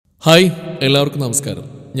Hi എല്ലാവർക്കും നമസ്കാരം.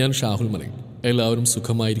 ഞാൻ ഷാഹുൽ മലയിൽ. എല്ലാവരും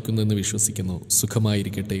സുഖമായിരിക്കുന്നെന്ന് വിശ്വസിക്കുന്നു,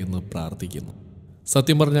 സുഖമായിരിക്കട്ടെ എന്ന് പ്രാർത്ഥിക്കുന്നു.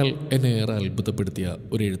 സത്യം പറഞ്ഞാൽ എന്നെ ഏറെ അത്ഭുതപ്പെടുത്തിയ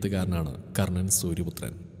ഒരു എഴുത്തുകാരനാണ് കർണൻ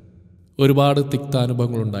സൂര്യപുത്രൻ. ഒരുപാട്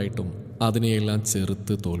തിക്താനുഭവങ്ങളുണ്ടായിട്ടും അതിനെയെല്ലാം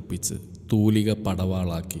ചെറുത്ത് തോൽപ്പിച്ച് തൂലിക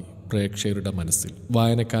പടവാളാക്കി പ്രേക്ഷകരുടെ മനസ്സിൽ,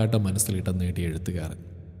 വായനക്കാരുടെ മനസ്സിൽ ഇടം നേടിയ എഴുത്തുകാരൻ.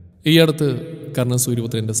 ഈ അടുത്ത് കർണൻ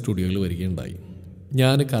സൂര്യപുത്രൻ്റെ സ്റ്റുഡിയോയിൽ വരികയുണ്ടായി.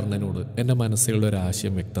 ഞാൻ കർണനോട് എൻ്റെ മനസ്സിലുള്ള ഒരു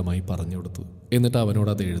ആശയം വ്യക്തമായി പറഞ്ഞു കൊടുത്തു. എന്നിട്ട് അവനോട്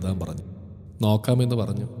അത് എഴുതാൻ പറഞ്ഞു. നോക്കാമെന്ന്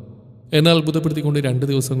പറഞ്ഞു. എന്നെ അത്ഭുതപ്പെടുത്തിക്കൊണ്ട് 2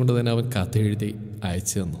 ദിവസം കൊണ്ട് തന്നെ അവൻ കഥ എഴുതി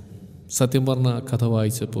അയച്ചു തന്നു. സത്യം പറഞ്ഞ കഥ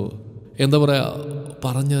വായിച്ചപ്പോൾ എന്താ പറയുക,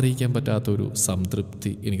 പറഞ്ഞറിയിക്കാൻ പറ്റാത്തൊരു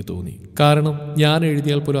സംതൃപ്തി എനിക്ക് തോന്നി. കാരണം ഞാൻ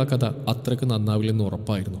എഴുതിയാൽ പോലും ആ കഥ അത്രയ്ക്ക് നന്നാവില്ലെന്ന്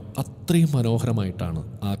ഉറപ്പായിരുന്നു. അത്രയും മനോഹരമായിട്ടാണ്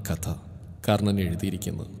ആ കഥ കർണൻ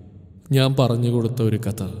എഴുതിയിരിക്കുന്നത്. ഞാൻ പറഞ്ഞു കൊടുത്ത ഒരു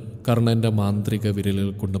കഥ കർണൻ്റെ മാന്ത്രിക വിരലുകൾ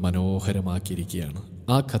കൊണ്ട് മനോഹരമാക്കിയിരിക്കുകയാണ്.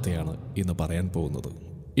 ആ കഥയാണ് ഇന്ന് പറയാൻ പോകുന്നത്.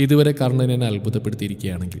 ഇതുവരെ കർണൻ എന്നെ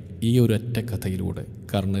അത്ഭുതപ്പെടുത്തിയിരിക്കുകയാണെങ്കിൽ ഈ ഒരു ഒറ്റ കഥയിലൂടെ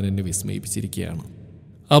കർണൻ എന്നെ വിസ്മയിപ്പിച്ചിരിക്കുകയാണ്.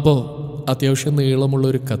 അപ്പോൾ അത്യാവശ്യം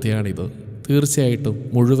നീളമുള്ളൊരു കഥയാണിത്. തീർച്ചയായിട്ടും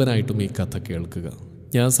മുഴുവനായിട്ടും ഈ കഥ കേൾക്കുക.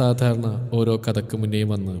 ഞാൻ സാധാരണ ഓരോ കഥയ്ക്ക് മുന്നേ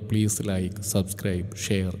വന്ന് പ്ലീസ് ലൈക്ക്, സബ്സ്ക്രൈബ്,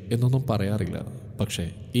 ഷെയർ എന്നൊന്നും പറയാറില്ല. പക്ഷേ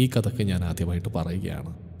ഈ കഥയ്ക്ക് ഞാൻ ആദ്യമായിട്ട്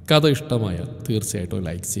പറയുകയാണ്. കഥ ഇഷ്ടമായാൽ തീർച്ചയായിട്ടും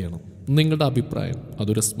ലൈക്ക് ചെയ്യണം. നിങ്ങളുടെ അഭിപ്രായം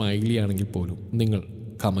അതൊരു സ്മൈലി ആണെങ്കിൽ പോലും നിങ്ങൾ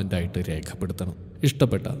കമൻ്റായിട്ട് രേഖപ്പെടുത്തണം.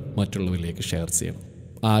 ഇഷ്ടപ്പെട്ട മറ്റുള്ളവരിലേക്ക് ഷെയർ ചെയ്യണം.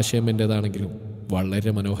 ആശയം എൻ്റേതാണെങ്കിലും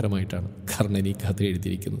വളരെ മനോഹരമായിട്ടാണ് കർണൻ ഈ കഥ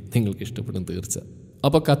എഴുതിയിരിക്കുന്നത്. നിങ്ങൾക്ക് ഇഷ്ടപ്പെടും തീർച്ച.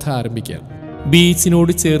 അപ്പോൾ കഥ ആരംഭിക്കാം.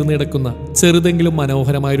 ബീച്ചിനോട് ചേർന്ന് കിടക്കുന്ന ചെറുതെങ്കിലും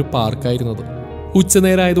മനോഹരമായൊരു പാർക്കായിരുന്നത്.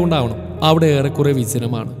 ഉച്ചനേരമായതുകൊണ്ടാവണം അവിടെ ഏറെക്കുറെ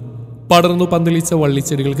വിജനമാണ്. പടർന്നു പന്തലിച്ച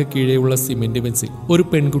വള്ളിച്ചെടികൾക്ക് കീഴെയുള്ള സിമെന്റ് ബെഞ്ചിൽ ഒരു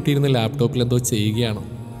പെൺകുട്ടി ഇരുന്ന് ലാപ്ടോപ്പിൽ എന്തോ ചെയ്യുകയാണ്.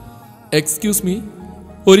 Excuse me.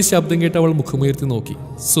 ഒരു ശബ്ദം കേട്ട് അവൾ മുഖമുയർത്തി നോക്കി.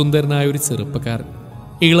 സുന്ദരനായ ഒരു ചെറുപ്പക്കാരൻ.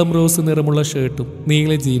 ഇളം റോസ് നിറമുള്ള ഷർട്ടും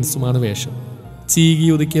നീല ജീൻസുമാണ് വേഷം. ചീകി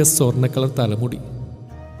ഒതുക്കിയ സ്വർണ്ണ കളർ തലമുടി.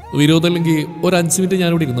 വിരോധമില്ലെങ്കിൽ ഒരു 5 മിനിറ്റ്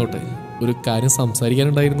ഞാനിവിടെ ഇരുന്നോട്ടെ, ഒരു കാര്യം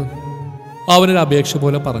സംസാരിക്കാനുണ്ടായിരുന്നു. അവനൊരു അപേക്ഷ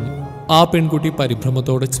പോലെ പറഞ്ഞു. ആ പെൺകുട്ടി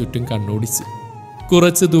പരിഭ്രമത്തോടെ ചുറ്റും കണ്ണോടിച്ച്.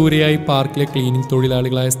 കുറച്ച് ദൂരെയായി പാർക്കിലെ ക്ലീനിങ്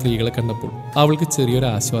തൊഴിലാളികളായ സ്ത്രീകളെ കണ്ടപ്പോൾ അവൾക്ക് ചെറിയൊരു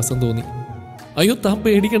ആശ്വാസം തോന്നി. അയ്യോ, താൻ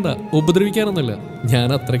പേടിക്കണ്ട, ഉപദ്രവിക്കാനൊന്നുമില്ല. ഞാൻ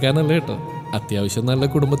അത്രക്കാരനല്ല കേട്ടോ. അത്യാവശ്യം നല്ല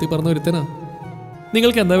കുടുംബത്തിൽ പറഞ്ഞ ഒരുത്തനാ.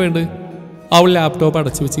 നിങ്ങൾക്ക് എന്താ വേണ്ടത്? അവൾ ലാപ്ടോപ്പ്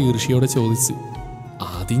അടച്ചു വെച്ച് ഈർഷ്യയോടെ ചോദിച്ചു.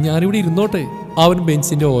 ആദ്യം ഞാനിവിടെ ഇരുന്നോട്ടെ. അവൻ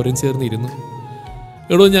ബെഞ്ചിന്റെ ഓരം ചേർന്ന് ഇരുന്നു.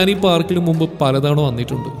 എടോ, ഞാൻ ഈ പാർക്കിൽ മുമ്പ് പലതവണ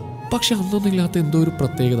വന്നിട്ടുണ്ട്. പക്ഷെ അന്നൊന്നുമില്ലാത്ത എന്തോ ഒരു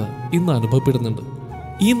പ്രത്യേകത ഇന്ന് അനുഭവപ്പെടുന്നുണ്ട്.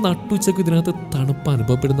 ഈ നട്ടുച്ചക്ക് ഇതിനകത്ത് തണുപ്പ്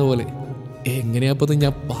അനുഭവപ്പെടുന്ന പോലെ. എങ്ങനെയാപ്പത്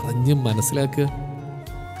ഞാൻ പറഞ്ഞ് മനസ്സിലാക്കുക?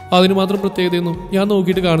 അതിന് മാത്രം പ്രത്യേകതയൊന്നും ഞാൻ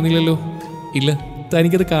നോക്കിയിട്ട് കാണുന്നില്ലല്ലോ. ഇല്ല,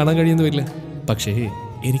 തനിക്കത് കാണാൻ കഴിയുന്ന വരില്ല. പക്ഷേ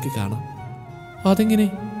എനിക്ക് കാണാം. അതെങ്ങനെ?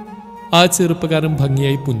 ആ ചെറുപ്പക്കാരൻ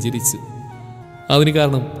ഭംഗിയായി പുഞ്ചിരിച്ചു. അതിന്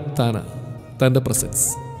കാരണം താനാ, തൻ്റെ പ്രസൻസ്.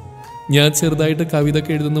 ഞാൻ ചെറുതായിട്ട്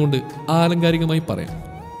കവിതയൊക്കെ എഴുതുന്നതുകൊണ്ട് ആലങ്കാരികമായി പറയാം.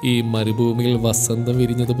 ഈ മരുഭൂമിയിൽ വസന്തം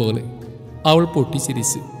വിരിഞ്ഞതുപോലെ. അവൾ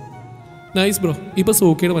പൊട്ടിച്ചിരിച്ചു. നൈസ് ബ്രോ, ഇപ്പൊ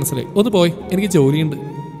സോക്കേട് മനസ്സിലായി. ഒന്ന് പോയി, എനിക്ക് ജോലിയുണ്ട്.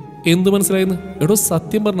 എന്ത് മനസ്സിലായെന്ന്? എടോ,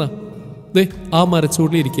 സത്യം പറഞ്ഞ ദേ ആ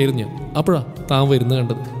മരച്ചൂടിൽ ഇരിക്കായിരുന്നു ഞാൻ. അപ്പോഴാ താൻ വരുന്ന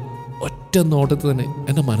കണ്ടത്. ഒറ്റ നോട്ടത്തിൽ തന്നെ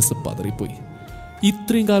എൻ്റെ മനസ്സ് പതറിപ്പോയി.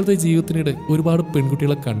 ഇത്രയും കാലത്തെ ജീവിതത്തിനിടെ ഒരുപാട്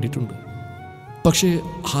പെൺകുട്ടികളെ കണ്ടിട്ടുണ്ട്. പക്ഷേ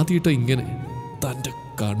ആദ്യമായിട്ടോ ഇങ്ങനെ. തൻ്റെ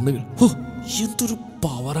കണ്ണുകൾ, ഹോ, എന്തൊരു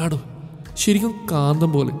പവറാടോ! ശരിക്കും കാന്തം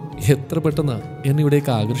പോലെ. എത്ര പെട്ടെന്നാ എന്നെ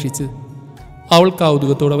ഇവിടേക്ക് ആകർഷിച്ച്. അവൾ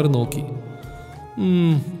കൗതുകത്തോടെ അവരെ നോക്കി.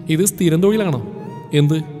 ഇത് സ്ഥിരം തൊഴിലാണോ?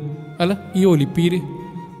 എന്ത്? അല്ല, ഈ ഒലിപ്പീര്?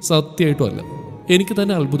 സത്യമായിട്ടും അല്ല. എനിക്ക്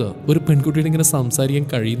തന്നെ അത്ഭുത ഒരു പെൺകുട്ടിയുടെ ഇങ്ങനെ സംസാരിക്കാൻ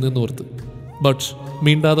കഴിയുന്നതെന്ന് ഓർത്ത്. ബട്ട്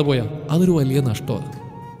മിണ്ടാതെ പോയാൽ അതൊരു വലിയ നഷ്ടമാണ്.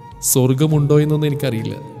 സ്വർഗമുണ്ടോ എന്നൊന്നും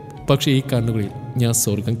എനിക്കറിയില്ല. പക്ഷേ ഈ കണ്ണുകളിൽ ഞാൻ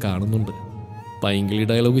സ്വർഗം കാണുന്നുണ്ട്. പൈങ്കിളി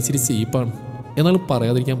ഡയലോഗ് ഇച്ചിരി ചീപ്പാണ്, എന്നാലും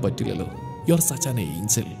പറയാതിരിക്കാൻ പറ്റില്ലല്ലോ. You are such an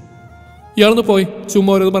Angel. ഇയാളൊന്ന് പോയി,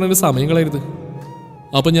 ചുമ്മാ ഓരോ പറഞ്ഞ സമയം കളയരുത്.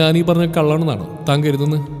 അപ്പം ഞാൻ ഈ പറഞ്ഞ കള്ളാണെന്നാണോ താൻ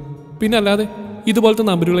കരുതുന്നത്? പിന്നെ അല്ലാതെ ഇതുപോലത്തെ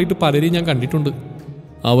നമ്പറുകളായിട്ട് പലരെയും ഞാൻ കണ്ടിട്ടുണ്ട്.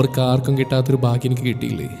 അവർക്ക് ആർക്കും കിട്ടാത്തൊരു ഭാഗ്യം എനിക്ക്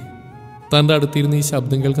കിട്ടിയില്ലേ. തൻ്റെ അടുത്തിരുന്ന് ഈ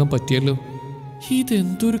ശബ്ദം കേൾക്കാൻ പറ്റിയല്ലോ.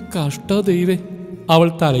 ഇതെന്തൊരു കഷ്ട ദൈവേ. അവൾ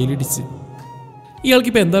തലയിലിടിച്ച്.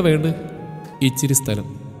 ഇയാൾക്കിപ്പോൾ എന്താ വേണ്ടത്? ഇച്ചിരി സ്ഥലം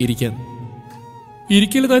ഇരിക്കാൻ.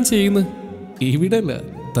 ഇരിക്കല് താൻ ചെയ്യുന്നത് ഇവിടെ അല്ല,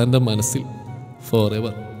 തൻ്റെ മനസ്സിൽ. For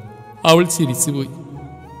ever. അവൾ ചിരിച്ചുപോയി.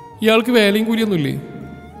 ഇയാൾക്ക് വേലയും കൂലിയൊന്നുമില്ലേ?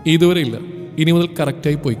 ഇതുവരെ ഇല്ല. ഇനി മുതൽ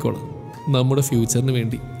കറക്റ്റായി പോയിക്കോളാം, നമ്മുടെ ഫ്യൂച്ചറിന്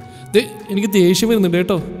വേണ്ടി. എനിക്ക് ദേഷ്യം വരുന്നുണ്ട്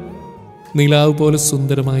കേട്ടോ. നിലാവ് പോലെ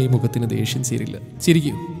സുന്ദരമായ മുഖത്തിന് ദേഷ്യം ചേരില്ല.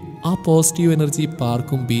 ചിരിക്കും. ആ പോസിറ്റീവ് എനർജി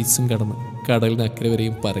പാർക്കും ബീച്ചും കടന്ന് കടലിന് അക്കരെ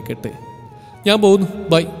വരെയും പരക്കട്ടെ. ഞാൻ പോകുന്നു,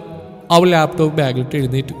 ബൈ. അവൾ ലാപ്ടോപ്പ് ബാഗിലിട്ട്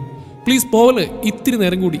എഴുന്നേറ്റു. പ്ലീസ് പോവല്ലേ, ഇത്തിരി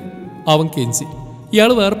നേരം കൂടി. അവൻ കെഞ്ചി. ഇയാൾ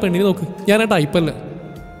വേറെ പെണ്ണിനെ നോക്ക്, ഞാൻ ആ ടൈപ്പല്ല.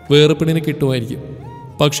 വേറെ പെണ്ണിനെ കിട്ടുമായിരിക്കും,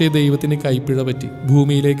 പക്ഷേ ദൈവത്തിന് കൈപ്പിഴ പറ്റി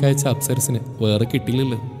ഭൂമിയിലേക്ക് അയച്ച അപ്സരസിന് വേറെ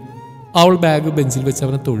കിട്ടില്ലല്ലോ. അവൾ ബാഗ് ബെഞ്ചിൽ വെച്ച്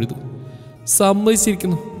അവനെ തൊഴുതു.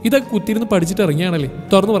 സമ്മതിച്ചിരിക്കുന്നു. ഇതൊക്കെ കുത്തിയിരുന്ന് പഠിച്ചിട്ട് ഇറങ്ങിയാണല്ലേ?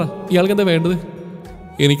 തുറന്നു പറ, ഇയാൾക്ക് എന്താ വേണ്ടത്?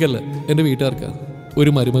 എനിക്കല്ല, എൻ്റെ വീട്ടുകാർക്ക് ഒരു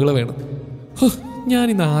മരുമകളെ വേണം. ഞാൻ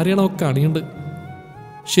ഇന്ന് ആരെയാണോ കണിയുണ്ട്?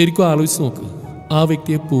 ശരിക്കും ആലോചിച്ച് നോക്ക്. ആ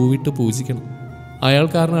വ്യക്തിയെ പൂവിട്ട് പൂജിക്കണം. അയാൾ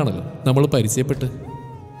കാരണമാണല്ലോ നമ്മൾ പരിചയപ്പെട്ട്.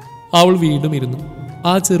 അവൾ വീണ്ടും ഇരുന്നു.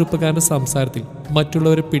 ആ ചെറുപ്പക്കാരൻ്റെ സംസാരത്തിൽ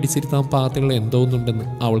മറ്റുള്ളവരെ പിടിച്ചിരുത്താൻ പാത്രങ്ങൾ എന്തോ ഒന്നുണ്ടെന്ന്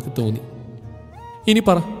അവൾക്ക് തോന്നി. ഇനി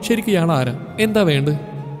പറ, ശരിക്കും ഇയാൾ ആരാ? എന്താ വേണ്ടത്?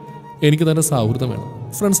 എനിക്ക് തന്നെ സൗഹൃദം വേണം.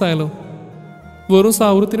 ഫ്രണ്ട്സ് ആയാലോ? വെറും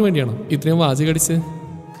സൗഹൃദത്തിന് വേണ്ടിയാണോ ഇത്രയും വാചകടിച്ച്?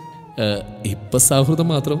 ഇപ്പം സൗഹൃദം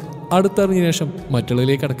മാത്രം. അടുത്തറിഞ്ഞ ശേഷം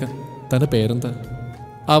മറ്റുള്ളവരിലേക്ക് അടക്കാം. തൻ്റെ പേരെന്താ?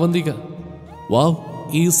 അവന്തിക. വാവ്,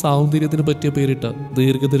 ഈ സൗന്ദര്യത്തിന് പറ്റിയ പേരിട്ട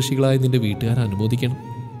ദീർഘദർശികളായ നിന്റെ വീട്ടുകാർ അനുമോദിക്കണം.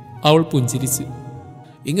 അവൾ പുഞ്ചിരിച്ച്.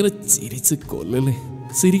 ഇങ്ങനെ ചിരിച്ച് കൊല്ലല്ലേ.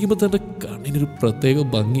 ചിരിക്കുമ്പോൾ തൻ്റെ കണ്ണിനൊരു പ്രത്യേക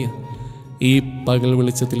ഭംഗിയാണ്. ഈ പകൽ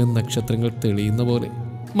വെളിച്ചത്തിലെ നക്ഷത്രങ്ങൾ തെളിയുന്ന പോലെ.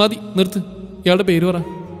 മതി, നിർത്ത്. ഇയാളുടെ പേര് പറ.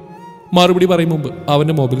 മറുപടി പറയും മുമ്പ്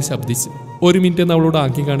അവൻ്റെ മൊബൈൽ ശബ്ദിച്ചു. 1 മിനിറ്റ് എന്ന് അവളോട്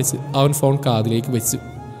ആക്കി കാണിച്ച് അവൻ ഫോൺ കാതിലേക്ക് വെച്ചു.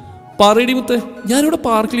 പറയടി മുത്തേ, ഞാനിവിടെ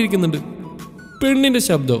പാർക്കിലിരിക്കുന്നുണ്ട്. പെണ്ണിൻ്റെ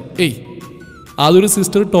ശബ്ദോ? ഏയ്, അതൊരു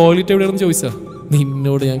സിസ്റ്റർ ടോയ്ലറ്റ് എവിടെയാണെന്ന് ചോദിച്ചാ.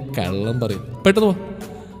 നിന്നോട് ഞാൻ കള്ളം പറയും. പെട്ടെന്ന് വാ.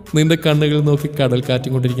 നിന്റെ കണ്ണുകളിൽ നോക്കി കടൽ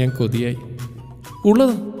കാറ്റും കൊണ്ടിരിക്കാൻ കൊതിയായി.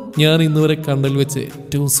 ഉള്ളതാ, ഞാൻ ഇന്നുവരെ കണ്ണൽ വെച്ച്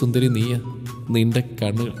ഏറ്റവും സുന്ദരി നീയാ. നിന്റെ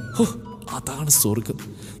കണ്ണുകൾ, അതാണ് സ്വർഗം.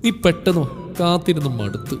 നീ പെട്ടെന്ന് വാ, കാത്തിരുന്ന്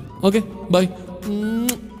മടുത്ത്. Okay, by.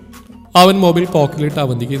 അവൻ മൊബൈൽ പോക്കറ്റിലിട്ട്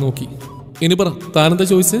അവന്തിക്ക് നോക്കി. ഇനി പറ, താനെന്താ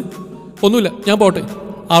ചോദിച്ച്? ഒന്നുമില്ല, ഞാൻ പോട്ടെ.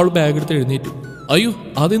 അവൾ ബാഗ് എടുത്ത് എഴുന്നേറ്റു. അയ്യോ,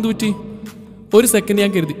 അതെന്തു പറ്റി? ഒരു സെക്കൻഡ്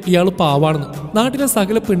ഞാൻ കരുതി ഇയാൾ പാവാണെന്ന്. നാട്ടിലെ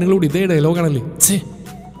സകല പെണ്ണുങ്ങളോട് ഇതേ ഡയലോഗാണല്ലേ. ഛേ,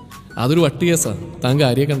 അതൊരു വട്ടി കേസാ. താൻ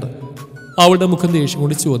കാര്യം കണ്ട. അവളുടെ മുഖം ദേഷ്യം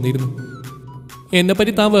കൊണ്ട് ചുവന്നിരുന്നു.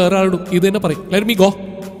 എന്നെപ്പറ്റി താൻ വേറെ ആളോടും ഇത് തന്നെ പറയും. Let me go.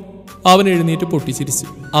 അവൻ എഴുന്നേറ്റ് പൊട്ടിച്ചിരിച്ചു.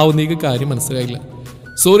 അവന്തിക്ക് കാര്യം മനസ്സിലായില്ല.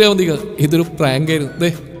 സോറി അവന്തിക, ഇതൊരു പ്രാങ്ക് ആയിരുന്നു. ദേ,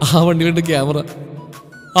 ആ വണ്ടിയിലുണ്ട് ക്യാമറ.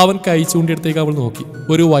 അവൻ കൈ ചൂണ്ടിയെടുത്തേക്ക് അവൾ നോക്കി.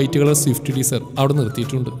 ഒരു വൈറ്റ് കളർ സ്വിഫ്റ്റ് ഡിസയർ അവിടെ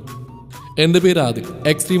നിർത്തിയിട്ടുണ്ട്. എൻ്റെ പേര് ആദിൽ,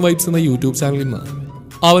 എക്സ്ട്രീം വൈബ്സ് എന്ന യൂട്യൂബ് ചാനലിൽ നിന്നാണ്.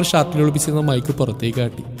 അവൻ ഷർട്ടിൽ ഒളിപ്പിച്ചിരുന്ന മൈക്ക് പുറത്തേക്ക്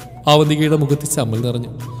കാട്ടി. അവന്തികയുടെ മുഖത്ത് ചമ്മൽ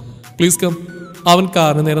നിറഞ്ഞു. Please come. അവൻ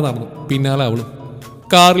കാറിന് നേരെ നടന്നു. പിന്നാലെ അവളും.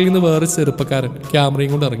 കാറിൽ നിന്ന് വേറെ ചെറുപ്പക്കാരൻ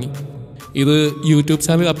ക്യാമറയും കൊണ്ട് ഇറങ്ങി. ഇത് യൂട്യൂബ്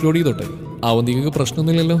ചാനൽ അപ്ലോഡ് ചെയ്തോട്ടെ? അവന്തികൾക്ക്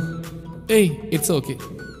പ്രശ്നമൊന്നുമില്ലല്ലോ? ഏയ്, ഇറ്റ്സ് ഓക്കെ,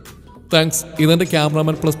 താങ്ക്സ്. ഇതെൻ്റെ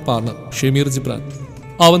cameraman plus partner Shameer Gibran.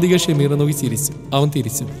 Avanthika ഷമീറെ നോക്കി ചിരിച്ചു. അവൻ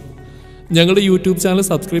തിരിച്ചു. ഞങ്ങളുടെ യൂട്യൂബ് ചാനൽ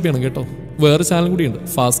സബ്സ്ക്രൈബ് ചെയ്യണം കേട്ടോ. വേറെ ചാനൽ കൂടിയുണ്ട്,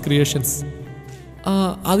 ഫാസ്റ്റ് ക്രിയേഷൻസ്.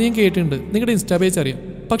 അത് ഞാൻ കേട്ടിട്ടുണ്ട്. നിങ്ങളുടെ ഇൻസ്റ്റാ പേജ് അറിയാം.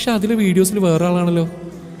 പക്ഷെ അതിലെ വീഡിയോസിൽ വേറെ ആളാണല്ലോ.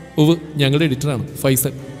 ഞങ്ങളുടെ എഡിറ്ററാണ്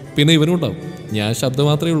ഫൈസൽ. പിന്നെ ഇവനും ഉണ്ടാവും. ഞാൻ ശബ്ദം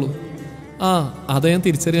മാത്രമേ ഉള്ളൂ. അതാ ഞാൻ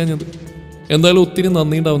തിരിച്ചറിയാഞ്ഞത്. എന്തായാലും ഒത്തിരി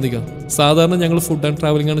നന്ദിയുണ്ടാവുന്നില്ല. സാധാരണ ഞങ്ങൾ ഫുഡ് ആൻഡ്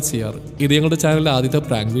ട്രാവലിംഗ് ആണ് ചെയ്യാറ്. ഇത് ഞങ്ങളുടെ ചാനലിലെ ആദ്യത്തെ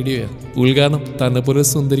പ്രാങ്ക് വീഡിയോയാണ്. ഉദ്ഘാടനം തന്നെ പോലെ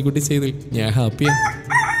സുന്ദരിക്കുട്ടി ചെയ്തിൽ ഞാൻ ഹാപ്പിയാണ്.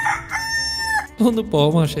 ഒന്ന്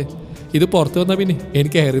പോവാഷേ, ഇത് പുറത്ത് വന്നാൽ പിന്നെ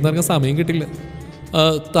എനിക്ക് കയറി നിറങ്ങാൻ സമയം കിട്ടില്ല.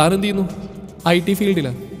 താനെന്ത് ചെയ്യുന്നു? IT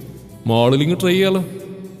ഫീൽഡിലാണ്. മോഡലിംഗ് ട്രൈ ചെയ്യാലോ.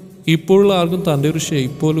 ഇപ്പോഴുള്ള ആർക്കും തൻ്റെ ഒരു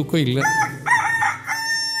ഷേപ്പോ ലുക്കോ ഇല്ല.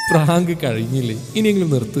 പ്രാങ്ക് കഴിഞ്ഞില്ലേ, ഇനിയെങ്കിലും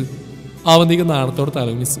നിർത്ത്. അവന്തിക്ക് നാണത്തോടെ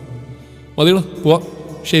തലവിനിച്ചു. മതിയോ, പോവാം.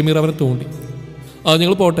 ഷമീർ അവനെ തോണ്ടി.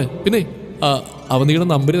 ഞങ്ങൾ പോട്ടെ. പിന്നെ അവന്തിയുടെ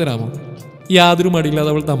നമ്പർ തരാമോ? യാതൊരു മടിയില്ലാതെ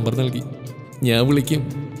അവൾ നമ്പർ നൽകി. ഞാൻ വിളിക്കും.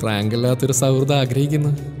 പ്രാങ്ക് അല്ലാത്തൊരു സൗഹൃദം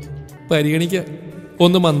ആഗ്രഹിക്കുന്നു. പരിഗണിക്കുക.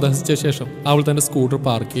 ഒന്ന് മന്ദഹസിച്ച ശേഷം അവൾ തൻ്റെ സ്കൂട്ടർ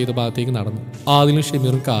പാർക്ക് ചെയ്ത ഭാഗത്തേക്ക് നടന്നു. ആദ്യം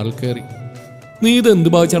ഷമീറും കാറിൽ കയറി. നീ ഇത് എന്ത്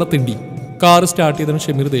ഭാവിച്ചാണ് തിണ്ടി? കാർ സ്റ്റാർട്ട് ചെയ്തതിന്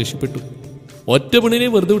ഷമീർ ദേഷ്യപ്പെട്ടു. ഒറ്റ പെണ്ണിനെ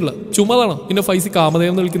വെറുതെ വിടില്ല. ചുമ്മാതാണോ പിന്നെ ഫൈസി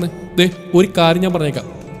കാമദേവൻ എന്ന് വിളിക്കുന്നത്? ദേ, ഒരു കാര്യം ഞാൻ പറഞ്ഞേക്കാം.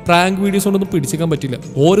 പ്രാങ്ക് വീഡിയോസ് കൊണ്ടൊന്നും പിടിച്ചേക്കാൻ പറ്റില്ല.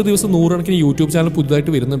 ഓരോ ദിവസം 100 കണക്കിന് യൂട്യൂബ് ചാനൽ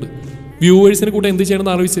പുതുതായിട്ട് വരുന്നുണ്ട്. വ്യൂവേഴ്സിനെ കൂടെ എന്ത്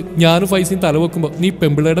ചെയ്യണമെന്ന് ആലോചിച്ച് ഞാനും ഫൈസിയും തലവെക്കുമ്പോൾ നീ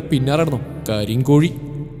പെമ്പിള്ളയുടെ പിന്നാറടണോ? കരിങ്കോഴി.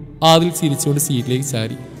 അതിൽ ചിരിച്ചുകൊണ്ട് സീറ്റിലേക്ക്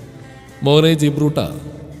ചാരി. മോനെ ജിബ്രൂട്ടാ,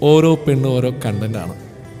 ഓരോ പെണ്ണും ഓരോ കണ്ടന്റാണ്.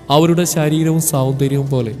 അവരുടെ ശരീരവും സൗന്ദര്യവും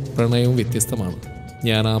പോലെ പ്രണയവും വ്യത്യസ്തമാണ്.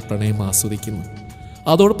 ഞാൻ ആ പ്രണയം ആസ്വദിക്കുന്നു.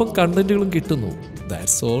 അതോടൊപ്പം കണ്ടന്റുകളും കിട്ടുന്നു.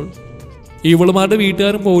 That's all. ഇവളുമാരുടെ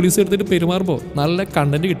വീട്ടുകാരും പോലീസ് എടുത്തിട്ട് പെരുമാറുമ്പോൾ നല്ല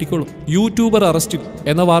കണ്ടന്റ് കിട്ടിക്കോളും. യൂട്യൂബർ അറസ്റ്റിൽ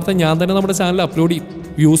എന്ന വാർത്ത ഞാൻ തന്നെ നമ്മുടെ ചാനലിൽ അപ്ലോഡ് ചെയ്യും.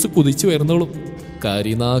 വ്യൂസ് കുതിച്ചു വരുന്നോളും.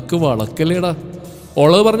 കരിനാക്ക് വളക്കല്ലേടാ.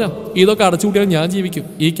 ഉള്ളത് പറഞ്ഞോ, ഇതൊക്കെ അടച്ചുകൂട്ടിയാൽ ഞാൻ ജീവിക്കും.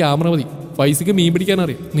 ഈ ക്യാമറ മതി. ഫൈസിക്ക് മീൻ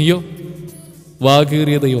പിടിക്കാനറിയാം. നീയോ?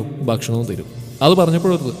 വാകേറിയ ദൈവം ഭക്ഷണവും തരും. അത്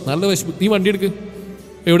പറഞ്ഞപ്പോഴത് നല്ല വിശപ്പ്. നീ വണ്ടി എടുക്ക്.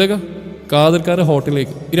 എവിടേക്കാ? കാതൽക്കാരെ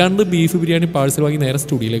ഹോട്ടലിലേക്ക്. 2 ബീഫ് ബിരിയാണി പാഴ്സൽ വാങ്ങി നേരെ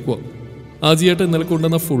സ്റ്റുഡിയോയിലേക്ക് പോവാം. ആജിയായിട്ട് ഇന്നലെ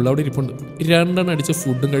കൊണ്ടുവന്ന ഫുൾ അവിടെ ഇരിപ്പുണ്ട്. 2 എണ്ണം അടിച്ച്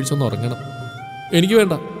ഫുഡും കഴിച്ചൊന്ന് ഉറങ്ങണം. എനിക്ക്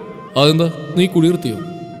വേണ്ട. അതെന്താ, നീ കുളിർത്തിയോ?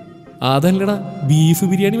 അതല്ലടാ, ബീഫ്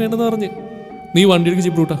ബിരിയാണി വേണ്ടെന്ന് പറഞ്ഞ്. നീ വണ്ടി എടുക്ക്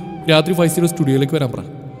ജിബ്രൂട്ടാ. രാത്രി 5 സ്റ്റുഡിയോയിലേക്ക് വരാൻ പറ.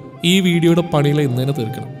 ഈ വീഡിയോയുടെ പണികളെ ഇന്ന് തന്നെ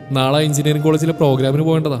തീർക്കണം. നാളെ എഞ്ചിനീയറിംഗ് കോളേജിലെ പ്രോഗ്രാമിന്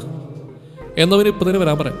പോകേണ്ടതാ. എന്നവന് ഇപ്പം തന്നെ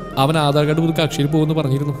വരാൻ പറയാം. അവൻ ആധാർ കാർഡ് പുതുക്കി അക്ഷയിൽ പോകുമെന്ന്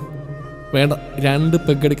പറഞ്ഞിരുന്നു. വേണ്ട, 2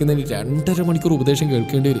 പെഗ് അടിക്കുന്നതിന് 2.5 മണിക്കൂർ ഉപദേശം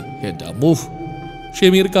കേൾക്കേണ്ടി വരും. എൻ്റെ അമ്മൂഫ്.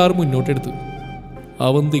 ഷമീർ കാർ മുന്നോട്ടെടുത്തു.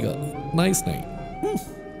 അവന്തിക, നൈസ് നൈ.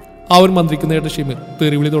 അവൻ മന്ത്രിക്കുന്നതായിട്ട് ഷമീർ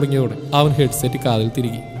തെറിവിളി തുടങ്ങിയതോടെ അവൻ ഹെഡ്സെറ്റ് കാതിൽ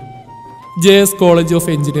തിരികെ. JS college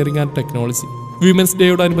of engineering and technology women's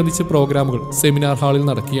ഡേയോടനുബന്ധിച്ച് പ്രോഗ്രാമുകൾ സെമിനാർ ഹാളിൽ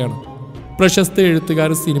നടക്കുകയാണ്. പ്രശസ്ത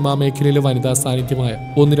എഴുത്തുകാരും സിനിമാ മേഖലയിലെ വനിതാ സാന്നിധ്യമായ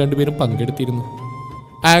 1-2 പേരും പങ്കെടുത്തിരുന്നു.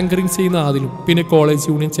 ആങ്കറിംഗ് ചെയ്യുന്ന ആദിലും പിന്നെ കോളേജ്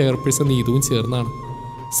യൂണിയൻ ചെയർപേഴ്സൺ നീതുവും ചേർന്നാണ്.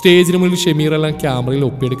 സ്റ്റേജിന് മുന്നിൽ ഷമീറെല്ലാം ക്യാമറയിൽ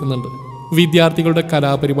ഒപ്പിയെടുക്കുന്നുണ്ട്. വിദ്യാർത്ഥികളുടെ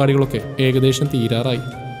കലാപരിപാടികളൊക്കെ ഏകദേശം തീരാറായി.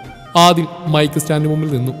 ആദിൽ മൈക്ക് സ്റ്റാൻഡിന്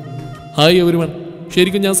മുമ്പിൽ നിന്നു. ഹായ് എവരിവൺ,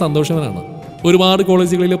 ശരിക്കും ഞാൻ സന്തോഷവാനാണ്. ഒരുപാട്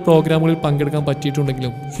കോളേജുകളിലെ പ്രോഗ്രാമുകളിൽ പങ്കെടുക്കാൻ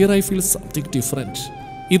പറ്റിയിട്ടുണ്ടെങ്കിലും here I feel something different.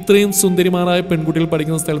 ഇത്രയും സുന്ദരിമാരായ പെൺകുട്ടികൾ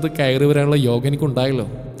പഠിക്കുന്ന സ്ഥലത്ത് കയറി വരാനുള്ള യോഗ എനിക്കുണ്ടായല്ലോ.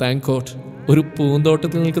 Thank God. ഒരു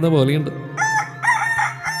പൂന്തോട്ടത്തിൽ നിൽക്കുന്ന പോലെയുണ്ട്.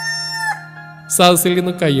 സദസ്സിൽ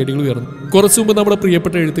നിന്നും കയ്യടികൾ ഉയർന്നു. കുറച്ചു മുമ്പ് നമ്മുടെ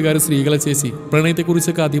പ്രിയപ്പെട്ട എഴുത്തുകാരി ശ്രീകല ചേച്ചി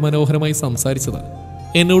പ്രണയത്തെക്കുറിച്ചൊക്കെ അതിമനോഹരമായി സംസാരിച്ചതാണ്.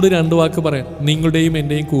 എന്നോട് 2 വാക്ക് പറയാൻ നിങ്ങളുടെയും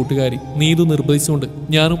എൻ്റെയും കൂട്ടുകാരി നീതു നിർബന്ധിച്ചുകൊണ്ട്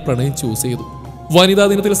ഞാനും പ്രണയം ചൂസ് ചെയ്തു. വനിതാ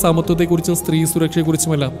ദിനത്തിൽ സമത്വത്തെക്കുറിച്ചും സ്ത്രീ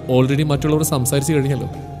സുരക്ഷയെക്കുറിച്ചുമെല്ലാം ഓൾറെഡി മറ്റുള്ളവർ സംസാരിച്ചു കഴിഞ്ഞല്ലോ.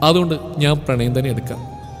 അതുകൊണ്ട് ഞാൻ പ്രണയം തന്നെ എടുക്കാം.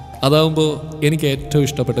 അതാവുമ്പോൾ എനിക്ക് ഏറ്റവും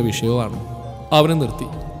ഇഷ്ടപ്പെട്ട വിഷയവുമാണ്. അവനെ നിർത്തി.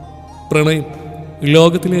 പ്രണയം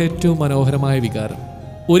ലോകത്തിലെ ഏറ്റവും മനോഹരമായ വികാരം.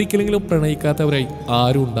 ഒരിക്കലെങ്കിലും പ്രണയിക്കാത്തവരായി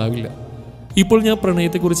ആരും ഉണ്ടാവില്ല. ഇപ്പോൾ ഞാൻ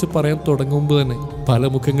പ്രണയത്തെക്കുറിച്ച് പറയാൻ തുടങ്ങുമ്പോൾ തന്നെ പല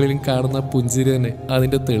മുഖങ്ങളിലും കാണുന്ന പുഞ്ചിരി തന്നെ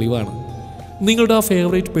അതിൻ്റെ തെളിവാണ്. നിങ്ങളുടെ ആ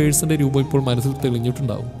ഫേവറേറ്റ് പേഴ്സൻ്റെ രൂപം ഇപ്പോൾ മനസ്സിൽ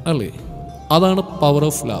തെളിഞ്ഞിട്ടുണ്ടാവും അല്ലേ? അതാണ് പവർ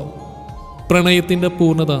ഓഫ് ലവ്. പ്രണയത്തിൻ്റെ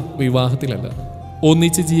പൂർണ്ണത വിവാഹത്തിലല്ല.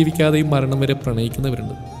 ഒന്നിച്ച് ജീവിക്കാതെയും മരണം വരെ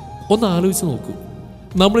പ്രണയിക്കുന്നവരുണ്ട്. ഒന്ന് ആലോചിച്ച് നോക്കൂ.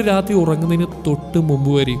 നമ്മൾ രാത്രി ഉറങ്ങുന്നതിന് തൊട്ട് മുമ്പ്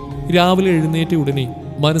വരെയും രാവിലെ എഴുന്നേറ്റ ഉടനെ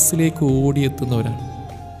മനസ്സിലേക്ക് ഓടിയെത്തുന്നവരാണ്.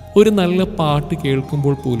 ഒരു നല്ല പാട്ട്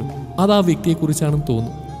കേൾക്കുമ്പോൾ പോലും അത് ആ വ്യക്തിയെക്കുറിച്ചാണെന്ന്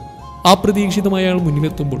തോന്നും. അപ്രതീക്ഷിതമായ ആൾ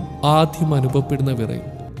മുന്നിലെത്തുമ്പോൾ ആദ്യം അനുഭവപ്പെടുന്ന വിറയൽ,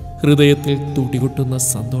 ഹൃദയത്തിൽ തുടികൊട്ടുന്ന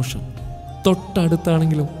സന്തോഷം,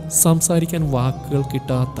 തൊട്ടടുത്താണെങ്കിലും സംസാരിക്കാൻ വാക്കുകൾ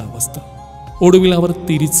കിട്ടാത്ത അവസ്ഥ, ഒടുവിൽ അവർ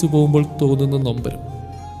തിരിച്ചു പോകുമ്പോൾ തോന്നുന്ന നൊമ്പരം,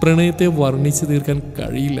 പ്രണയത്തെ വർണ്ണിച്ചു തീർക്കാൻ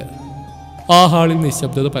കഴിയില്ല. ആ ഹാളിൽ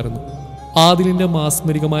നിശബ്ദത പരന്നു. ആദിലിൻ്റെ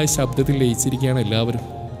മാസ്മരികമായ ശബ്ദത്തിൽ ലയിച്ചിരിക്കുകയാണ് എല്ലാവരും.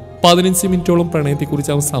 15 മിനിറ്റോളം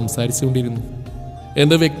പ്രണയത്തെക്കുറിച്ച് അവൻ സംസാരിച്ചുകൊണ്ടിരുന്നു.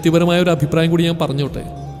 എൻ്റെ വ്യക്തിപരമായ ഒരു അഭിപ്രായം കൂടി ഞാൻ പറഞ്ഞോട്ടെ.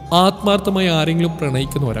 ആത്മാർത്ഥമായി ആരെങ്കിലും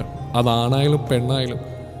പ്രണയിക്കുന്ന ഒരാൾ, അതാണായാലും പെണ്ണായാലും,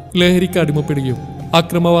 ലഹരിക്ക് അടിമപ്പെടുകയോ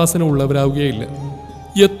അക്രമവാസന ഉള്ളവരാവുകയില്ല.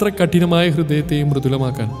 എത്ര കഠിനമായ ഹൃദയത്തെയും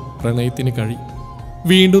മൃദുലമാക്കാൻ പ്രണയത്തിന് കഴിയും.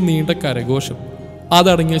 വീണ്ടും നീണ്ട കരഘോഷം.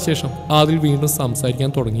 അതടങ്ങിയ ശേഷം ആദിൽ വീണ്ടും സംസാരിക്കാൻ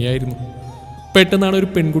തുടങ്ങിയായിരുന്നു. പെട്ടെന്നാണ് ഒരു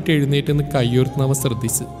പെൺകുട്ടി എഴുന്നേറ്റെന്ന് കയ്യുയർത്തുന്ന അവൻ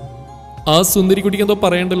ശ്രദ്ധിച്ച്. ആ സുന്ദരി കുട്ടിക്ക് എന്തോ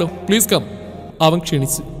പറയണ്ടല്ലോ, പ്ലീസ് കം. അവൻ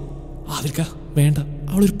ക്ഷണിച്ചു. ആദിൽക്ക വേണ്ട,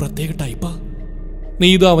 അവളൊരു പ്രത്യേക ടൈപ്പാ.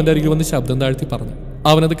 നീതു അവൻ്റെ അരികിൽ വന്ന് ശബ്ദം താഴ്ത്തി പറഞ്ഞു.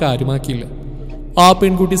 അവനത് കാര്യമാക്കിയില്ല. ആ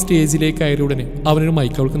പെൺകുട്ടി സ്റ്റേജിലേക്ക് കയറിയ ഉടനെ അവനൊരു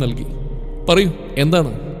മൈക്ക് അവൾക്ക് നൽകി. പറയൂ,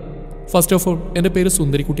 എന്താണ്? ഫസ്റ്റ് ഓഫ് ഓൾ, എൻ്റെ പേര്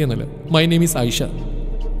സുന്ദരിക്കുട്ടി എന്നല്ല, മൈ നെയിം ഈസ് ഐഷ.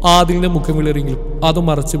 ആദിലിൻ്റെ മുഖം വിളറിയെങ്കിലും അത്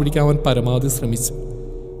മറച്ചു പിടിക്കാൻ അവൻ പരമാവധി ശ്രമിച്ചു.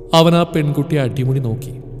 അവൻ ആ പെൺകുട്ടിയെ അടിമുടി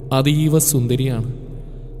നോക്കി. അതീവ സുന്ദരിയാണ്.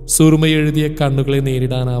 സുറുമയെഴുതിയ കണ്ണുകളെ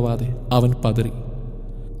നേരിടാനാവാതെ അവൻ പതറി.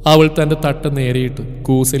 അവൾ തൻ്റെ തട്ട നേരെയിട്ട്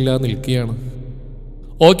കൂസില്ലാ നിൽക്കുകയാണ്.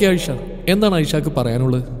 ഓക്കെ ഐഷ, എന്താണ് ഐഷക്ക്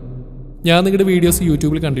പറയാനുള്ളത്? ഞാൻ നിങ്ങളുടെ വീഡിയോസ്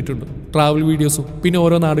യൂട്യൂബിൽ കണ്ടിട്ടുണ്ട്. ട്രാവൽ വീഡിയോസും പിന്നെ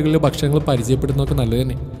ഓരോ നാടുകളിലെ ഭക്ഷണങ്ങൾ പരിചയപ്പെടുന്നതൊക്കെ നല്ലത്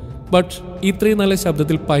തന്നെ. ബട്ട് ഇത്രയും നല്ല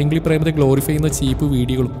ശബ്ദത്തിൽ പൈങ്കിളി പ്രേമത്തെ ഗ്ലോറിഫൈ ചെയ്യുന്ന ചീപ്പ്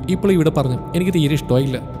വീഡിയോകളും ഇപ്പോൾ ഇവിടെ പറഞ്ഞു എനിക്ക് തീരെ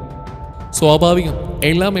ഇഷ്ടമായില്ല. സ്വാഭാവികം,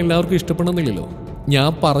 എല്ലാവർക്കും ഇഷ്ടപ്പെടണമെന്നില്ലല്ലോ.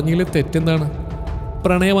 ഞാൻ പറഞ്ഞതിലെ തെറ്റെന്താണ്?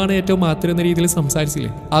 പ്രണയമാണ് ഏറ്റവും മാത്രം എന്ന രീതിയിൽ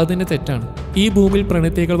സംസാരിച്ചില്ലേ, അത് തന്നെ തെറ്റാണ്. ഈ ഭൂമിയിൽ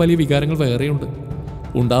പ്രണയത്തേക്കാൾ വലിയ വികാരങ്ങൾ വേറെയുണ്ട്.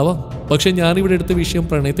 ഉണ്ടാവാം, പക്ഷെ ഞാനിവിടെ എടുത്ത വിഷയം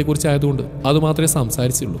പ്രണയത്തെക്കുറിച്ചായതുകൊണ്ട് അത് മാത്രമേ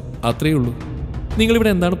സംസാരിച്ചുള്ളൂ. അത്രയേ ഉള്ളൂ. നിങ്ങളിവിടെ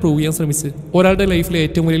എന്താണ് പ്രൂവ് ചെയ്യാൻ ശ്രമിച്ചത്? ഒരാളുടെ ലൈഫിലെ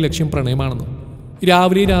ഏറ്റവും വലിയ ലക്ഷ്യം പ്രണയമാണെന്ന്.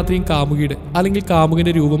 രാവിലെയും രാത്രിയും കാമുകിയുടെ അല്ലെങ്കിൽ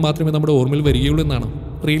കാമുകൻ്റെ രൂപം മാത്രമേ നമ്മുടെ ഓർമ്മയിൽ വരികയുള്ളൂ എന്നാണ്.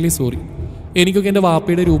 Really sorry. എനിക്കൊക്കെ എൻ്റെ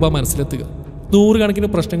വാപ്പയുടെ രൂപം മനസ്സിലെത്തുക. 100 കണക്കിന്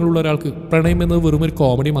പ്രശ്നങ്ങളുള്ള ഒരാൾക്ക് പ്രണയം എന്നത് വെറും ഒരു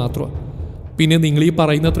കോമഡി മാത്രമാണ്. പിന്നെ നിങ്ങൾ ഈ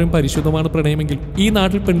പറയുന്ന അത്രയും പരിശുദ്ധമാണ് പ്രണയമെങ്കിൽ ഈ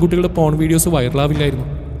നാട്ടിൽ പെൺകുട്ടികളുടെ പോൺ വീഡിയോസ് വൈറലാവില്ലായിരുന്നു.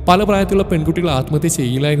 പല പ്രായത്തിലുള്ള പെൺകുട്ടികൾ ആത്മഹത്യ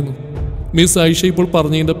ചെയ്യില്ലായിരുന്നു. മിസ് ഐഷ ഇപ്പോൾ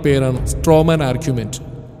പറഞ്ഞതിൻ്റെ പേരാണ് സ്ട്രോമാൻ ആർഗ്യുമെൻറ്റ്.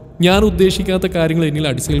 ഞാൻ ഉദ്ദേശിക്കാത്ത കാര്യങ്ങൾ എന്നിൽ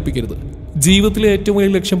അടിച്ചേൽപ്പിക്കരുത്. ജീവിതത്തിലെ ഏറ്റവും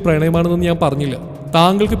വലിയ ലക്ഷ്യം പ്രണയമാണെന്ന് ഞാൻ പറഞ്ഞില്ല.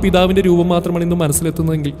 താങ്കൾക്ക് പിതാവിൻ്റെ രൂപം മാത്രമാണ് ഇന്ന്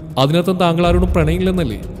മനസ്സിലെത്തുന്നതെങ്കിൽ അതിനർത്ഥം താങ്കൾ ആരോടും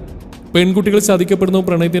പ്രണയമില്ലെന്നല്ലേ? പെൺകുട്ടികൾ ചതിക്കപ്പെടുന്ന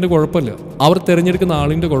പ്രണയത്തിൻ്റെ കുഴപ്പമില്ല, അവർ തിരഞ്ഞെടുക്കുന്ന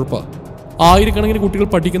ആളിൻ്റെ കുഴപ്പമാണ്. 1000 കുട്ടികൾ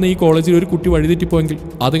പഠിക്കുന്ന ഈ കോളേജിൽ ഒരു കുട്ടി വഴിതെറ്റിപ്പോയെങ്കിൽ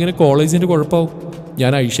അതെങ്ങനെ കോളേജിൻ്റെ കുഴപ്പമാവും?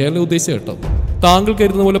 ഞാൻ ഐഷയല്ലേ ഉദ്ദേശിച്ച കേട്ടോ. താങ്കൾ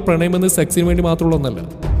കരുതുന്ന പോലെ പ്രണയം എന്നത് സെക്സിന് വേണ്ടി മാത്രമുള്ള ഒന്നല്ല.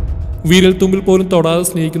 വിരൽ തുമ്പിൽ പോലും തൊടാതെ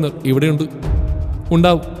സ്നേഹിക്കുന്നവർ ഇവിടെയുണ്ട്.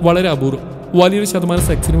 ഉണ്ടാവും, വളരെ അപൂർവം. വലിയൊരു ശതമാനം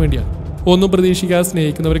സെക്സിന് വേണ്ടിയാണ്. ഒന്നും പ്രതീക്ഷിക്കാതെ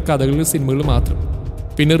സ്നേഹിക്കുന്നവർ കഥകളിലും സിനിമകളിലും മാത്രം.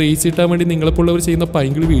 പിന്നെ റീച്ച് കിട്ടാൻ വേണ്ടി നിങ്ങളെപ്പോലുള്ളവർ ചെയ്യുന്ന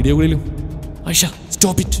പൈങ്കിളി വീഡിയോകളിലും. Aisha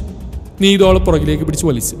stop it. നീ ഇതോളെ പുറകിലേക്ക് പിടിച്ച്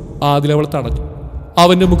വലിച്ചു. ആദ്യം അവൾ തടഞ്ഞു.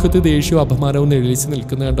 അവൻ്റെ മുഖത്ത് ദേഷ്യവും അപമാനവും നെളിച്ച്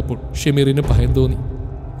നിൽക്കുന്ന കണ്ടപ്പോൾ ഷമീറിന് ഭയം തോന്നി.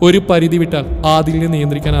 ഒരു പരിധി വിട്ടാൽ ആദിലിനെ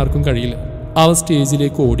നിയന്ത്രിക്കാൻ ആർക്കും കഴിയില്ല. അവൻ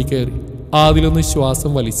സ്റ്റേജിലേക്ക് ഓടിക്കയറി. ആദിലൊന്ന്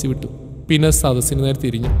ശ്വാസം വലിച്ചു വിട്ടു. പിന്നെ സദസ്സിന് നേരെ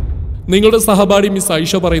തിരിഞ്ഞു. നിങ്ങളുടെ സഹപാഠി മിസ്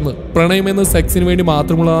ഐഷ പറയുന്നത് പ്രണയമെന്ന് സെക്സിന് വേണ്ടി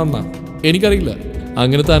മാത്രമുള്ളതാണെന്നാ. എനിക്കറിയില്ല,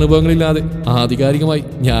 അങ്ങനത്തെ അനുഭവങ്ങളില്ലാതെ ആധികാരികമായി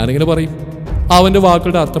ഞാനെങ്ങനെ പറയും? അവന്റെ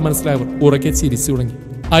വാക്കുകളുടെ അർത്ഥം മനസ്സിലായവർ ഉറക്കെ ചിരിച്ചു തുടങ്ങി.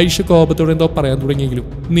 ഐഷ കോപത്തോടെ എന്തോ പറയാൻ തുടങ്ങിയെങ്കിലും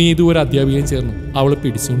നീതു ഒരു അധ്യാപികയും ചേർന്നു അവളെ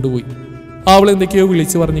പിടിച്ചുകൊണ്ടുപോയി. അവൾ എന്തൊക്കെയോ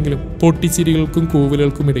വിളിച്ചു പറഞ്ഞെങ്കിലും പൊട്ടിച്ചിരികൾക്കും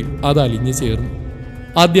കൂവലുകൾക്കും ഇടയിൽ അത് അലിഞ്ഞു ചേർന്നു.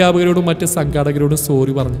 അധ്യാപകരോടും മറ്റ് സംഘാടകരോടും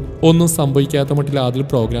സോറി പറഞ്ഞ് ഒന്നും സംഭവിക്കാത്ത മട്ടിൽ ആദിൽ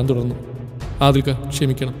പ്രോഗ്രാം തുടർന്നു. ആദിൽക്ക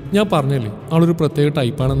ക്ഷമിക്കണം, ഞാൻ പറഞ്ഞല്ലേ അവളൊരു പ്രത്യേക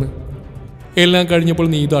ടൈപ്പാണെന്ന്. എല്ലാം കഴിഞ്ഞപ്പോൾ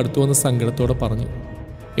നീതു അടുത്തു വന്ന് സങ്കടത്തോടെ പറഞ്ഞു.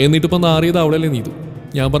 എന്നിട്ടിപ്പോൾ നാറിയത് അവളല്ലേ നീതു?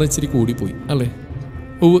 ഞാൻ പറഞ്ഞ ഇച്ചിരി കൂടിപ്പോയി അല്ലേ?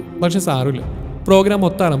 പക്ഷെ സാരമില്ല, പ്രോഗ്രാം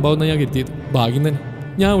മൊത്തം അലമ്പാവുന്ന ഞാൻ കരുതിയത്. ഭാഗ്യം തന്നെ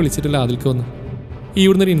ഞാൻ വിളിച്ചിട്ടില്ല ആദിൽക്ക് വന്ന്.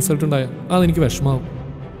 ഇവിടുന്ന് ഒരു ഇൻസൾട്ട് ഉണ്ടായാൽ അതെനിക്ക് വിഷമാവും.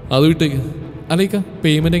 അത് വിട്ടേക്ക്. അല്ലേക്ക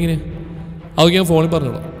പേയ്മെൻറ്റ് എങ്ങനെയാണ്? അത് ഞാൻ ഫോണിൽ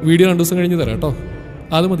പറഞ്ഞോളാം. വീഡിയോ 2 ദിവസം കഴിഞ്ഞ് തരാം കേട്ടോ.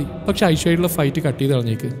 അത് മതി. പക്ഷെ ഐഷയായിട്ടുള്ള ഫൈറ്റ് കട്ട് ചെയ്ത്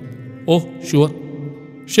കളഞ്ഞേക്ക്. ഓ ഷുവർ.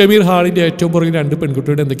 ഷമീർ ഹാളിൻ്റെ ഏറ്റവും പുറകിൽ 2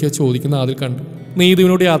 പെൺകുട്ടിയോട് എന്തൊക്കെയോ ചോദിക്കുന്ന ആദിൽ കണ്ടു.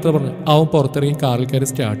 നീതുവിനോട് യാത്ര പറഞ്ഞ് അവൻ പുറത്തിറങ്ങി കാറിൽ കയറി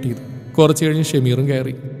സ്റ്റാർട്ട് ചെയ്തു. കുറച്ച് കഴിഞ്ഞ് ഷമീറും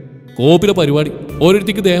കയറി. കോപ്പിലെ പരിപാടി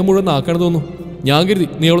ഓരോരുത്തേക്ക് ദേഹം മുഴുവൻ നാക്കണം തോന്നുന്നു. ഞാൻ കരുതി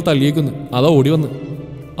നീ അവളെ തല്ലിയേക്കുന്നു, അതാ ഓടി വന്ന്.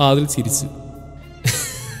 ആദിൽ ചിരിച്ചു.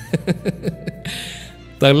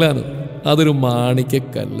 തല്ലാണ്, അതൊരു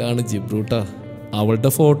മാണിക്കല്ലാണ് ജിബ്രൂട്ടാ. അവളുടെ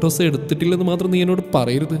ഫോട്ടോസ് എടുത്തിട്ടില്ലെന്ന് മാത്രം നീ എന്നോട്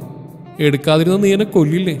പറയരുത്. എടുക്കാതിരുന്ന നീ എന്നെ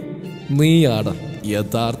കൊല്ലില്ലേ? നീ ആടാ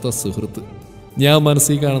യഥാർത്ഥ സുഹൃത്ത്. ഞാൻ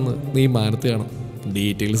മനസ്സിൽ കാണുന്നത് നീ മാനത്ത് കാണും.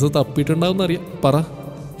 ഡീറ്റെയിൽസ് തപ്പിയിട്ടുണ്ടാവുന്നറിയാം. പറ.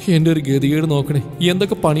 എൻ്റെ ഒരു ഗതികേട് നോക്കണേ.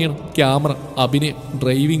 എന്തൊക്കെ പണിയാണ്? ക്യാമറ, അഭിനയം,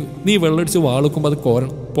 ഡ്രൈവിങ്. നീ വെള്ളടിച്ച് വാളുക്കുമ്പോൾ അത്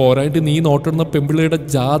കോരണം. പോരായിട്ട് നീ നോട്ടിടുന്ന പെമ്പിള്ളയുടെ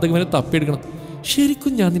ജാതകവനെ തപ്പിയെടുക്കണം.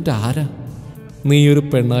 ശരിക്കും ഞാൻ നിന്റെ ആരാ? നീ ഒരു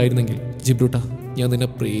പെണ്ണായിരുന്നെങ്കിൽ ജിബ്രൂട്ടാ ഞാൻ നിന്നെ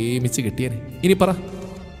പ്രേമിച്ച് കിട്ടിയേനെ. ഇനി പറ.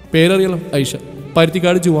 പേരറിയാലോ, ഐഷ.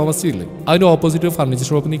 പരുത്തിക്കാട് ജുമാ മസ്ജിദ് ഇല്ലേ, അതിൻ്റെ ഓപ്പോസിറ്റ് ഫർണിച്ചർ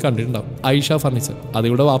ഷോപ്പ് നീ കണ്ടിട്ടുണ്ടാവും. ഐഷ ഫർണിച്ചർ.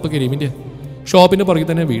 അതിവിടെ വാപ്പ കരീമിൻ്റെ. ഷോപ്പിൻ്റെ പുറകിൽ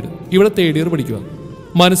തന്നെ വീട്. ഇവിടെ 3rd ഇയർ പഠിക്കുക.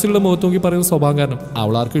 മനസ്സിലുള്ള മുഖത്ത് നോക്കി പറയുന്ന സ്വഭാവം കാരണം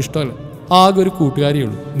അവളാർക്കും ഇഷ്ടമല്ല. ആകെ ഒരു കൂട്ടുകാരിയേ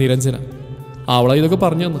ഉള്ളൂ, നിരഞ്ജന. അവളെ ഇതൊക്കെ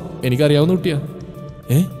പറഞ്ഞു തന്നു. എനിക്കറിയാവുന്ന കുട്ടിയാ.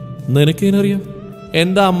 നിനക്കേനറിയാം?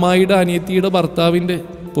 എൻ്റെ അമ്മായിയുടെ അനിയത്തിയുടെ ഭർത്താവിൻ്റെ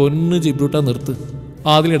പൊന്ന് ജിബ്രൂട്ട നിർത്ത്.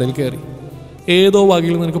 അതിലിടയിൽ കയറി. ഏതോ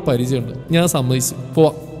വകയിൽ നിനക്ക് പരിചയമുണ്ട്. ഞാൻ സമ്മതിച്ചു.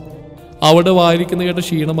 പോവാം. അവളുടെ വായിരിക്കുന്ന കേട്ട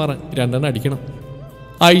ക്ഷീണം മാറാൻ 2 അടിക്കണം.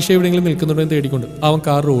 ഐഷ എവിടെയെങ്കിലും നിൽക്കുന്നുണ്ടെന്ന് തേടിക്കൊണ്ട് അവൻ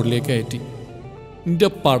കാർ റോഡിലേക്ക് കയറ്റി. എൻ്റെ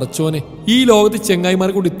പടച്ചോനെ, ഈ ലോകത്ത്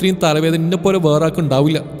ചെങ്ങായിമാരെ കൊണ്ട് ഇത്രയും തലവേദന എന്നെ പോലെ വേറെ ആർക്കും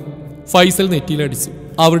ഉണ്ടാവില്ല. ഫൈസൽ നെറ്റിയിലടിച്ചു.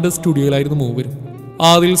 അവരുടെ സ്റ്റുഡിയോയിലായിരുന്നു മൂവരും.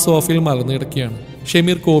 ആദിൽ സോഫയിൽ മലർന്നു കിടക്കുകയാണ്.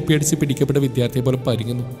 ഷമീർ കോപ്പി അടിച്ച് പിടിക്കപ്പെട്ട വിദ്യാർത്ഥിയെ പോലെ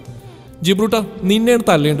പരിങ്ങുന്നു. ജിബ്രൂട്ട നിന്നെയാണ്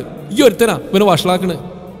തല്ലേണ്ടത്. ഈ ഒരുത്തനാ ഇവനെ വഷളാക്കണേ.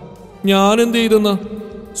 ഞാനെന്ത് ചെയ്തെന്നാ?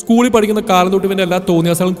 സ്കൂളിൽ പഠിക്കുന്ന കാലം തൊട്ട് ഇവൻ്റെ എല്ലാ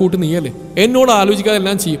തോന്നിയാസങ്ങളും കൂട്ടി നീയല്ലേ. എന്നോട് ആലോചിക്കാതെ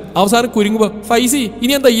എല്ലാം ചെയ്യും. അവസാനം കുരുങ്ങുമ്പോ ഫൈസി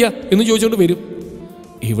ഇനി എന്താ ചെയ്യാ എന്ന് ചോദിച്ചുകൊണ്ട് വരും.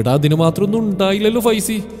 ഇവിടെ അതിന് മാത്രമൊന്നും ഉണ്ടായില്ലല്ലോ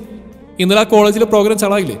ഫൈസി. ഇന്നലെ ആ കോളേജിലെ പ്രോഗ്രാം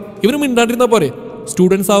ചളായില്ലേ? ഇവന് മിണ്ടാണ്ടിരുന്നാ പോരെ?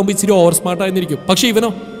 സ്റ്റുഡൻസ് ആകുമ്പോൾ ഇച്ചിരി ഓവർ സ്മാർട്ട് ആയിരിക്കും. പക്ഷെ ഇവനോ?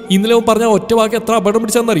 ഇന്നലെ അവൻ പറഞ്ഞ ഒറ്റ വാക്ക് എത്ര അപകടം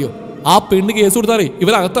പിടിച്ചാന്നറിയോ? ആ പെണ്ണ് കേസ് കൊടുത്താറേ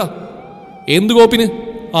ഇവനകത്താ. എന്ത് കോപ്പിന്?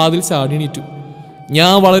 അതിൽ ചാടിണീറ്റു.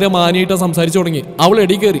 ഞാൻ വളരെ മാന്യമായിട്ടാണ് സംസാരിച്ചു തുടങ്ങി. അവൾ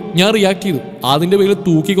എടി കയറി. ഞാൻ റിയാക്ട് ചെയ്തു. അതിൻ്റെ പേരിൽ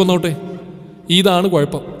തൂക്കി കൊന്നോട്ടെ. ഇതാണ്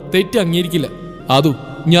കുഴപ്പം. തെറ്റ് അംഗീകരിക്കില്ല. അതും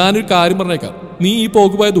ഞാനൊരു കാര്യം പറഞ്ഞേക്കാം. നീ ഈ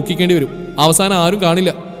പോക്ക് പോയാൽ ദുഃഖിക്കേണ്ടി വരും. അവസാനം ആരും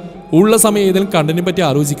കാണില്ല. ഉള്ള സമയം ഏതെങ്കിലും കണ്ടന്റിനെ പറ്റി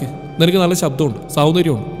ആലോചിക്ക്. നിനക്ക് നല്ല ശബ്ദമുണ്ട്,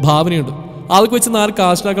 സൗന്ദര്യമുണ്ട്, ഭാവനയുണ്ട്. അതൊക്കെ വെച്ച് 4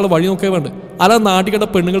 കാശിനാക്കളെ വഴി നോക്കേ വേണ്ട. അല്ല നാട്ടിൽ കണ്ട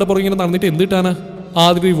പെണ്ണുങ്ങളുടെ പുറകെ ഇങ്ങനെ നടന്നിട്ട് എന്തിട്ടാനാ?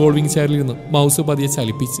 ആദ്യം റിവോൾവിംഗ് ചെയറിൽ നിന്ന് മൗസ് പതിയെ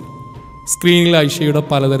ചലിപ്പിച്ച്. സ്ക്രീനിൽ ഐഷയുടെ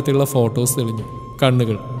പലതരത്തിലുള്ള ഫോട്ടോസ് തെളിഞ്ഞു.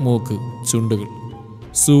 കണ്ണുകൾ, മൂക്ക്, ചുണ്ടുകൾ,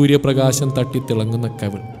 സൂര്യപ്രകാശം തട്ടി തിളങ്ങുന്ന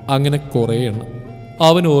കവിൾ, അങ്ങനെ കുറേ എണ്ണം.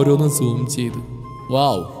 അവൻ ഓരോന്നും സൂം ചെയ്ത്.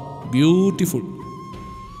 വാവ്, ബ്യൂട്ടിഫുൾ.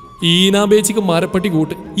 ഈനാബേച്ചിക്ക് മരപ്പട്ടി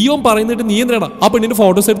കൂട്ട്. ഈവൻ പറയുന്നിട്ട് നീ എന്തിനാടാ ആ പെണ്ണിന്റെ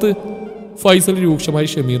ഫോട്ടോസ് എടുത്ത്? ഫൈസൽ രൂക്ഷമായി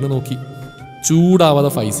ഷമീറിനെ നോക്കി. ചൂടാവാതെ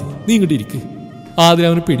ഫൈസൽ, നീ ഇങ്ങോട്ട് ഇരിക്ക്. ആദ്യം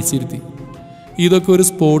അവന് പിടിച്ചിരുത്തി. ഇതൊക്കെ ഒരു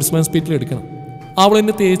സ്പോർട്സ്മാൻ സ്പിരിറ്റിൽ എടുക്കണം. അവൾ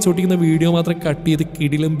എന്നെ തേച്ചോട്ടിക്കുന്ന വീഡിയോ മാത്രം കട്ട് ചെയ്ത്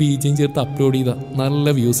കിടിലും ബീജയും ചേർത്ത് അപ്ലോഡ് ചെയ്താൽ നല്ല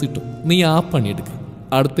വ്യൂസ് കിട്ടും. നീ ആ പണിയെടുക്ക്.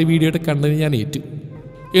 അടുത്ത വീഡിയോയുടെ കണ്ടന്റ് ഞാൻ ഏറ്റു.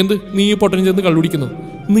 എന്ത് നീ പൊട്ടൻ ചെന്ന് കള്ളുപിടിക്കുന്നു?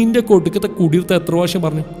 നിന്റെ കൊടുക്കത്തെ കുടിർത്ത എത്ര പ്രാവശ്യം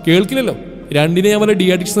പറഞ്ഞു കേൾക്കില്ലല്ലോ. 2 ഞാൻ അവനെ ഡി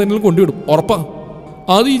അഡിക്ഷൻ സെന്ററിൽ കൊണ്ടുവിടും, ഉറപ്പാ.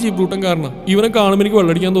 അത് ഈ ജിബ്രൂട്ടൻ കാരണം. ഇവനെ കാണുമ്പോൾ എനിക്ക്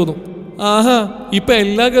വെള്ളടിക്കാൻ തോന്നും. ആഹാ, ഇപ്പൊ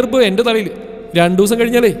എല്ലാ ഗർഭവും എന്റെ തലയിൽ. 2 ദിവസം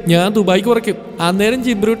കഴിഞ്ഞാലേ ഞാൻ ദുബായിക്ക് ഉറയ്ക്കും. അന്നേരം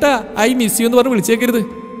ജിബ്രൂട്ടാ ഐ മിസ് യു എന്ന് പറഞ്ഞ് വിളിച്ചേക്കരുത്.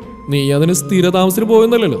 നീ അതിന് സ്ഥിരതാമസത്തിന്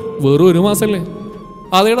പോയെന്നല്ലോ, വെറും 1 മാസമല്ലേ?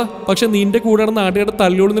 അതേടാ, പക്ഷെ നിന്റെ കൂടെയാണ് നാട്ടുകാരുടെ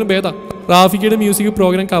തല്ലോടുന്നതിന് ഭേദം. റാഫിക്കയുടെ മ്യൂസിക്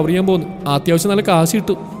പ്രോഗ്രാം കവർ ചെയ്യാൻ പോകുന്നു. അത്യാവശ്യം നല്ല കാശ്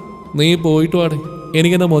കിട്ടും. നീ പോയിട്ട് വാടേ.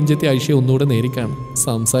 എനിക്കെന്നാ മൊഞ്ചത്തി ഐഷയെ ഒന്നുകൂടെ നേരിക്കാണ്,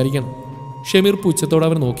 സംസാരിക്കണം. ഷമീർ പുച്ഛത്തോടെ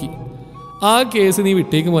അവൻ നോക്കി. ആ കേസ് നീ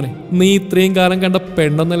വിട്ടേക്ക് മോനെ. നീ ഇത്രയും കാലം കണ്ട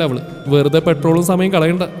പെണ്ണെന്നല്ല അവള്. വെറുതെ പെട്രോളും സമയം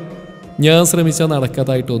കളയണ്ട. ഞാൻ ശ്രമിച്ചാൽ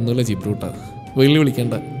നടക്കാതായിട്ട് ഒന്നുമില്ല ജിബ്രൂട്ട.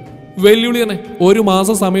 വെല്ലുവിളിക്കണ്ട. വെല്ലുവിളി തന്നെ. 1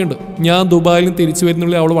 മാസം സമയമുണ്ട്. ഞാൻ ദുബായിലും തിരിച്ചു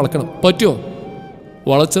വരുന്നുള്ളിൽ അവൾ വളക്കണം. പറ്റുമോ?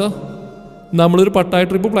 വളച്ചോ? നമ്മളൊരു പട്ടായ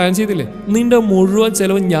ട്രിപ്പ് പ്ലാൻ ചെയ്തില്ലേ, നിന്റെ മുഴുവൻ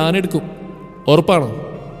ചെലവ് ഞാനെടുക്കും. ഉറപ്പാണോ?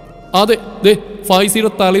 അതെ, ദേ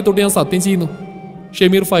ഫൈസിയുടെ തലയിൽ തൊട്ട് ഞാൻ സത്യം ചെയ്യുന്നു.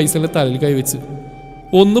 ഷമീർ ഫൈസലിന്റെ തലയിൽ കൈവച്ച്.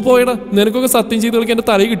 ഒന്ന് പോയടാ, നിനക്കൊക്കെ സത്യം ചെയ്ത് കളിക്കാൻ എൻ്റെ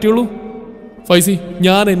തലയിൽ കിട്ടിയുള്ളൂ. ഫൈസി,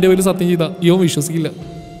 ഞാൻ എൻ്റെ പേരിൽ സത്യം ചെയ്താ ഇവൻ വിശ്വസിക്കില്ല.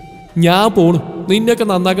 ഞാൻ പോണു. നിന്നെയൊക്കെ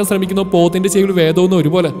നന്നാക്കാൻ ശ്രമിക്കുന്ന പോത്തിന്റെ ചെവിയിൽ വേദമൊന്നും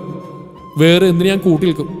ഒരുപോലെ. വേറെ എന്തിനു ഞാൻ കൂട്ടി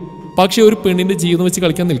നിൽക്കും, പക്ഷെ ഒരു പെണ്ണിന്റെ ജീവിതം വെച്ച്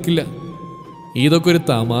കളിക്കാൻ നിൽക്കില്ല. ഇതൊക്കെ ഒരു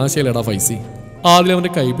തമാശയല്ലടാ ഫൈസി. ആദ്യം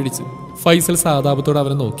അവൻ്റെ കൈ പിടിച്ച് ഫൈസൽ സാധാപത്തോടെ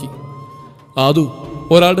അവനെ നോക്കി. അതു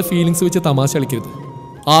ഒരാളുടെ ഫീലിങ്സ് വെച്ച് തമാശ കളിക്കരുത്.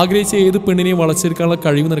 ആഗ്രഹിച്ച ഏത് പെണ്ണിനെയും വളച്ചെടുക്കാനുള്ള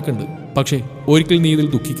കഴിവ് നിനക്കുണ്ട്. പക്ഷേ ഒരിക്കൽ നീ ഇതിൽ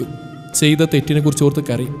ദുഃഖിക്കും. ചെയ്ത തെറ്റിനെ കുറിച്ച് ഓർത്ത്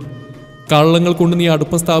കരയും. കള്ളങ്ങൾ കൊണ്ട് നീ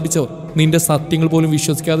അടുപ്പം സ്ഥാപിച്ചവർ നിന്റെ സത്യങ്ങൾ പോലും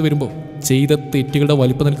വിശ്വസിക്കാതെ വരുമ്പോൾ ചെയ്ത തെറ്റുകളുടെ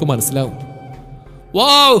വലിപ്പം നിനക്ക് മനസ്സിലാവും.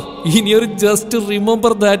 വാവ്, ഇനിയൊരു ജസ്റ്റ്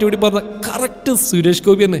റിമെമ്പർ ദാറ്റ് കൂടി പറഞ്ഞ കറക്റ്റ് സുരേഷ്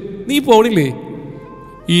ഗോപി തന്നെ. നീ പോണില്ലേ?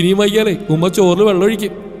 ഇനിയും വയ്യാലേ ഉമ്മ ചോറിൽ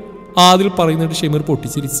വെള്ളമൊഴിക്കും. ആദിൽ പറയുന്നിട്ട് ഷമീർ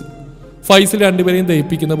പൊട്ടിച്ചിരിച്ച്. ഫൈസൽ രണ്ടുപേരെയും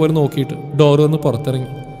ദയിപ്പിക്കുന്ന പോലെ നോക്കിയിട്ട് ഡോർ വന്ന് പുറത്തിറങ്ങി.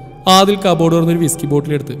 ആദിൽ കബോർഡ് തുറന്നൊരു വിസ്കി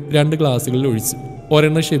ബോട്ടിലെടുത്ത് 2 ഗ്ലാസുകളിൽ ഒഴിച്ച്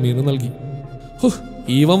ഒരെണ്ണം ഷമീറിന് നൽകി.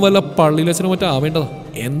 ഈവൻ വല്ല പള്ളിയിലച്ഛനും മറ്റോ ആവേണ്ടതാ.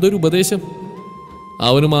 എന്തൊരു ഉപദേശം!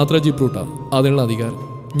 അവന് മാത്രം ജിബ്രൂട്ടാ അതിനുള്ള അധികാരം.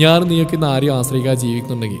 ഞാൻ നീയൊക്കെ ഇന്ന് ആരെയും ആശ്രയിക്കാതെ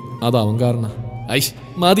ജീവിക്കുന്നുണ്ടെങ്കിൽ അത് അവൻ കാരണം. ഐഷ്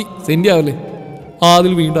മതി, സെൻറ്റി ആവല്ലേ?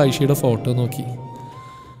 ആദിൽ വീണ്ടും ഐഷയുടെ ഫോട്ടോ നോക്കി.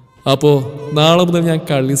 അപ്പോൾ നാളെ മുതൽ ഞാൻ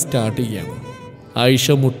കളി സ്റ്റാർട്ട് ചെയ്യുകയാണ്. ഐഷ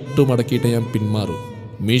മുട്ടുമടക്കിയിട്ട് ഞാൻ പിന്മാറും.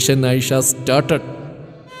 Mission Aisha started.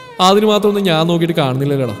 അതിന് മാത്രമൊന്നും ഞാൻ നോക്കിയിട്ട്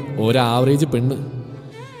കാണുന്നില്ലല്ലോടാ, ഒരാവറേജ് പെണ്ണ്.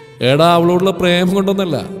 എടാ, അവളോടുള്ള പ്രേമം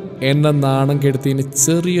കൊണ്ടൊന്നല്ല, എന്നെ നാണം കെടുത്തതിന്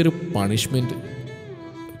ചെറിയൊരു പണിഷ്മെൻറ്റ്.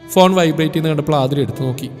 ഫോൺ വൈബ്രേറ്റ് ചെയ്യുന്ന കണ്ടപ്പോൾ ആദിൽ എടുത്തു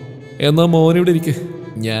നോക്കി. എന്നാൽ മോനിവിടെ ഇരിക്കുക,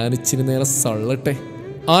 ഞാൻ ഇച്ചിരി നേരം സള്ളട്ടെ.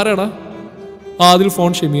 ആരാടാ? ആദിൽ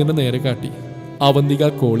ഫോൺ ഷമീറിൻ്റെ നേരെ കാട്ടി. അവന്തിക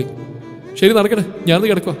കോളി. ശരി നടക്കട്ടെ, ഞാനത്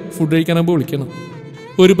കിടക്കുക, ഫുഡ് കഴിക്കാനാകുമ്പോൾ വിളിക്കണം.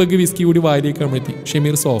 ഒരു പഗ് വിസ്കി കൂടി വായിലേക്ക് അമഴ്ത്തി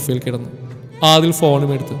ഷമീർ സോഫയിൽ കിടന്നു. ആദിൽ ഫോണും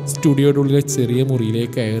എടുത്ത് സ്റ്റുഡിയോയുടെ ഉള്ളിലെ ചെറിയ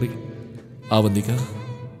മുറിയിലേക്ക് കയറി. അവന്തിക,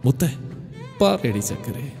 മുത്തേ പറയടി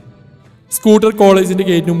ചക്കരെ. സ്കൂട്ടർ കോളേജിന്റെ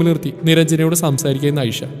ഗേറ്റിന് മുമ്പിൽ നിർത്തി നിരഞ്ജനയോട് സംസാരിക്കുന്ന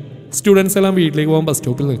ഐഷ. സ്റ്റുഡൻസ് എല്ലാം വീട്ടിലേക്ക് പോകാൻ ബസ്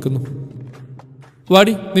സ്റ്റോപ്പിൽ നിൽക്കുന്നു.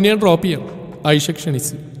 വാടി, നിന്നെ ഞാൻ ഡ്രോപ്പ് ചെയ്യാം. ഐഷ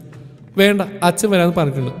ക്ഷണിച്ചു. വേണ്ട, അച്ഛൻ വരാമെന്ന്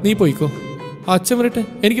പറഞ്ഞിട്ടുണ്ട്, നീ പോയിക്കോ. അച്ഛൻ വരട്ടെ,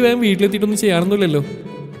 എനിക്ക് വേഗം വീട്ടിലെത്തിയിട്ടൊന്നും ചെയ്യാനൊന്നുമില്ലല്ലോ.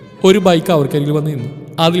 ഒരു ബൈക്ക് അവർക്കരികിൽ വന്ന് നിന്നു.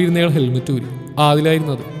 അതിലിരുന്നയാൾ ഹെൽമെറ്റ് ഊരി.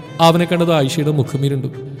 ആദിലായിരുന്നത്. അവനെ കണ്ടത് ആയിഷയുടെ മുഖമിരുണ്ടു.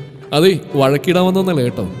 അതെ, വഴക്കിടാൻ വന്നൊന്നല്ല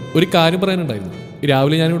കേട്ടോ, ഒരു കാര്യം പറയാനുണ്ടായിരുന്നു.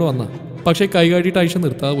 രാവിലെ ഞാനിവിടെ വന്ന, പക്ഷേ കൈ കാട്ടിയിട്ട് ആയിഷ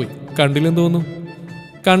നിർത്താതെ പോയി. കണ്ടില്ലെന്ന് തോന്നുന്നു.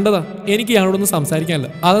 കണ്ടതാ, എനിക്ക് ഇയാളോടൊന്നും സംസാരിക്കാനല്ല,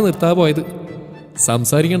 അതാ നിർത്താതെ പോയത്.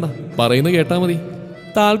 സംസാരിക്കണ്ട, പറയുന്നത് കേട്ടാൽ മതി.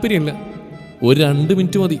 താല്പര്യമില്ല. ഒരു 2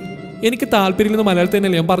 മിനിറ്റ് മതി. എനിക്ക് താല്പര്യമില്ലെന്ന് മലയാളത്തിൽ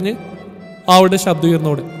തന്നെയല്ലേ ഞാൻ പറഞ്ഞ്. അവളുടെ ശബ്ദം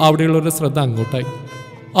ഉയർന്നോടെ അവിടെയുള്ളവരുടെ ശ്രദ്ധ അങ്ങോട്ടായി.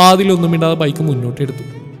 ആദിലൊന്നും മിണ്ടാതെ ബൈക്ക് മുന്നോട്ടെടുത്തു.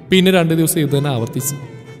 പിന്നെ 2 ദിവസം ഇത് തന്നെ ആവർത്തിച്ചു.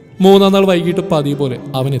 3-ാം നാൾ വൈകിട്ട് പതിവ് പോലെ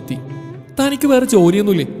അവനെത്തി. തനിക്ക് വേറെ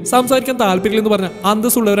ജോലിയൊന്നുമില്ലേ? സംസാരിക്കാൻ താല്പര്യമില്ലെന്ന് പറഞ്ഞാൽ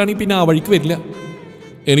അന്തസ്സുള്ളവരാണെങ്കിൽ പിന്നെ ആ വഴിക്ക് വരില്ല.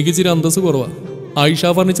 എനിക്ക് ഇച്ചിരി അന്തസ്സ് കുറവാണ്.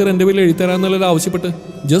 ഐഷ ഫർണിച്ചർ എൻ്റെ പേരിൽ എഴുതരാന്നല്ലോ ആവശ്യപ്പെട്ട്.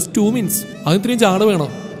 ജസ്റ്റ് 2 മിനിറ്റ്സ്, അതിത്രയും ചാട വേണോ?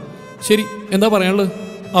 ശരി, എന്താ പറയാനുള്ളത്?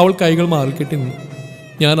 അവൾ കൈകൾ മാറിക്കെട്ടി നിന്നു.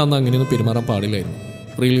 ഞാൻ അന്ന് അങ്ങനെയൊന്നും പെരുമാറാൻ പാടില്ലായിരുന്നു.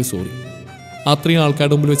 Really sorry. അത്രയും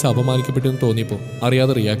ആൾക്കാരുടെ മുമ്പിൽ വെച്ച് അപമാനിക്കപ്പെട്ടെന്ന് തോന്നിയപ്പോൾ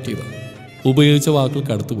അറിയാതെ റിയാക്ട് ചെയ്ത. ഉപയോഗിച്ച വാക്കുകൾ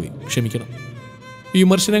കടത്തുപോയി, ക്ഷമിക്കണം.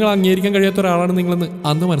 വിമർശനങ്ങൾ അംഗീകരിക്കാൻ കഴിയാത്ത ഒരാളാണ് നിങ്ങളെന്ന്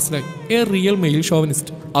അന്ന് മനസ്സിലായി. A real mail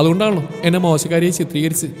chauvinist. അതുകൊണ്ടാണല്ലോ എന്നെ മോശക്കാരിയെ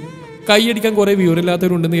ചിത്രീകരിച്ച്. കൈയടിക്കാൻ കുറേ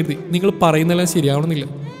വിവരമില്ലാത്തവരുണ്ടെന്ന് കരുതി നിങ്ങൾ പറയുന്നതെല്ലാം ശരിയാവണമെന്നില്ല.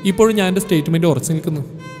 ഇപ്പോഴും ഞാൻ എൻ്റെ സ്റ്റേറ്റ്മെൻറ്റ് ഉറച്ചു നിൽക്കുന്നു.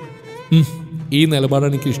 ഈ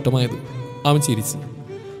നിലപാടാണ് എനിക്ക് ഇഷ്ടമായത്. അവൻ ചിരിച്ചു.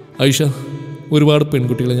 ഐഷ, ഒരുപാട്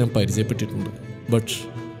പെൺകുട്ടികളെ ഞാൻ പരിചയപ്പെട്ടിട്ടുണ്ട്. ബട്ട്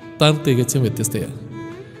താൻ തികച്ചും വ്യത്യസ്തയാണ്.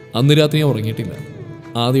 അന്ന് രാത്രി ഞാൻ ഉറങ്ങിയിട്ടില്ല.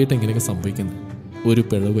 ആദ്യമായിട്ട് എങ്ങനെയൊക്കെ സംഭവിക്കുന്നത്. ഒരു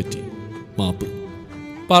പിഴവ് പറ്റി, മാപ്പ്.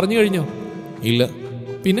 പറഞ്ഞു കഴിഞ്ഞോ? ഇല്ല.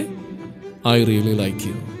 പിന്നെ? I really like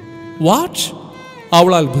you. What?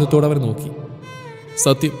 അവൾ അത്ഭുതത്തോടെ അവരെ നോക്കി.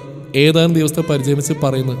 സത്യം, ഏതാനും ദിവസത്തെ പരിചയം വെച്ച്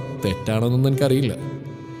പറയുന്നത് തെറ്റാണെന്നൊന്നും എനിക്കറിയില്ല.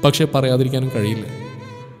 പക്ഷെ പറയാതിരിക്കാനും കഴിയില്ല.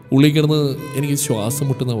 ഉള്ളിൽ കിടന്ന് എനിക്ക് ശ്വാസം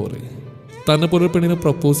മുട്ടുന്ന പോലെ. തന്നെ പോലെ പെണ്ണിനെ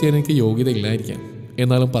പ്രപ്പോസ് ചെയ്യാൻ എനിക്ക് യോഗ്യത ഇല്ലായിരിക്കാം.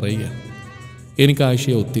 എന്നാലും പറയുക, എനിക്ക്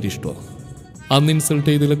ആയിഷയെ ഒത്തിരി ഇഷ്ടമാണ്. അന്ന് ഇൻസൾട്ട്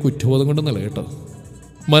ചെയ്തില്ല കുറ്റബോധം കൊണ്ടൊന്നല്ല കേട്ടോ.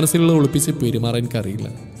 മനസ്സിലുള്ള ഒളിപ്പിച്ച് പെരുമാറാൻ എനിക്കറിയില്ല.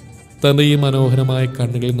 തൻ്റെ ഈ മനോഹരമായ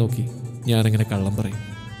കണ്ണുകളിൽ നോക്കി ഞാനങ്ങനെ കള്ളം പറയും.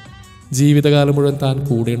 ജീവിതകാലം മുഴുവൻ താൻ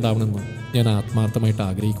കൂടെ ഉണ്ടാവണമെന്ന് ഞാൻ ആത്മാർത്ഥമായിട്ട്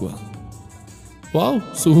ആഗ്രഹിക്കുക. വാവ്,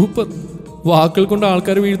 സൂപ്പർ. വാക്കുകൾ കൊണ്ട്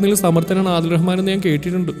ആൾക്കാർ വീഴുന്നതിൽ സമർത്ഥനാണ് ആദിൽ റഹ്മാൻ എന്ന് ഞാൻ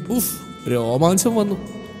കേട്ടിട്ടുണ്ട്. ഉഫ്, രോമാഞ്ചം വന്നു.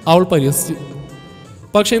 അവൾ പരിഹസിച്ചു.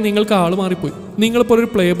 പക്ഷേ നിങ്ങൾക്ക് ആൾ മാറിപ്പോയി. നിങ്ങളിപ്പോൾ ഒരു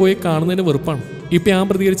പ്ലേ ബോയെ കാണുന്നതിന് വെറുപ്പാണ്. ഇപ്പം ഞാൻ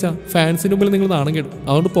പ്രതികരിച്ച ഫാൻസിന് മുമ്പിൽ നിങ്ങൾ നാണം കേടും.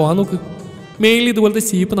 അതുകൊണ്ട് പോകാൻ നോക്ക്. മെയിലിൽ ഇതുപോലത്തെ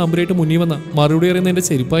ചീപ്പ് നമ്പറായിട്ട് മുന്നിൽ വന്ന മറുപടി അറിയുന്ന എൻ്റെ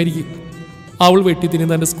ചെരുപ്പായിരിക്കും. അവൾ വെട്ടിത്തിരിഞ്ഞ്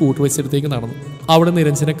തൻ്റെ സ്കൂട്ടർ വെച്ചെടുത്തേക്ക് നടന്നു. അവിടെ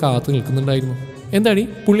നിരഞ്ജനെ കാത്തു നിൽക്കുന്നുണ്ടായിരുന്നു. എന്താടി,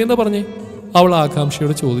 പുള്ളി എന്താ പറഞ്ഞേ? അവൾ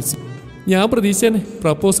ആകാംക്ഷയോട് ചോദിച്ചു. ഞാൻ പ്രതീക്ഷ തന്നെ,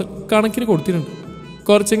 പ്രപ്പോസൽ കണക്കിന് കൊടുത്തിട്ടുണ്ട്.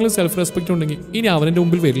 കുറച്ചെങ്കിലും സെൽഫ് റെസ്പെക്റ്റ് ഉണ്ടെങ്കിൽ ഇനി അവനെൻ്റെ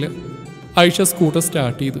മുമ്പിൽ വരില്ല. ആയിഷ സ്കൂട്ടർ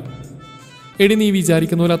സ്റ്റാർട്ട് ചെയ്തു. എടി, നീ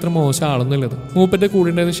വിചാരിക്കുന്ന പോലെ അത്ര മോശം ആളൊന്നുമല്ലത്. മൂപ്പൻ്റെ കൂടെ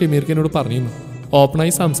ഉണ്ടായിരുന്ന ഷമീർക്ക് എന്നോട് പറഞ്ഞിരുന്നു.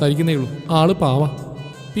 ഓപ്പണായി സംസാരിക്കുന്നേ ഉള്ളൂ. ആള് പാവ.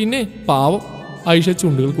 പിന്നെ പാവം. ആയിഷ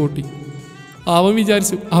ചുണ്ടുകൾ കൂട്ടി. അവൻ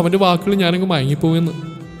വിചാരിച്ചു അവൻ്റെ വാക്കുകൾ ഞാനങ്ങ് മയങ്ങിപ്പോയെന്ന്.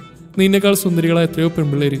 നിന്നെക്കാൾ സുന്ദരികളായ എത്രയോ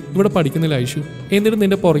പെൺപിള്ളേര് ഇവിടെ പഠിക്കുന്നില്ല ഐഷു. എന്നിട്ട്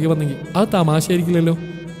നിന്റെ പുറകെ വന്നെങ്കിൽ അത് തമാശയായിരിക്കില്ലല്ലോ.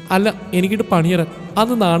 അല്ല, എനിക്കിട്ട് പണിയറാൻ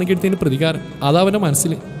അന്ന് നാണം കെടുത്തതിന് പ്രതികാരം. അതവൻ്റെ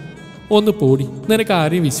മനസ്സിൽ. ഒന്ന് പോടി, നിനക്ക്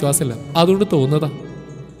ആരെയും വിശ്വാസമില്ല, അതുകൊണ്ട് തോന്നുന്നതാ.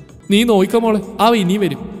 നീ നോയിക്കോ മോളെ, അവ ഇനി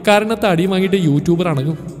വരും. കാരണത്ത് അടി വാങ്ങിയിട്ട് യൂട്യൂബർ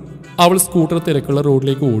അണങ്ങും. അവൾ സ്കൂട്ടർ തിരക്കുള്ള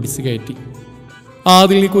റോഡിലേക്ക് ഓടിച്ച് കയറ്റി.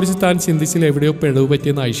 ആദിലിനെ കുറിച്ച് താൻ ചിന്തിച്ചിൽ എവിടെയോ പിഴവ്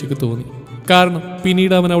പറ്റിയെന്ന് ആയിഷയ്ക്ക് തോന്നി. കാരണം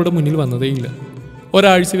പിന്നീട് അവൻ അവിടെ മുന്നിൽ വന്നതേയില്ല.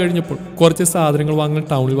 ഒരാഴ്ച കഴിഞ്ഞപ്പോൾ കുറച്ച് സാധനങ്ങൾ വാങ്ങാൻ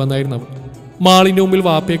ടൗണിൽ വന്നായിരുന്നു അവൻ. മാളിൻ്റെ മുമ്പിൽ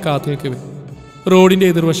വാപ്പയെ കാത്തു നിൽക്കവേ റോഡിൻ്റെ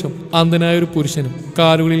എതിർവശം അന്ധനായ ഒരു പുരുഷനും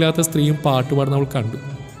കാലുകളില്ലാത്ത സ്ത്രീയും പാട്ടുപാടുന്ന അവൾ കണ്ടു.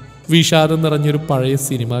 വിഷാദം നിറഞ്ഞൊരു പഴയ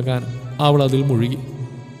സിനിമാ ഗാനം. അവൾ അതിൽ മുഴുകി.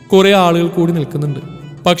 കുറേ ആളുകൾ കൂടി നിൽക്കുന്നുണ്ട്.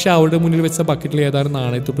 പക്ഷെ അവളുടെ മുന്നിൽ വെച്ച ബക്കറ്റിൽ ഏതാനും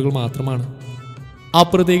നാണയത്തുട്ടുകൾ മാത്രമാണ്.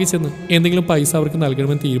 അപ്പുറത്തേക്ക് ചെന്ന് എന്തെങ്കിലും പൈസ അവർക്ക്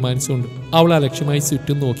നൽകണമെന്ന് തീരുമാനിച്ചുകൊണ്ട് അവൾ അലക്ഷ്യമായി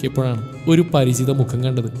ചുറ്റും നോക്കിയപ്പോഴാണ് ഒരു പരിചിത മുഖം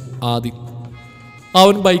കണ്ടത്. ആദിൽ.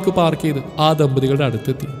 അവൻ ബൈക്ക് പാർക്ക് ചെയ്ത് ആ ദമ്പതികളുടെ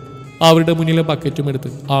അടുത്തെത്തി. അവരുടെ മുന്നിലെ ബക്കറ്റും എടുത്ത്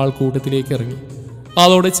ആൾക്കൂട്ടത്തിലേക്ക് ഇറങ്ങി.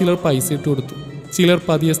 അതോടെ ചിലർ പൈസ ഇട്ട് കൊടുത്തു, ചിലർ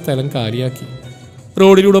പതിയെ സ്ഥലം കാലിയാക്കി.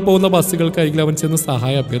 റോഡിലൂടെ പോകുന്ന ബസ്സുകൾക്കരികിൽ അവൻ ചെന്ന്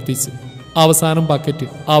സഹായം അഭ്യർത്ഥിച്ചു. അവസാനം ബക്കറ്റ്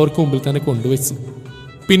അവർക്ക് മുമ്പിൽ തന്നെ കൊണ്ടുവച്ചു.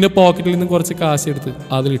 പിന്നെ പോക്കറ്റിൽ നിന്ന് കുറച്ച് കാശെടുത്ത്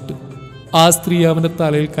അതിലിട്ടു. ആ സ്ത്രീ അവൻ്റെ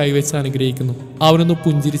തലയിൽ കൈവച്ച് അനുഗ്രഹിക്കുന്നു. അവനൊന്ന്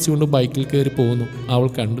പുഞ്ചിരിച്ചുകൊണ്ട് ബൈക്കിൽ കയറി പോകുന്നു അവൾ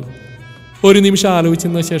കണ്ടു. ഒരു നിമിഷം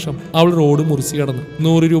ആലോചിച്ചതിന് ശേഷം അവൾ റോഡ് മുറിച്ച് കടന്ന്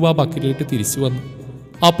 100 രൂപ ബക്കറ്റിലിട്ട് തിരിച്ചു വന്നു.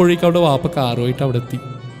 അപ്പോഴേക്കും അവളുടെ വാപ്പ കാറുമായിട്ട് അവിടെ എത്തി.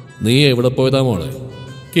 നീ എവിടെ പോയതാ മോളെ?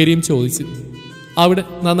 കരീം ചോദിച്ചു. അവിടെ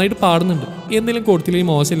നന്നായിട്ട് പാടുന്നുണ്ട്. എന്തെങ്കിലും കൊടുത്തില്ലെങ്കിൽ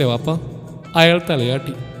മോശമല്ലേ വാപ്പ? അയാൾ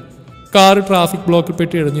തലയാട്ടി. കാറ് ട്രാഫിക് ബ്ലോക്കിൽ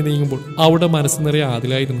പെട്ടി ഇഴഞ്ഞു നീങ്ങുമ്പോൾ അവളുടെ മനസ്സ് നിറയെ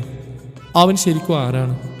ആദിലായിരുന്നു. അവൻ ശരിക്കും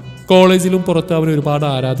ആരാണ്? കോളേജിലും പുറത്ത് അവൻ ഒരുപാട്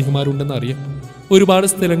ആരാധികമാരുണ്ടെന്നറിയാം. ഒരുപാട്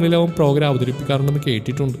സ്ഥലങ്ങളിൽ അവൻ പ്രോഗ്രാം അവതരിപ്പിക്കാറുണ്ടെന്ന്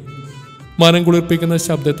കേട്ടിട്ടുണ്ട്. മനം കുളിർപ്പിക്കുന്ന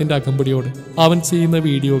ശബ്ദത്തിൻ്റെ അകമ്പടിയോടെ അവൻ ചെയ്യുന്ന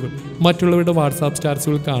വീഡിയോകൾ മറ്റുള്ളവരുടെ വാട്സാപ്പ്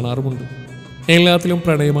സ്റ്റാറ്റസുകൾ കാണാറുമുണ്ട്. എല്ലാത്തിലും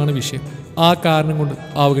പ്രണയമാണ് വിഷയം. ആ കാരണം കൊണ്ട്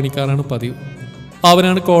അവഗണിക്കാറാണ് പതിവ്.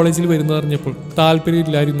 അവനാണ് കോളേജിൽ വരുന്നതറിഞ്ഞപ്പോൾ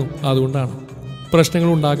താല്പര്യമില്ലായിരുന്നു. അതുകൊണ്ടാണ്. പ്രശ്നങ്ങൾ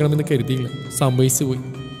ഉണ്ടാകണമെന്ന് കരുതിയില്ല. സംഭവിച്ചു പോയി.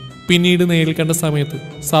 പിന്നീട് നേരിൽ കണ്ട സമയത്ത്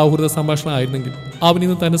സൗഹൃദ സംഭാഷണമായിരുന്നെങ്കിൽ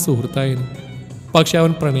അവനിന്ന് തന്നെ സുഹൃത്തായിരുന്നു. പക്ഷെ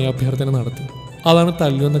അവൻ പ്രണയാഭ്യർത്ഥന നടത്തി. അതാണ്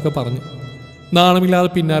തല്ലുമെന്നൊക്കെ പറഞ്ഞു. നാണമില്ലാതെ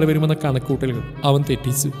പിന്നാലെ വരുമെന്ന കണക്കൂട്ടലുകൾ അവൻ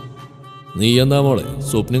തെറ്റിച്ചു. നീ എന്താ മോളെ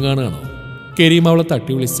സ്വപ്നം കാണുകയാണോ? കരീം അവളെ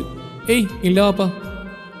തട്ടി വിളിച്ചു. ഏയ് ഇല്ല വാപ്പ.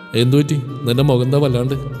 എന്തുപറ്റി? നിന്റെ മുഖം എന്താ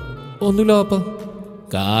വല്ലാണ്ട്? ഒന്നുമില്ല വാപ്പ.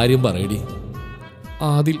 കാര്യം പറയടി.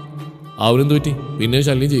 ആദിൽ. അവനെന്തുപറ്റി? പിന്നെ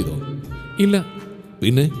ശല്യം ചെയ്തോ? ഇല്ല.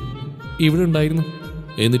 പിന്നെ ഇവിടെ ഉണ്ടായിരുന്നു.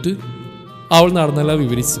 എന്നിട്ട്? അവൾ നടന്നല്ല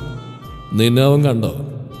വിവരിച്ചു. നിന്നെ അവൻ കണ്ടോ?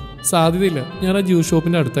 സാധ്യതയില്ല. ഞാൻ ആ ജ്യൂസ്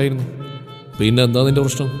ഷോപ്പിൻ്റെ അടുത്തായിരുന്നു. പിന്നെ എന്താ നിന്റെ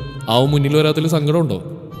പ്രശ്നം? അവൻ മുന്നിൽ വരാത്തതിൽ സങ്കടമുണ്ടോ?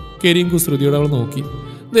 കരീം കുസൃതിയോടെ അവൾ നോക്കി.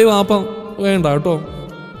 വാപ്പ വേണ്ട കേട്ടോ.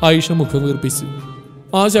 ആയിഷ മുഖം വീർപ്പിച്ചു.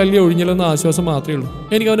 ആ ശല്യം ഒഴിഞ്ഞില്ലെന്ന ആശ്വാസം മാത്രമേ ഉള്ളൂ.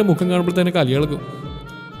 എനിക്ക് അവൻ്റെ മുഖം കാണുമ്പോൾ തന്നെ കലിയളക്കും.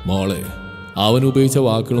 മോളെ, അവൻ ഉപയോഗിച്ച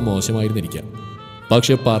വാക്കുകൾ മോശമായിരുന്നിരിക്കാം.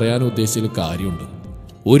 പക്ഷെ പറയാൻ ഉദ്ദേശിച്ചതിൽ കാര്യമുണ്ട്.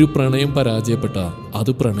 ഒരു പ്രണയം പരാജയപ്പെട്ട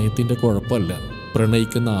അത് പ്രണയത്തിൻ്റെ കുഴപ്പമല്ല,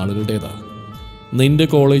 പ്രണയിക്കുന്ന ആളുകളുടേതാ. നിന്റെ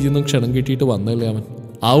കോളേജിൽ നിന്നും ക്ഷണം കിട്ടിയിട്ട് വന്നല്ലേ അവൻ.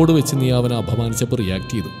 അവിടെ വെച്ച് നീ അവനെ അപമാനിച്ചപ്പോൾ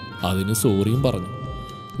റിയാക്ട് ചെയ്തു. അതിന് സോറിയും പറഞ്ഞു.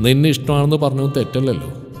 നിന്നെ ഇഷ്ടമാണെന്ന് പറഞ്ഞതും തെറ്റല്ലല്ലോ.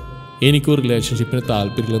 എനിക്കൊരു റിലേഷൻഷിപ്പിന്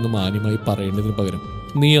താല്പര്യമില്ലെന്ന് മാന്യമായി പറയേണ്ടതിന് പകരം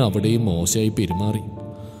നീ അവിടെയും മോശമായി പെരുമാറി.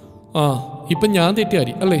 ഇപ്പം ഞാൻ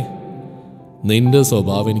തെറ്റിയാരി അല്ലേ? നിന്റെ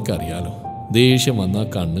സ്വഭാവം എനിക്കറിയാലോ. ദേഷ്യം വന്നാൽ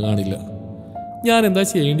കണ്ണ് കാണില്ല. ഞാൻ എന്താ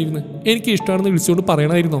ചെയ്യേണ്ടിയിരുന്നത്? എനിക്ക് ഇഷ്ടമാണെന്ന് വിളിച്ചുകൊണ്ട്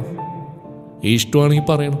പറയണമായിരുന്നോ? ഇഷ്ടമാണെങ്കിൽ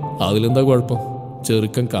പറയണം. അതിലെന്താ കുഴപ്പം?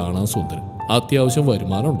 ചെറുക്കൻ കാണാൻ സുന്ദരൻ, അത്യാവശ്യം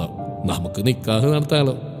വരുമാനം ഉണ്ടാവും. നമുക്ക് നിക്കാഹ്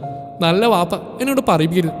നടത്താലോ. നല്ല വാപ്പ, എന്നോട്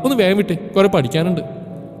പറയിപ്പിക്കരുത്. ഒന്ന് വേഗം വിട്ടേ, കുറെ പഠിക്കാനുണ്ട്.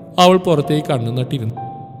 അവൾ പുറത്തേക്ക് കണ്ണു നട്ടിരുന്നു.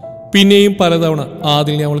 പിന്നെയും പലതവണ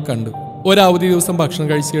ആദിലിനെ അവൾ കണ്ടു. ഒരവധി ദിവസം ഭക്ഷണം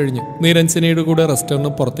കഴിച്ചു കഴിഞ്ഞ് നിരഞ്ജനയുടെ കൂടെ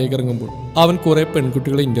റെസ്റ്റോറൻറ്റ് പുറത്തേക്ക് ഇറങ്ങുമ്പോൾ അവൻ കുറേ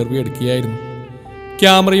പെൺകുട്ടികളെ ഇൻ്റർവ്യൂ എടുക്കുകയായിരുന്നു.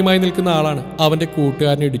 ക്യാമറയുമായി നിൽക്കുന്ന ആളാണ് അവൻ്റെ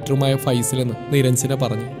കൂട്ടുകാരൻ എഡിറ്ററുമായ ഫൈസൽ എന്ന് നിരഞ്ജന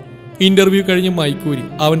പറഞ്ഞു. ഇൻ്റർവ്യൂ കഴിഞ്ഞ് മൈക്കൂരി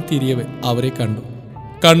അവൻ തിരിയവെ അവരെ കണ്ടു.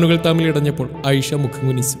 കണ്ണുകൾ തമ്മിൽ ഇടഞ്ഞപ്പോൾ ആയിഷ മുഖം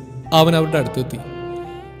കുനിച്ചു. അവൻ അവരുടെ അടുത്തെത്തി.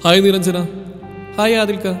 ഹായ് നിരഞ്ജന. ഹായ്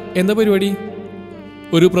ആദിൽക്ക, എന്താ പരിപാടി?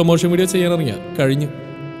 ഒരു പ്രൊമോഷൻ വീഡിയോ ചെയ്യാനിറങ്ങിയ കഴിഞ്ഞു.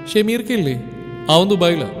 ഷമീർക്കല്ലേ? അവൻ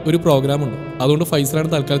ദുബായിലാണ്. ഒരു പ്രോഗ്രാമുണ്ട്. അതുകൊണ്ട് ഫൈസലാണ്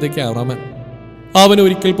തൽക്കാലത്തേക്ക് ക്യാമറാമാൻ. അവൻ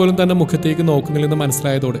ഒരിക്കൽ പോലും തന്റെ മുഖത്തേക്ക് നോക്കുന്നില്ലെന്ന്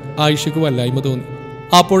മനസ്സിലായതോടെ ആയിഷയ്ക്ക് വല്ലായ്മ തോന്നി.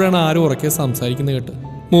 അപ്പോഴാണ് ആരും ഉറക്കെ സംസാരിക്കുന്നത് കേട്ട്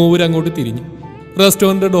മൂവർ അങ്ങോട്ട് തിരിഞ്ഞു.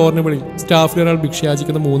 റെസ്റ്റോറൻറ്റ് ഡോറിന് വെളിയിൽ സ്റ്റാഫിൽ ഒരാൾ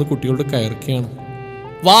ഭിക്ഷയാചിക്കുന്ന 3 കുട്ടികളുടെ കയർക്കുകയാണ്.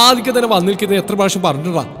 വാദിക്ക് തന്നെ വന്നിരിക്കുന്നത് എത്ര പ്രാവശ്യം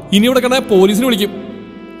പറഞ്ഞിട്ടാ? ഇനി ഇവിടെ കണ്ടാൽ പോലീസിനെ വിളിക്കും.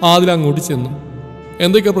 ആദിൽ അങ്ങോട്ട് ചെന്നു.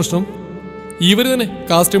 എന്തൊക്കെയാ പ്രശ്നം? ഇവർ തന്നെ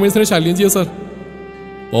കസ്റ്റമേഴ്സിനെ ശല്യം ചെയ്യുക സാർ.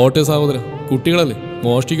 ഓട്ടെ സഹോദര, കുട്ടികളല്ലേ,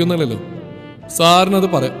 മോഷ്ടിക്കുന്നല്ലോ. സാറിനത്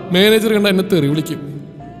പറയാം. മാനേജർ കണ്ട എന്നെ തെറി വിളിക്കും.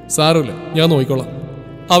 സാരമില്ല, ഞാൻ നോക്കിക്കോളാം.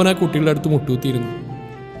 അവൻ ആ കുട്ടികളുടെ അടുത്ത് മുട്ടുകുത്തിയിരുന്നു.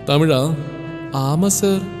 തമിഴാ? ആമ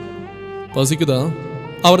സർ. പസിക്കുതാ?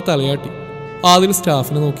 അവർ തലയാട്ടി. ആദ്യം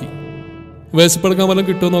സ്റ്റാഫിനെ നോക്കി. വിശപ്പെടുക്കാൻ വല്ലതും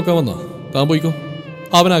കിട്ടുമോ നോക്കാൻ വന്നാ? താൻ പോയിക്കോ.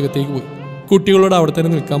 അവൻ അകത്തേക്ക് പോയി. കുട്ടികളോട് അവിടെ തന്നെ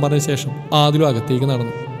നിൽക്കാൻ പറഞ്ഞ ശേഷം ആദിലും അകത്തേക്ക്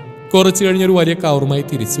നടന്നു. കുറച്ചു കഴിഞ്ഞൊരു വലിയ കവറുമായി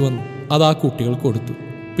തിരിച്ചു വന്നു. അത് ആ കുട്ടികൾ കൊടുത്തു.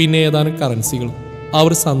 പിന്നെ ഏതാനും കറൻസികളും.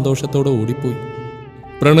 അവർ സന്തോഷത്തോടെ ഓടിപ്പോയി.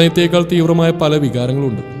 പ്രണയത്തേക്കാൾ തീവ്രമായ പല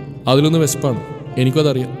വികാരങ്ങളുണ്ട്. അതിലൊന്ന് വിശപ്പാണ്,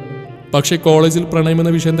 എനിക്കതറിയാം. പക്ഷേ കോളേജിൽ പ്രണയം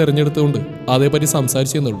എന്ന വിഷയം തിരഞ്ഞെടുത്തുകൊണ്ട് അതേപറ്റി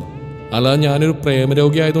സംസാരിച്ചെന്നുള്ളൂ. അല്ലാതെ ഞാനൊരു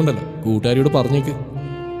പ്രേമരോഗി ആയതുകൊണ്ടല്ല. കൂട്ടുകാരിയോട് പറഞ്ഞേക്ക്.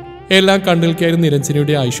 എല്ലാം കണ്ടിൽ കയറി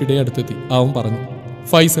നിരഞ്ജനയുടെ ആയിഷയുടെ അടുത്തെത്തി. അവൻ പറഞ്ഞു.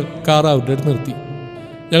 ഫൈസൽ കാർ അവരുടെ അടുത്ത് നിർത്തി.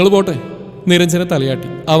 ഞങ്ങൾ പോട്ടെ. നിരഞ്ജന തലയാട്ടി.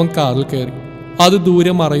 അവൻ കാറിൽ കയറി. അത്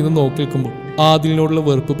ദൂരെ മറയുന്ന നോക്കി നിൽക്കുമ്പോൾ ആദിലിനോടുള്ള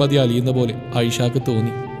വെറുപ്പ് പതി അലിയുന്ന പോലെ ആയിഷാക്ക്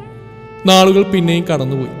തോന്നി. നാളുകൾ പിന്നെയും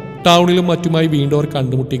കടന്നുപോയി. ടൗണിലും മറ്റുമായി വീണ്ടും അവർ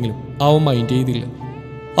കണ്ടുമുട്ടിയെങ്കിലും അവൻ മൈൻഡ് ചെയ്തില്ല.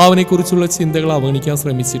 അവനെക്കുറിച്ചുള്ള ചിന്തകൾ അവഗണിക്കാൻ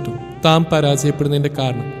ശ്രമിച്ചിട്ടും താൻ പരാജയപ്പെടുന്നതിൻ്റെ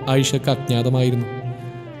കാരണം ആയിഷക്ക് അജ്ഞാതമായിരുന്നു.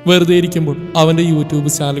 വെറുതെ ഇരിക്കുമ്പോൾ അവൻ്റെ യൂട്യൂബ്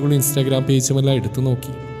ചാനലുകളും ഇൻസ്റ്റാഗ്രാം പേജുമെല്ലാം എടുത്തു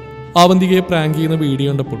നോക്കി. അവന്തികയെ പ്രാങ്ക് ചെയ്യുന്ന വീഡിയോ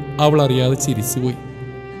കണ്ടപ്പോൾ അവൾ അറിയാതെ ചിരിച്ചുപോയി.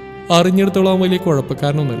 അറിഞ്ഞെടുത്തോളം വലിയ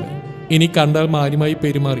കുഴപ്പക്കാരനൊന്നുമല്ല. ഇനി കണ്ടാൽ മാന്യമായി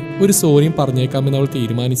പെരുമാറി ഒരു സോറിയും പറഞ്ഞേക്കാമെന്ന് അവൾ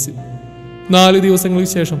തീരുമാനിച്ചു. 4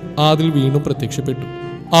 ദിവസങ്ങൾക്ക് ശേഷം ആദിൽ വീണ്ടും പ്രത്യക്ഷപ്പെട്ടു.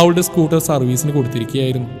 അവളുടെ സ്കൂട്ടർ സർവീസിന്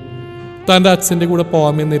കൊടുത്തിരിക്കുകയായിരുന്നു. തൻ്റെ അച്ഛൻ്റെ കൂടെ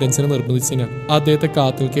പോകാമെന്ന് നിരഞ്ജന നിർബന്ധിച്ചതിനാൽ അദ്ദേഹത്തെ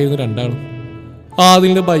കാത്തിരിക്കുകയായിരുന്നു രണ്ടാളും.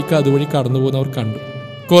 ആദിലിൻ്റെ ബൈക്ക് അതുവഴി കടന്നുപോകുന്നവർ കണ്ടു.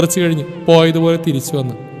 കുറച്ചു കഴിഞ്ഞ് പോയതുപോലെ തിരിച്ചു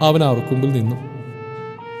വന്ന് അവൻ അവർക്ക് മുമ്പിൽ നിന്നു.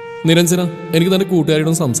 നിരഞ്ജന, എനിക്ക് തൻ്റെ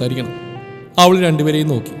കൂട്ടുകാരോടും സംസാരിക്കണം. അവൾ രണ്ടുപേരെയും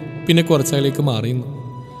നോക്കി. പിന്നെ കുറച്ചകലേക്ക് മാറിയുന്നു.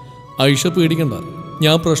 ഐഷ പേടിക്കണ്ട,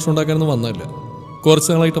 ഞാൻ പ്രശ്നം ഉണ്ടാക്കാനൊന്നും വന്നല്ല. കുറച്ച്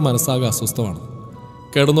നാളായിട്ട് മനസ്സാകെ അസ്വസ്ഥമാണ്.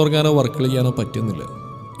 കിടന്നുറങ്ങാനോ വർക്ക് ചെയ്യാനോ പറ്റുന്നില്ല.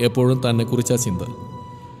 എപ്പോഴും തന്നെക്കുറിച്ചാ ചിന്ത.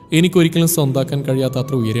 എനിക്കൊരിക്കലും സ്വന്താക്കാൻ കഴിയാത്ത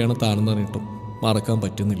അത്ര ഉയരെയാണ് താനെന്ന് പറഞ്ഞിട്ടും മറക്കാൻ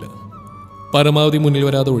പറ്റുന്നില്ല. പരമാവധി മുന്നിൽ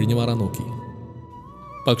വരാതെ ഒഴിഞ്ഞു മാറാൻ നോക്കി.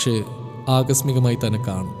 പക്ഷേ ആകസ്മികമായി തന്നെ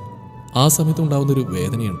കാണും. ആ സമയത്തുണ്ടാവുന്നൊരു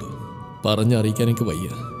വേദനയുണ്ട്. പറഞ്ഞറിയിക്കാൻ എനിക്ക് വയ്യ.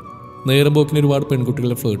 നേരം പോക്കിന് ഒരുപാട്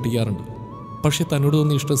പെൺകുട്ടികളെ ഫ്ലേർട്ട് ചെയ്യാറുണ്ട്. പക്ഷേ തന്നോട്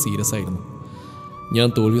തോന്നിയ ഇഷ്ടം സീരിയസ് ആയിരുന്നു. ഞാൻ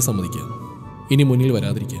തോൽവി സമ്മതിക്കാം. ഇനി മുന്നിൽ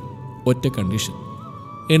വരാതിരിക്കാൻ. ഒറ്റ കണ്ടീഷൻ.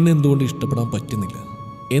 എന്നെ എന്തുകൊണ്ട് ഇഷ്ടപ്പെടാൻ പറ്റുന്നില്ല?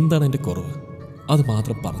 എന്താണ് എൻ്റെ കുറവ്? അത്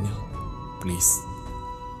മാത്രം പറഞ്ഞോ പ്ലീസ്.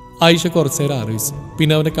 ആയിഷ കുറച്ചേരം ആലോചിച്ചു.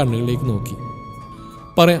 പിന്നെ അവൻ്റെ കണ്ണുകളിലേക്ക് നോക്കി.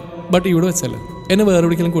 പറയാം, ബട്ട് ഇവിടെ വെച്ചല്ല. എന്നെ വേറെ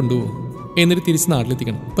എവിടേക്കെങ്കിലും കൊണ്ടുപോകും. എന്നിട്ട് തിരിച്ച്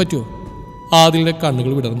നാട്ടിലെത്തിക്കണം. പറ്റുമോ? ആദിലിൻ്റെ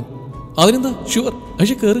കണ്ണുകൾ വിടർന്നു. അതിനെന്താ, ഷുവർ.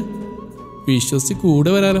 ആയിഷ കയറ്. വിശ്വസിച്ച്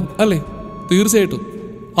കൂടെ വരാലോ അല്ലേ? തീർച്ചയായിട്ടും.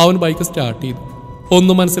 അവൻ ബൈക്ക് സ്റ്റാർട്ട് ചെയ്തു.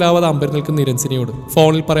 ഒന്നും മനസ്സിലാവാതെ അമ്പരം നിൽക്കുന്ന നിരഞ്ജനയോട്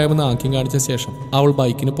ഫോണിൽ പറയാമെന്ന് ആംഗ്യം കാണിച്ച ശേഷം അവൾ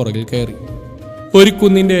ബൈക്കിന് പുറകിൽ കയറി. ഒരു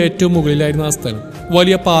കുന്നിൻ്റെ ഏറ്റവും മുകളിലായിരുന്നു ആ സ്ഥലം.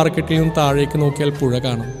 വലിയ പാറക്കെട്ടിൽ നിന്ന് താഴേക്ക് നോക്കിയാൽ പുഴ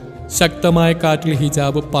കാണാം. ശക്തമായ കാറ്റിൽ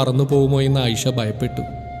ഹിജാബ് പറന്നു പോകുമോ എന്ന് ആയിഷ ഭയപ്പെട്ടു.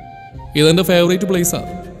 ഇതെൻ്റെ ഫേവറേറ്റ്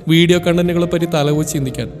പ്ലേസാണ്. വീഡിയോ കണ്ടന്റുകളെ പറ്റി തലവോ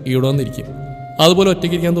ചിന്തിക്കാൻ ഇവിടെ വന്നിരിക്കും. അതുപോലെ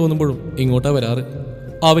ഒറ്റയ്ക്കിരിക്കാൻ തോന്നുമ്പോഴും ഇങ്ങോട്ടാ വരാറ്.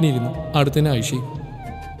 അവനിരുന്നു. അടുത്തന്നെ ആയിഷ.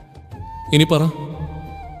 ഇനി പറ,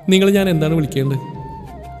 നിങ്ങൾ ഞാൻ എന്താണ് വിളിക്കേണ്ടത്?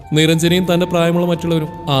 നിരഞ്ജനയും തൻ്റെ പ്രായമുള്ള മറ്റുള്ളവരും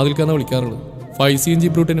ആദിൽക്കാന്നാണ് വിളിക്കാറുള്ളത്. ഫൈസിയും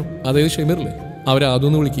ജിബ്രൂട്ടനും, അതായത് ഷെമീറില്ലേ, അവരെ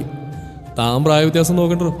ആദ്യമൊന്ന് വിളിക്കും. താൻ പ്രായ വ്യത്യാസം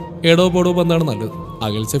നോക്കണ്ടോ? എടോ പോടോ ബന്ധാണ് നല്ലത്.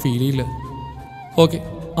 അകൽച്ച ഫീൽ ചെയ്യില്ല. ഓക്കെ,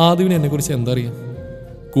 ആദിവിന് എന്നെക്കുറിച്ച് എന്താ അറിയാം?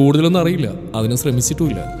 കൂടുതലൊന്നും അറിയില്ല. അതിനെ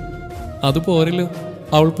ശ്രമിച്ചിട്ടുമില്ല. അത് പോരല്ലോ.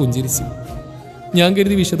 അവൾ പുഞ്ചിരിച്ചു. ഞാൻ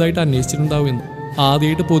കരുതി വിശദമായിട്ട് അന്വേഷിച്ചിട്ടുണ്ടാവുമെന്ന്.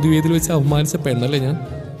 ആദ്യമായിട്ട് പൊതുവേദിയിൽ വെച്ച് അവമാനിച്ച പെണ്ണല്ലേ ഞാൻ?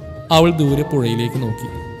 അവൾ ദൂരെ പുഴയിലേക്ക് നോക്കി.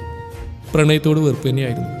 പ്രണയത്തോട് വെറുപ്പ്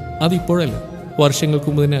തന്നെയായിരുന്നു. അതിപ്പോഴല്ല, വർഷങ്ങൾക്ക്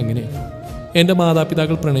മുമ്പ് തന്നെ അങ്ങനെയാണ്. എൻ്റെ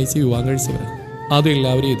മാതാപിതാക്കൾ പ്രണയിച്ച് വിവാഹം കഴിച്ചവരാണ്. അത്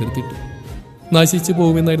എല്ലാവരും എതിർത്തിട്ടു. നശിച്ചു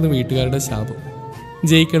പോകുമെന്നായിരുന്നു വീട്ടുകാരുടെ ശാപം.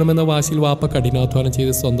 ജയിക്കണമെന്ന വാശിയിൽ വാപ്പ കഠിനാധ്വാനം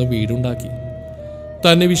ചെയ്ത് സ്വന്തം വീടുണ്ടാക്കി.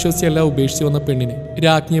 തന്നെ വിശ്വസിച്ച് എല്ലാം ഉപേക്ഷിച്ച് വന്ന പെണ്ണിനെ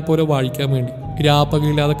രാജ്ഞിയെപ്പോലെ വാഴിക്കാൻ വേണ്ടി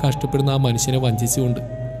രാപ്പകലില്ലാതെ കഷ്ടപ്പെടുന്ന ആ മനുഷ്യനെ വഞ്ചിച്ചുകൊണ്ട്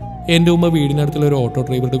എൻ്റെ ഉമ്മ വീടിനടുത്തുള്ള ഒരു ഓട്ടോ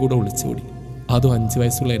ഡ്രൈവറുടെ കൂടെ ഒളിച്ചോടി. അതും 5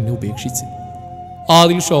 വയസ്സുള്ള എന്നെ ഉപേക്ഷിച്ച്.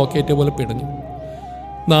 ആദിൽ ഷോക്കേറ്റ പോലെ പിടഞ്ഞു.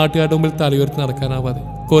 നാട്ടുകാരുടെ മുമ്പിൽ തലയുയർത്തി നടക്കാനാവാതെ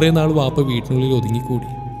കുറേ നാൾ വാപ്പ വീട്ടിനുള്ളിൽ ഒതുങ്ങിക്കൂടി.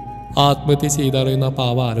 ആത്മഹത്യ ചെയ്താലോ എന്ന് ആ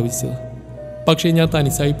പാവ ആലോചിച്ചത്. പക്ഷേ ഞാൻ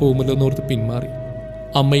തനിച്ചായി പോകുമല്ലോ എന്നോർത്ത് പിന്മാറി.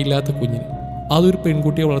 അമ്മയില്ലാത്ത കുഞ്ഞിന്, അതൊരു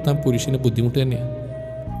പെൺകുട്ടിയെ വളർത്താൻ പുരുഷന് ബുദ്ധിമുട്ട് തന്നെയാണ്.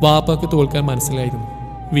 വാപ്പാക്ക് തോൽക്കാൻ മനസ്സിലായിരുന്നു.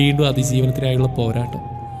 വീണ്ടും അതിജീവനത്തിനായുള്ള പോരാട്ടം.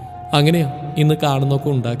 അങ്ങനെയാ ഇന്ന് കാണുന്നൊക്കെ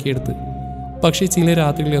ഉണ്ടാക്കിയെടുത്ത്. പക്ഷേ ചില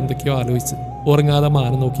രാത്രികളിൽ എന്തൊക്കെയോ ആലോചിച്ച് ഉറങ്ങാതെ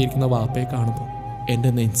മാനം നോക്കിയിരിക്കുന്ന വാപ്പയെ കാണുമ്പോൾ എൻ്റെ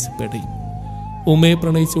നെഞ്ച് പെടയും. ഉമ്മയെ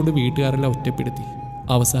പ്രണയിച്ചുകൊണ്ട് വീട്ടുകാരെല്ലാം ഒറ്റപ്പെടുത്തി.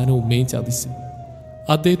 അവസാനം ഉമ്മയും ചതിച്ചു.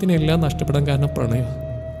 അദ്ദേഹത്തിന് എല്ലാം നഷ്ടപ്പെടാൻ കാരണം പ്രണയമാണ്.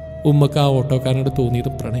 ഉമ്മക്ക് ആ ഓട്ടോക്കാരനോട്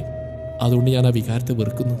തോന്നിയത് പ്രണയം. അതുകൊണ്ട് ഞാൻ ആ വികാരത്തെ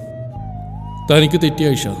വെറുക്കുന്നു. തനിക്ക് തെറ്റിയ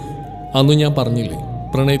ആയിഷ. അന്നും ഞാൻ പറഞ്ഞില്ലേ,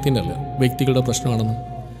 പ്രണയത്തിൻ്റെ അല്ല വ്യക്തികളുടെ പ്രശ്നമാണെന്ന്.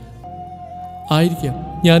 ആയിരിക്കാം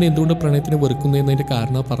ഞാൻ എന്തുകൊണ്ട് പ്രണയത്തിനെ വെറുക്കുന്നു എന്നതിൻ്റെ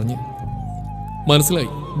കാരണം പറഞ്ഞ്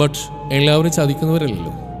മനസ്സിലായി. ബട്ട് എല്ലാവരും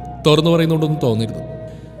ചതിക്കുന്നവരല്ലല്ലോ. തുറന്നു പറയുന്നുണ്ടൊന്നും തോന്നരുത്.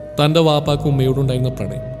 തൻ്റെ വാപ്പാക്ക് ഉമ്മയോടുണ്ടായിരുന്ന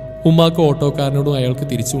പ്രണയം, ഉമ്മാക്ക് ഓട്ടോക്കാരനോടും അയാൾക്ക്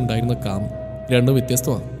തിരിച്ചുണ്ടായിരുന്ന കാമം രണ്ടും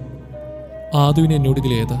വ്യത്യസ്തമാണ്. ആദുവിന് എന്നോട്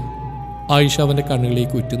ഇതിലേതാ? ആയിഷ അവൻ്റെ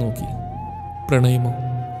കണ്ണുകളിലേക്ക് ഉറ്റുനോക്കി. പ്രണയമോ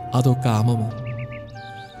അതോ കാമമോ?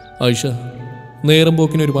 ആയിഷ, നേരം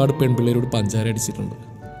പോക്കിന് ഒരുപാട് പെൺപിള്ളേരോട് പഞ്ചാര അടിച്ചിട്ടുണ്ട്.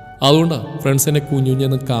 അതുകൊണ്ടാണ് ഫ്രണ്ട്സ് എന്നെ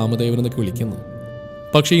കുഞ്ഞുഞ്ഞെന്ന് കാമദേവനെന്നൊക്കെ വിളിക്കുന്നത്.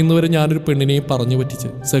 പക്ഷേ ഇന്ന് വരെ ഞാനൊരു പെണ്ണിനെയും പറഞ്ഞു പറ്റിച്ച്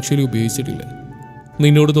സെക്ഷലി ഉപയോഗിച്ചിട്ടില്ല.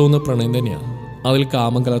 നിന്നോട് തോന്നുന്ന പ്രണയം തന്നെയാണ്. അതിൽ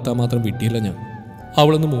കാമം കലർത്താൻ മാത്രം വിട്ടിയില്ല ഞാൻ.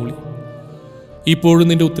 അവളൊന്ന് മൂളി. ഇപ്പോഴും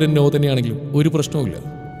നിന്റെ ഉത്തരം നോ തന്നെയാണെങ്കിലും ഒരു പ്രശ്നവുമില്ല.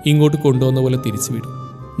 ഇങ്ങോട്ട് കൊണ്ടുവന്ന പോലെ തിരിച്ചു വിടും.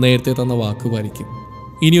 നേരത്തെ തന്ന വാക്ക് പാലിക്കും.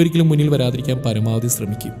 ഇനി ഒരിക്കലും മുന്നിൽ വരാതിരിക്കാൻ പരമാവധി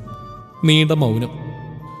ശ്രമിക്കും. നീണ്ട മൗനം.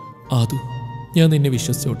 ആദു, ഞാൻ നിന്നെ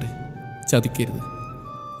വിശ്വസിച്ചോട്ടെ, ചതിക്കരുത്.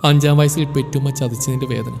 5-ാം വയസ്സിൽ പെറ്റുമ്മ ചതിച്ചതിൻ്റെ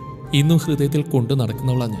വേദന ഇന്നും ഹൃദയത്തിൽ കൊണ്ടു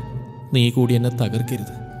നടക്കുന്നവളാണ് ഞാൻ. നീ കൂടി എന്നെ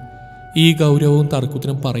തകർക്കരുത്. ഈ ഗൗരവവും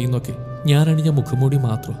തർക്കുത്തരം പറയുന്നൊക്കെ ഞാൻ അണിഞ്ഞ മുഖംമൂടി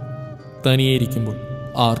മാത്രം. തനിയെ ഇരിക്കുമ്പോൾ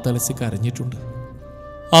ആർത്തലച്ച് കരഞ്ഞിട്ടുണ്ട്.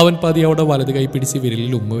 അവൻ പതി അവിടെ വലത് കൈ പിടിച്ച്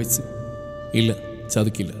വിരലിൽ ഉമ്മ വെച്ച്. ഇല്ല,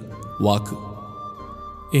 ചതിക്കില്ല, വാക്ക്.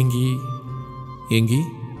 എങ്കി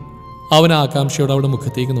അവൻ ആകാംക്ഷയോടെ അവളുടെ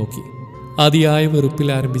മുഖത്തേക്ക് നോക്കി. അതിയായ വെറുപ്പിൽ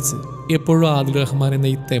ആരംഭിച്ച് എപ്പോഴും ആദിൽ റഹ്മാൻ എന്ന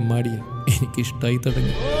ഈ തെമ്മാടിയെ എനിക്കിഷ്ടമായി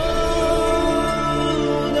തുടങ്ങി.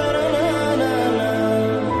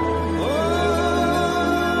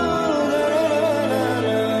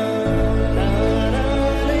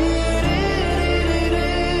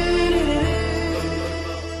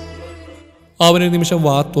 അവനൊരു നിമിഷം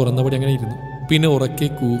വാ തുറന്നപടി അങ്ങനെ ഇരുന്നു. പിന്നെ ഉറക്കെ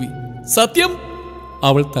കൂവി, സത്യം!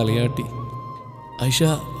 അവൾ തലയാട്ടി. ഐഷ,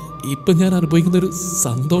 ഇപ്പം ഞാൻ അനുഭവിക്കുന്നൊരു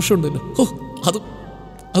സന്തോഷമുണ്ടല്ലോ. ഓ,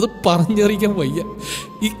 അത് പറഞ്ഞറിയിക്കാൻ വയ്യ.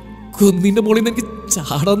 ഈ കുന്നിൻ്റെ മുകളിൽ നിന്ന് എനിക്ക്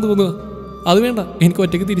ചാടാൻ തോന്നുക. അത് വേണ്ട, എനിക്ക്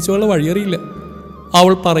ഒറ്റയ്ക്ക് തിരിച്ചുള്ള വഴിയറിയില്ല.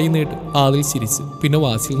 അവൾ പറയുന്നേട്ട് ആദിൽ ചിരിച്ച് പിന്നെ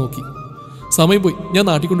വാസിൽ നോക്കി. സമയം പോയി, ഞാൻ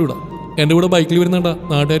നാട്ടിൽ കൊണ്ടുവിടാം. എൻ്റെ കൂടെ ബൈക്കിൽ വരുന്നുണ്ടാ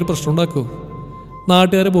നാട്ടുകാർ പ്രശ്നം ഉണ്ടാക്കുമോ?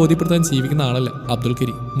 നാട്ടുകാരെ ബോധ്യപ്പെടുത്താൻ ജീവിക്കുന്ന ആളല്ല അബ്ദുൽ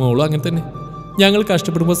കരീം. മോളും അങ്ങനെ തന്നെ. ഞങ്ങൾ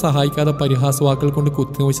കഷ്ടപ്പെടുമ്പോൾ സഹായിക്കാതെ പരിഹാസവാക്കുകൾ കൊണ്ട്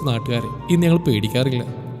കുത്തിനോവിച്ച നാട്ടുകാരെ ഇന്ന് ഞങ്ങൾ പേടിക്കാറില്ല.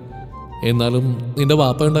 എന്നാലും നിന്റെ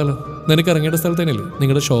വാപ്പ ഉണ്ടല്ലോ. നിനക്ക് ഇറങ്ങേണ്ട സ്ഥലത്ത് തന്നെയല്ലേ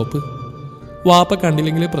നിങ്ങളുടെ ഷോപ്പ്? വാപ്പ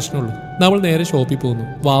കണ്ടില്ലെങ്കിലേ പ്രശ്നമുള്ളൂ. നമ്മൾ നേരെ ഷോപ്പിൽ പോകുന്നു,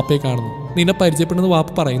 വാപ്പയെ കാണുന്നു. നിന്നെ പരിചയപ്പെടുന്നത് വാപ്പ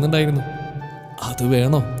പറയുന്നുണ്ടായിരുന്നു. അത്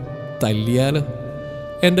വേണോ? തല്ലിയാലോ?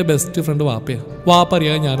 എൻ്റെ ബെസ്റ്റ് ഫ്രണ്ട് വാപ്പയാണ്. വാപ്പ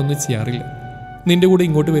അറിയാതെ ഞാനൊന്നും ചെയ്യാറില്ല. നിന്റെ കൂടെ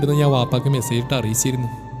ഇങ്ങോട്ട് വരുന്നത് ഞാൻ വാപ്പാക്ക് മെസ്സേജ് ഇട്ട് അറിയിച്ചിരുന്നു.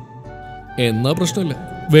 എന്നാ പ്രശ്നമില്ല,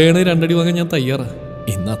 വേണേ 2 അടി വാങ്ങാൻ ഞാൻ തയ്യാറാണ്.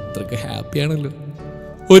 ഇന്ന് അത്രയ്ക്ക് ഹാപ്പിയാണല്ലോ.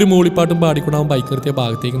 ഒരു മൂളിപ്പാട്ടും പാടിക്കൊണ്ട് അവൻ ബൈക്ക് നിർത്തിയ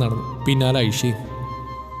ഭാഗത്തേക്ക് നടന്നു. പിന്നാലെ ഐഷയും.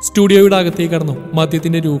 സ്റ്റുഡിയോയുടെ അകത്തേക്ക് കടന്നു.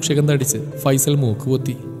 മദ്യത്തിന്റെ രൂക്ഷകം തടിച്ച് ഫൈസൽ മൂക്ക്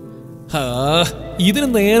പൊത്തി. ഇതിന്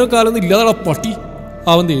നേരം കാലൊന്നും ഇല്ലാതാ പട്ടി,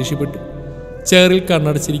 അവൻ ദേഷ്യപ്പെട്ടു. ചെയറിൽ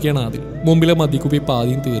കണ്ണടച്ചിരിക്കുകയാണ് ആദിൽ. മുമ്പിലെ മദ്യക്കുപ്പി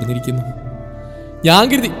പാതിയും തീർന്നിരിക്കുന്നു. ഞാൻ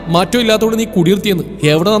കരുതി മാറ്റം ഇല്ലാത്തതുകൊണ്ട് നീ കുടിയിരുത്തിയെന്ന്.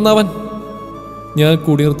 എവിടെ നന്നാവാൻ? ഞാൻ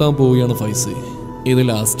കുടിയിരുത്താൻ പോവുകയാണ് ഫൈസ്, ഇത്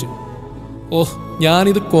ലാസ്റ്റ്. ഓഹ്,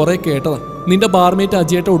 ഞാനിത് കുറെ കേട്ടതാ. നിന്റെ ബാർമേറ്റ്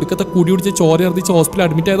അജിയേട്ട ഒടുക്കത്തെ കുടി കുടിച്ച് ചോര ഇറത്തിച്ച് ഹോസ്പിറ്റലിൽ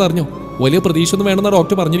അഡ്മിറ്റ് ആയത് അറിഞ്ഞോ? വലിയ പ്രതീക്ഷ ഒന്നും വേണമെന്നാണ്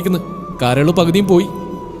ഡോക്ടർ പറഞ്ഞിരിക്കുന്നത്. കരള് പകുതിയും പോയി.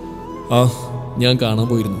 ആ, ഞാൻ കാണാൻ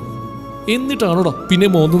പോയിരുന്നു. എന്നിട്ടാണോടാ പിന്നെ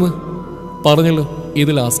മോന്നുന്നത്? പറഞ്ഞല്ലോ,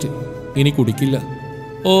 ഇത് ലാസ്റ്റ്, ഇനി കുടിക്കില്ല.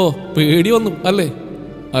 ഓ, പേടി വന്നു അല്ലേ?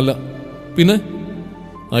 അല്ല പിന്നെ?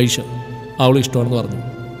 ഐഷ അവൾ ഇഷ്ടമാണെന്ന് പറഞ്ഞു.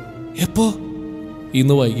 എപ്പോ?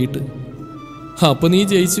 ഇന്ന് വൈകിട്ട്. അപ്പൊ നീ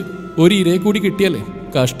ജയിച്ചു. ഒരു ഇരയെ കൂടി കിട്ടിയല്ലേ?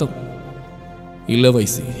 കഷ്ടം. ഇല്ല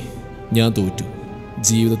വൈസി, ഞാൻ തോറ്റു.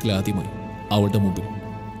 ജീവിതത്തിൽ ആദ്യമായി അവളുടെ മുമ്പിൽ.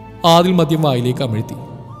 ആദിൽ മദ്യം വായിലേക്ക് അമഴ്ത്തി.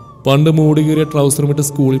 പണ്ട് മൂടി കീറിയ ട്രൗസറുമിട്ട്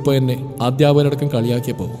സ്കൂളിൽ പോയ എന്നെ അധ്യാപകരടക്കം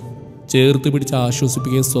കളിയാക്കിയപ്പോൾ ചേർത്ത് പിടിച്ച്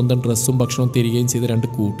ആശ്വസിപ്പിക്കുകയും സ്വന്തം ഡ്രസ്സും ഭക്ഷണവും തരികയും ചെയ്ത 2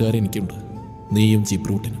 കൂട്ടുകാരെ എനിക്കുണ്ട്, നീയും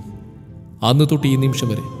ജിബ്രൂട്ടിനും. അന്ന് തൊട്ട് ഈ നിമിഷം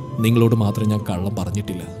വരെ നിങ്ങളോട് മാത്രം ഞാൻ കള്ളം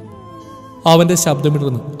പറഞ്ഞിട്ടില്ല. അവൻ്റെ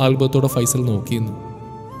ശബ്ദമിടർന്ന് അത്ഭുതത്തോടെ ഫൈസൽ നോക്കിയിരുന്നു.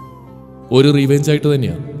 ഒരു റിവെഞ്ചായിട്ട്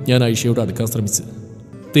തന്നെയാണ് ഞാൻ ഐഷയോട് അടുക്കാൻ ശ്രമിച്ചത്.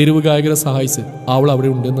 തെരുവ് ഗായകരെ സഹായിച്ച് അവൾ അവിടെ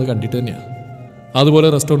ഉണ്ടെന്ന് കണ്ടിട്ട് തന്നെയാണ്. അതുപോലെ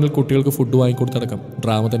റെസ്റ്റോറൻറ്റിൽ കുട്ടികൾക്ക് ഫുഡ് വാങ്ങിക്കൊടുത്തടക്കം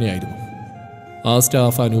ഡ്രാമ തന്നെയായിരുന്നു. ആ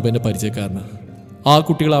സ്റ്റാഫ് അനൂപൻ്റെ പരിചയക്കാരനാണ്. ആ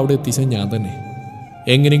കുട്ടികൾ അവിടെ എത്തിച്ചത് ഞാൻ തന്നെ.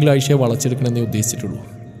 എങ്ങനെയെങ്കിലും ഐഷയെ വളച്ചെടുക്കണമെന്നേ ഉദ്ദേശിച്ചിട്ടുള്ളൂ.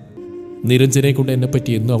 നിരഞ്ജനെ കൊണ്ട്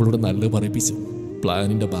എന്നെപ്പറ്റി എന്നും അവളോട് നല്ലത് പറയിപ്പിച്ചു.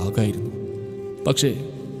 പ്ലാനിൻ്റെ ഭാഗമായിരുന്നു.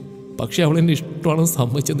 പക്ഷേ അവൾ എന്നെ ഇഷ്ടമാണെന്ന്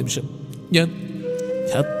സമ്മതിച്ച നിമിഷം ഞാൻ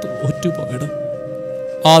തോറ്റുപോയട.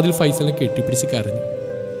 ആദിൽ ഫൈസലിനെ കെട്ടിപ്പിടിച്ച് കരഞ്ഞു.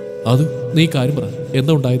 അത് നീ കാര്യം പറ,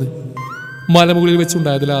 എന്താ ഉണ്ടായത്? മലമുകളിൽ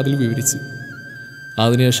വെച്ചുണ്ടായതിൽ അതിൽ വിവരിച്ചു.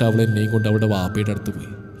 അതിനുശേഷം അവൾ എന്നെയും കൊണ്ട് അവളുടെ വാപ്പയുടെ അടുത്ത് പോയി.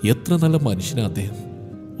 എത്ര നല്ല മനുഷ്യനാണ് അദ്ദേഹം.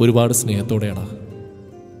 ഒരുപാട് സ്നേഹത്തോടെയാടാ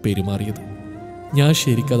പെരുമാറിയത്. ഞാൻ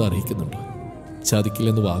ശരിക്കത് അറിയിക്കുന്നുണ്ട്.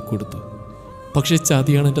 ചതിക്കില്ലെന്ന് വാക്കുകൊടുത്തു. പക്ഷേ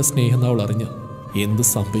ചതിയാണ് എൻ്റെ സ്നേഹം എന്ന് അവൾ അറിഞ്ഞ എന്ത്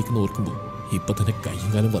സംഭവിക്കുന്ന ഓർക്കുമ്പോൾ ഇപ്പം തന്നെ കയ്യും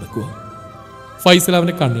കാലം വറക്കുക. ഫൈസൽ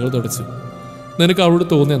അവൻ്റെ കണ്ണുകൾ തുടച്ചു. നിനക്ക് അവളോട്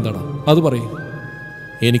തോന്നുന്നത് എന്താടാ? അത് പറയും.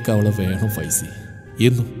 എനിക്ക് അവളെ വേണം ഫൈസി,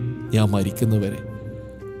 എന്നും ഞാൻ മരിക്കുന്നവരെ.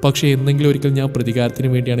 പക്ഷേ എന്തെങ്കിലും ഒരിക്കൽ ഞാൻ പ്രതികാരത്തിന്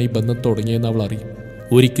വേണ്ടിയാണ് ഈ ബന്ധം തുടങ്ങിയെന്ന് അവൾ അറിയും.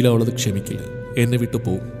 ഒരിക്കലും അവളത് ക്ഷമിക്കില്ല, എന്നെ വിട്ടു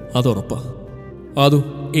പോവും, അതുറപ്പാ. അതു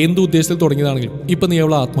എന്ത് ഉദ്ദേശത്തിൽ തുടങ്ങിയതാണെങ്കിലും ഇപ്പം നീ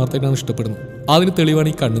അവളെ ആത്മാർത്ഥമായിട്ടാണ് ഇഷ്ടപ്പെടുന്നത്. അതിന് തെളിവാണ്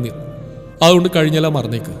ഈ കണ്ണുനീർ. അതുകൊണ്ട് കഴിഞ്ഞെല്ലാം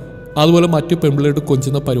മറന്നേക്ക്. അതുപോലെ മറ്റു പെൺപിള്ളേരോട്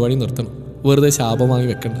കൊഞ്ചുന്ന പരിപാടി നിർത്തണം. വെറുതെ ശാപം വാങ്ങി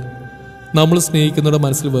വെക്കണ്ട. നമ്മൾ സ്നേഹിക്കുന്നവരുടെ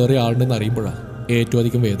മനസ്സിൽ വേറെ ആളുണ്ടെന്ന് അറിയുമ്പോഴാണ് ഏറ്റവും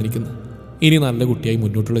അധികം വേദനിക്കുന്നത്. ഇനി നല്ല കുട്ടിയായി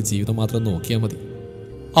മുന്നോട്ടുള്ള ജീവിതം മാത്രം നോക്കിയാൽ മതി.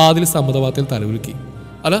 ആദിൽ സമ്മതവാദത്തിൽ തലവിലുക്കി.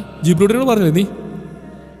 അല്ല, ജിബ്രൂട്ടിനോട് പറഞ്ഞില്ലേ നീ?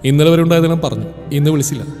 ഇന്നലെ വരെ ഉണ്ടായതെല്ലാം പറഞ്ഞു, ഇന്ന്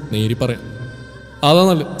വിളിച്ചില്ല. നേരി പറയാം. അതാ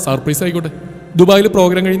നല്ല സർപ്രൈസ് ആയിക്കോട്ടെ. ദുബായിൽ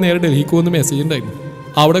പ്രോഗ്രാം കഴിഞ്ഞ് നേരെ ഡൽഹിക്ക് പോകുന്ന മെസ്സേജ് ഉണ്ടായിരുന്നു.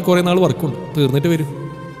 അവിടെ കുറേ നാൾ വർക്കുണ്ട്, തീർന്നിട്ട് വരും.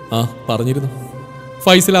 ആ പറഞ്ഞിരുന്നു.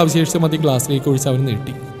 ഫൈസൽ അവശേഷിച്ച മദ്യം ഗ്ലാസ്സിലേക്ക് ഒഴിച്ച് അവന്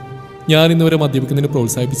നീട്ടി. ഞാൻ ഇന്നുവരെ മദ്യപിക്കുന്നതിന്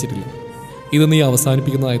പ്രോത്സാഹിപ്പിച്ചിട്ടില്ല. ഇത് നീ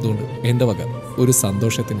അവസാനിപ്പിക്കുന്നതായതുകൊണ്ട് എൻ്റെ വക ഒരു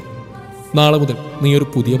സന്തോഷത്തിന്. നാളെ മുതൽ നീ ഒരു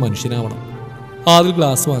പുതിയ മനുഷ്യനാവണം. ആദ്യം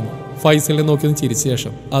ഗ്ലാസ് വാങ്ങി ഫൈസലിനെ നോക്കിയൊന്ന് ചിരിച്ച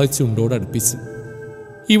ശേഷം അത് ചുണ്ടോട് അടുപ്പിച്ച്.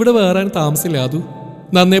 ഇവിടെ വേറെ താമസില്ല അതു?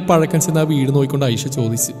 നന്നേ പഴക്കം ചെന്ന് ആ വീട് നോക്കിക്കൊണ്ട് ഐഷ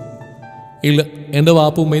ചോദിച്ചു. ഇല്ല, എൻ്റെ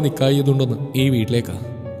വാപ്പ ഉമ്മയെ നിക്കായി ചെയ്തുകൊണ്ടൊന്ന് ഈ വീട്ടിലേക്കാ.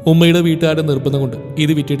 ഉമ്മയുടെ വീട്ടുകാരുടെ നിർബന്ധം കൊണ്ട്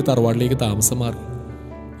ഇത് വിറ്റിട്ട് തറവാടിലേക്ക് താമസം മാറി.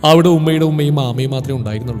 അവിടെ ഉമ്മയുടെ ഉമ്മയും മാമയും മാത്രമേ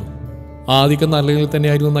ഉണ്ടായിരുന്നുള്ളൂ. ആദ്യമൊക്കെ നല്ല രീതിയിൽ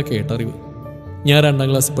തന്നെയായിരുന്നു എന്നാ കേട്ടറിവ്. ഞാൻ 2ാം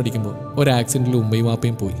ക്ലാസ്സിൽ പഠിക്കുമ്പോൾ ഒരു ആക്സിഡൻറ്റിൽ ഉമ്മയും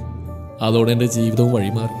മാപ്പയും പോയി. അതോടെ എൻ്റെ ജീവിതവും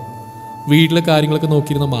വഴിമാറി. വീട്ടിലെ കാര്യങ്ങളൊക്കെ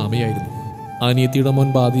നോക്കിയിരുന്ന മാമയായിരുന്നു. അനിയത്തിയുടെ മോൻ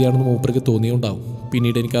ബാധിയാണെന്ന് മൂപ്പർക്ക് തോന്നിയുണ്ടാവും.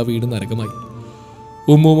 പിന്നീട് എനിക്ക് ആ വീട് നരകമായി.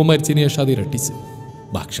 ഉമ്മ മരിച്ചതിന് ശേഷം അത് ഇരട്ടിച്ച്.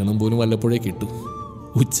 ഭക്ഷണം പോലും വല്ലപ്പോഴേ കിട്ടൂ.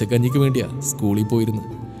 ഉച്ചക്കഞ്ഞിക്ക് വേണ്ടിയാ സ്കൂളിൽ പോയിരുന്നു.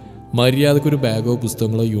 മര്യാദക്കൊരു ബാഗോ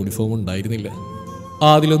പുസ്തകങ്ങളോ യൂണിഫോമോ ഉണ്ടായിരുന്നില്ല.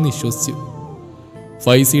 അതിലൊന്ന് വിശ്വസിച്ചു.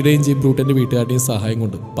 ഫൈസിയുടെയും ജിബ്രൂട്ടൻ്റെ വീട്ടുകാരുടെയും സഹായം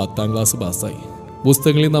കൊണ്ട് 10ാം ക്ലാസ് പാസ്സായി.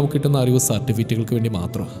 പുസ്തകങ്ങളിൽ നമുക്ക് കിട്ടുന്ന അറിവ് സർട്ടിഫിക്കറ്റുകൾക്ക് വേണ്ടി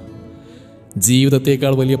മാത്രമാണ്.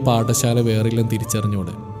 ജീവിതത്തേക്കാൾ വലിയ പാഠശാല വേറില്ലെന്ന്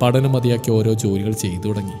തിരിച്ചറിഞ്ഞോടെ പഠനം മതിയാക്കി ഓരോ ജോലികൾ ചെയ്തു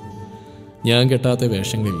തുടങ്ങി. ഞാൻ കെട്ടാത്ത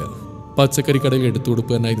വേഷങ്ങളില്ല. പച്ചക്കറി കടയിൽ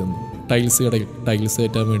എടുത്തുകൊടുപ്പ് തന്നെയായി നിന്നു. ടൈൽസ് കടയിൽ ടൈൽസ്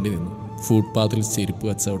കയറ്റാൻ വേണ്ടി നിന്നു. ഫുട്പാത്തിൽ ചെരുപ്പ്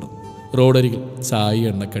കച്ചവടം, റോഡരികിൽ ചായ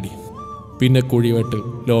എണ്ണക്കടി, പിന്നെ കുഴിവെട്ടൽ,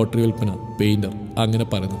 ലോട്ടറി വിൽപ്പന, പെയിൻറ്റർ, അങ്ങനെ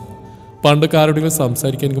പലതും. പണ്ട് കാരോടെങ്കിലും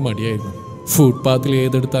സംസാരിക്കാൻ എനിക്ക് മടിയായിരുന്നു. ഫുട്പാത്തിൽ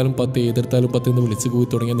ഏതെടുത്താലും 10 എന്ന് വിളിച്ചു കൂടി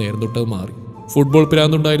തുടങ്ങിയ നേരം തൊട്ടത് മാറി. ഫുട്ബോൾ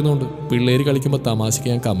പ്രാന്തുണ്ടായിരുന്നുകൊണ്ട് പിള്ളേർ കളിക്കുമ്പോൾ തമാശയ്ക്ക്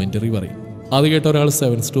ഞാൻ കമൻറ്ററി പറയും. അത് കേട്ട ഒരാൾ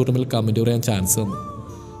 7സ് ടൂർണമെൻറ്റിൽ കമൻറ്റ് പറയാൻ ചാൻസ് തന്നു.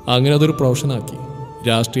 അങ്ങനെ അതൊരു പ്രൊഫഷനാക്കി.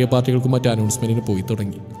 രാഷ്ട്രീയ പാർട്ടികൾക്കും മറ്റ് അനൗൺസ്മെൻറ്റിന് പോയി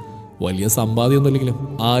തുടങ്ങി. വലിയ സമ്പാദ്യമൊന്നുമില്ലെങ്കിലും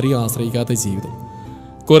ആരെയും ആശ്രയിക്കാത്ത ജീവിതം.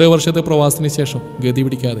 കുറേ വർഷത്തെ പ്രവാസത്തിന് ശേഷം ഗതി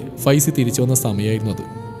പിടിക്കാതെ ഫൈസി തിരിച്ചു വന്ന സമയമായിരുന്നു അത്.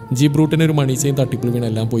 ജിബ്രൂട്ടിന് ഒരു മണീച്ചയും തട്ടിപ്പിൾ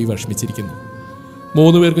വീണെല്ലാം പോയി വിഷമിച്ചിരിക്കുന്നു.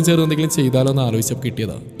 3 പേർക്കും ചേർന്ന് എന്തെങ്കിലും ചെയ്താലോ എന്ന് ആലോചിച്ചപ്പോൾ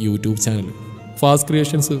കിട്ടിയതാ യൂട്യൂബ് ചാനൽ. ഫാസ്റ്റ്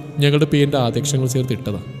ക്രിയേഷൻസ് ഞങ്ങളുടെ പേരിൻ്റെ ആദ്യക്ഷരങ്ങൾ ചേർത്ത്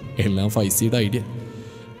ഇട്ടതാ. എല്ലാം ഫൈസിയുടെ ഐഡിയ.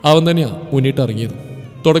 അവൻ തന്നെയാണ് മുന്നിട്ടിറങ്ങിയത്.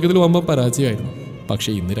 തുടക്കത്തിൽ വമ്പം പരാജയമായിരുന്നു.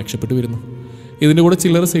 പക്ഷേ ഇന്ന് രക്ഷപ്പെട്ടു വരുന്നു. ഇതിൻ്റെ കൂടെ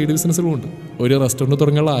ചില്ലറ സൈഡ് ബിസിനസ്സുകളുമുണ്ട്. ഒരു റെസ്റ്റോറൻറ്റ്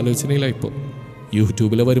തുടങ്ങാനുള്ള ആലോചനയിലാണ് ഇപ്പോൾ.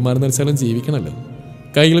 യൂട്യൂബിലെ വരുമാനം നിറച്ചാലും ജീവിക്കണമല്ലോ.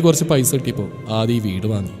 കയ്യിൽ കുറച്ച് പൈസ കിട്ടിയപ്പോൾ ആദ്യം ഈ വീട്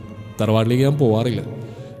വാങ്ങി. തറവാട്ടിലേക്ക് ഞാൻ പോവാറില്ല.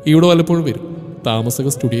 ഇവിടെ വല്ലപ്പോഴും വരും. താമസക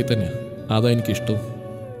സ്റ്റുഡിയോയിൽ തന്നെയാണ്. അതാ എനിക്കിഷ്ടവും.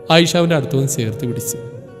 ആയിഷാവിൻ്റെ അടുത്ത് വന്ന് ചേർത്ത് പിടിച്ച്.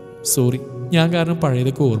 സോറി, ഞാൻ കാരണം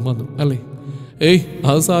പഴയതൊക്കെ ഓർമ്മ വന്നു അല്ലേ? ഏയ്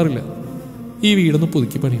അത് സാറില്ല. ഈ വീടൊന്ന്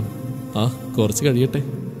പുതുക്കി പണിയണം. ആ കുറച്ച് കഴിയട്ടെ.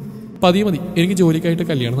 പതിയെ മതി, എനിക്ക് ജോലിക്കായിട്ട്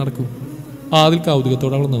കല്യാണം നടക്കും. ആദിൽ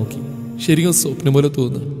കൗതുകത്തോടെ അവൾ നോക്കി. ശരിക്കും സ്വപ്നം പോലെ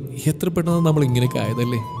തോന്നുന്നു. എത്ര പെട്ടെന്ന് നമ്മൾ ഇങ്ങനെയൊക്കെ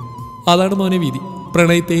ആയതല്ലേ. അതാണ് മോനെ വിധി.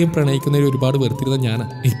 പ്രണയത്തെയും പ്രണയിക്കുന്നതിൽ ഒരുപാട് വെറുത്തിരുന്ന ഞാനാ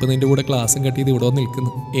ഇപ്പം നിന്റെ കൂടെ ക്ലാസ്സും കട്ടിയത് ഇവിടെ വന്ന്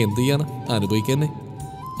നിൽക്കുന്നു. എന്ത് ചെയ്യാനാ, അനുഭവിക്കാന്നെ.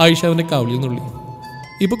 ആയിഷ അവൻ്റെ കവിളിൽ നിന്നുള്ളി.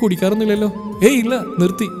 ഇപ്പം കുടിക്കാറൊന്നുമില്ലല്ലോ? ഏയ് ഇല്ല,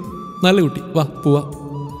 നിർത്തി. നല്ല കുട്ടി, വാ പോവാ.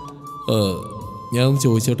 ഞാനൊന്ന്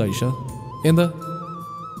ചോദിച്ചോട്ടെ ആയിഷ, എന്താ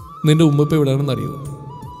നിന്റെ ഉമ്മ ഇപ്പോൾ എവിടെയാണെന്ന് അറിയുമോ?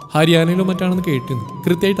 ഹരിയാനയിലോ മറ്റാണെന്ന് കേട്ടിരുന്നു.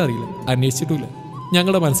 കൃത്യമായിട്ട് അറിയില്ല, അന്വേഷിച്ചിട്ടില്ല.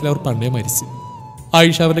 ഞങ്ങളുടെ മനസ്സിൽ അവർ പണ്ടേ മരിച്ചു.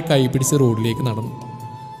 ആയിഷ അവൻ്റെ കൈ പിടിച്ച് റോഡിലേക്ക് നടന്നു.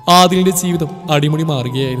 ആദിലിൻ്റെ ജീവിതം അടിമുടി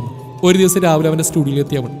മാറുകയായിരുന്നു. ഒരു ദിവസം രാവിലെ അവൻ്റെ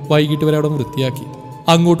സ്റ്റുഡിയോയിലെത്തി അവൻ വൈകിട്ട് വരെ അവിടെ വൃത്തിയാക്കി.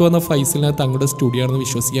 അങ്ങോട്ട് വന്ന ഫൈസലിനകത്ത് തങ്ങളുടെ സ്റ്റുഡിയോ ആണെന്ന്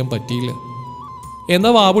വിശ്വസിക്കാൻ പറ്റിയില്ല. എന്താ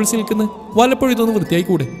വാപൊളിച്ച് നിൽക്കുന്നത്? വല്ലപ്പോഴും ഇതൊന്ന് വൃത്തിയാക്കി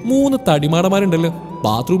കൂടെ? 3 തടിമാടന്മാരുണ്ടല്ലോ.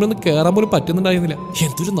 ബാത്റൂമിലൊന്നും കയറാൻ പോലും പറ്റുന്നുണ്ടായിരുന്നില്ല.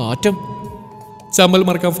 എന്തൊരു നാറ്റം. ചമ്മൽ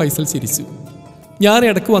മറക്കാൻ ഫൈസൽ ചിരിച്ചു. ഞാൻ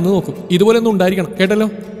ഇടയ്ക്ക് വന്ന് നോക്കും, ഇതുപോലെ ഒന്നും ഉണ്ടായിരിക്കണം കേട്ടല്ലോ.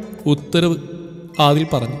 ഉത്തരവ്, ആദിൽ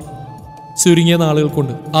പറഞ്ഞു. ചുരുങ്ങിയ നാളുകൾ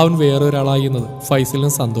കൊണ്ട് അവൻ വേറെ ഒരാളായി എന്നത്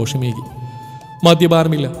ഫൈസലിന് സന്തോഷമേകി.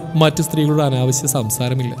 മദ്യപാനമില്ല, മറ്റു സ്ത്രീകളുടെ അനാവശ്യ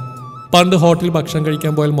സംസാരമില്ല. പണ്ട് ഹോട്ടലിൽ ഭക്ഷണം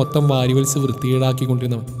കഴിക്കാൻ പോയാൽ മൊത്തം വാരിവലിച്ച്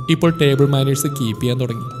വൃത്തികേടാക്കിക്കൊണ്ടിരുന്നവൻ ഇപ്പോൾ ടേബിൾ മാനേഴ്സ് കീപ്പ് ചെയ്യാൻ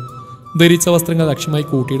തുടങ്ങി. ധരിച്ച വസ്ത്രങ്ങൾ ലക്ഷ്യമായി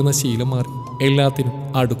കൂട്ടിയിടുന്ന ശീലം മാറി. എല്ലാത്തിനും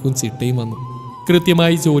അടുക്കും ചിട്ടയും വന്നു.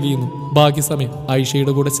 കൃത്യമായി ജോലി ചെയ്യുന്നു. ബാക്കി സമയം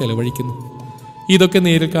ഐഷയുടെ കൂടെ ചെലവഴിക്കുന്നു. ഇതൊക്കെ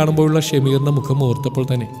നേരിൽ കാണുമ്പോഴുള്ള ഷമീറിന്റെ മുഖം ഓർത്തപ്പോൾ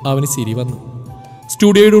തന്നെ അവന് ചിരി വന്നു.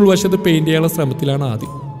 സ്റ്റുഡിയോയുടെ ഉൾവശത്ത് പെയിന്റ് ചെയ്യാനുള്ള ശ്രമത്തിലാണ്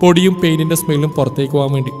ആദ്യം. പൊടിയും പെയിന്റിന്റെ സ്മെല്ലും പുറത്തേക്ക്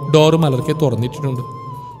പോകാൻ വേണ്ടി ഡോറ് മലർക്കെ തുറന്നിട്ടിട്ടുണ്ട്.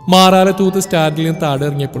 മാറാല തൂത്ത് സ്റ്റാൻഡിൽ നിന്ന് താഴെ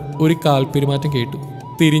ഇറങ്ങിയപ്പോൾ ഒരു കാൽപ്പെരുമാറ്റം കേട്ടു.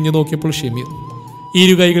 തിരിഞ്ഞു നോക്കിയപ്പോൾ ഷമീർ.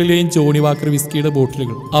 ഇരുകൈകളിലെയും ജോണി വാക്കർ വിസ്കിയുടെ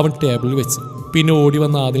ബോട്ടിലുകൾ അവൻ ടേബിളിൽ വെച്ച്. പിന്നെ ഓടി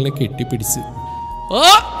വന്ന ആദിലിനെ കെട്ടിപ്പിടിച്ച്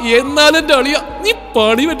എന്നാലും എന്റെ അളിയ നീ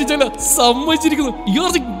പണി പറ്റിച്ചല്ല, സമ്മതിച്ചിരിക്കുന്നു. യു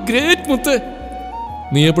ആർ ദി ഗ്രേറ്റ് മുത്ത്.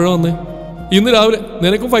 നീ എപ്പോഴാ വന്നേ? ഇന്ന് രാവിലെ.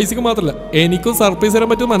 നിനക്കും പൈസക്കും മാത്രമല്ല എനിക്കും സർപ്രൈസ് തരാൻ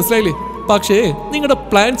പറ്റുമെന്ന് മനസ്സിലായില്ലേ? പക്ഷേ നിങ്ങളുടെ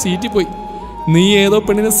പ്ലാൻ ചീറ്റിപ്പോയി. നീ ഏതോ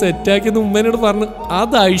പെണ്ണിനെ സെറ്റാക്കിയെന്ന് ഉമ്മേനോട് പറഞ്ഞു.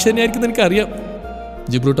 അത് ഐശ്വര്യായിരിക്കും എനിക്കറിയാം.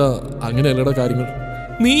 ജിബ്രൂട്ട, അങ്ങനെയല്ലടാ കാര്യങ്ങൾ.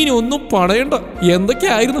 നീ ഇനി ഒന്നും പണയണ്ട.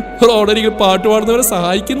 എന്തൊക്കെയായിരുന്നു? റോഡരികിൽ പാട്ട് പാടുന്നവരെ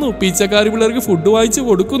സഹായിക്കുന്നു, പിച്ചക്കാരി പിള്ളേർക്ക് ഫുഡ് വാങ്ങിച്ചു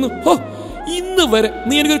കൊടുക്കുന്നു. ഹോ, ഇന്ന് വരെ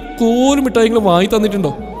നീ എനിക്കൊരു കോലും മിഠായികളും വാങ്ങി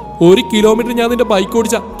തന്നിട്ടുണ്ടോ? 1 കിലോമീറ്റർ ഞാൻ നിന്റെ ബൈക്ക്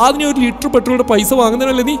ഓടിച്ച അതിന് 1 ലിറ്റർ പെട്രോളിന്റെ പൈസ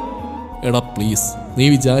വാങ്ങുന്നതല്ലേ നീ? എടാ പ്ലീസ്, നീ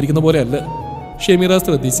വിചാരിക്കുന്ന പോലെ അല്ല. ഷെമീറ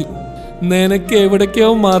ശ്രദ്ധിച്ചു. നിനക്ക് എവിടേക്കോ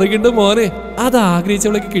മറുകിണ്ട് മോനെ. അത്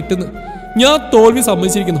ആഗ്രഹിച്ചവളേക്ക് കിട്ടുന്നു. ഞാൻ തോൽവി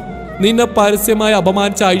സമ്മതിച്ചിരിക്കുന്നു. നിന്നെ പരസ്യമായി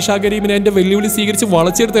അപമാനിച്ച ആയിഷ കരീമിനെ എന്റെ വെല്ലുവിളി സ്വീകരിച്ച്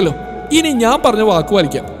വളച്ചെടുത്തല്ലോ. ഇനി ഞാൻ പറഞ്ഞ വാക്കു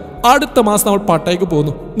പാലിക്കാം. അടുത്ത മാസം നമ്മൾ പട്ടായ്ക്ക്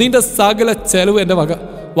പോകുന്നു. നിന്റെ സകല ചെലവ് എന്റെ വക.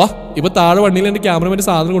 വാ, ഇപ്പൊ താഴെ വണ്ടിയിൽ എന്റെ ക്യാമറമാന്റെ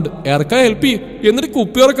സാധനം കൊണ്ട് ഇറക്കാൻ ഹെൽപ്പ് ചെയ്യും. എന്നിട്ട്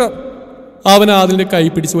കുപ്പി ഇറക്കാം. അവൻ അതിന്റെ കൈ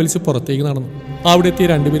പിടിച്ച് വലിച്ച് പുറത്തേക്ക് നടന്നു. അവിടെ എത്തിയ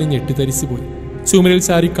രണ്ടുപേരും ഞെട്ടിത്തരിച്ചു പോയി. ചുമരിൽ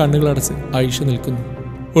ചാരി കണ്ണുകൾ അടച്ച് ആയിഷ നിൽക്കുന്നു.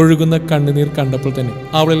 ഒഴുകുന്ന കണ്ണുനീർ കണ്ടപ്പോൾ തന്നെ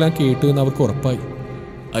അവളെല്ലാം കേട്ടു എന്ന് അവർക്ക് ഉറപ്പായി.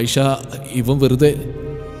 ഐഷ, ഇവൻ വെറുതെ.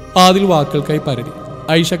 ആദിൽ വാക്കുകൾക്കായി പരടി.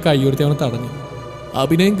 ഐഷ കൈയുയർത്തി അവനെ തടഞ്ഞു.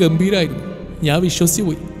 അഭിനയം ഗംഭീരായിരുന്നു. ഞാൻ വിശ്വസിച്ചു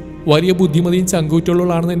പോയി. വലിയ ബുദ്ധിമതിയും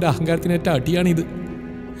ചങ്കൂറ്റുള്ളവളാണെന്ന് എൻ്റെ അഹങ്കാരത്തിനേറ്റ അടിയാണിത്.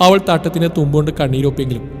 അവൾ തട്ടത്തിൻ്റെ തുമ്പുകൊണ്ട്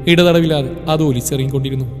കണ്ണീരൊപ്പെങ്കിലും ഇടതടവില്ലാതെ അത്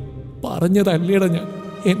ഒലിച്ചെറിയിക്കൊണ്ടിരുന്നു. പറഞ്ഞതല്ലേടാ ഞാൻ,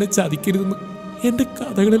 എന്നെ ചതിക്കരുതെന്ന്. എൻ്റെ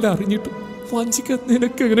കഥകളെല്ലാം അറിഞ്ഞിട്ടും വഞ്ചിക്കാൻ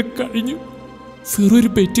നിനക്ക് എങ്ങനെ കഴിഞ്ഞു? വെറൊരു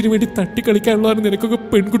പെറ്റിന് വേണ്ടി തട്ടിക്കളിക്കാനുള്ളതാണ് നിനക്കൊക്കെ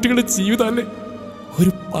പെൺകുട്ടികളുടെ ജീവിതമല്ലേ?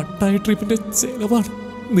 ഒരു പട്ടായ ട്രിപ്പിന്റെ ചെലവാണ്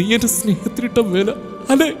നീ എൻ്റെ സ്നേഹത്തിനിട്ട വില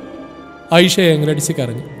അല്ലേ? ഐഷ എങ്ങനടിച്ച്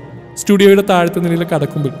കരഞ്ഞു. സ്റ്റുഡിയോയുടെ താഴത്തെ നിലയിൽ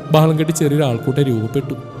കടക്കുമ്പോൾ ബഹളം കെട്ടി ചെറിയൊരു ആൾക്കൂട്ടം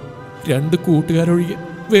രൂപപ്പെട്ടു. 2 കൂട്ടുകാരൊഴികെ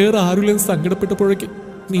വേറെ ആരുമില്ലെന്ന് സങ്കടപ്പെട്ടപ്പോഴേക്ക്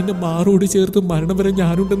നിന്നെ മാറോട് ചേർത്ത് മരണം വരെ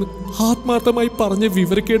ഞാനുണ്ടെന്ന് ആത്മാർത്ഥമായി പറഞ്ഞ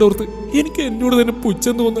വിവരക്കേടോർത്ത് എനിക്ക് എന്നോട് തന്നെ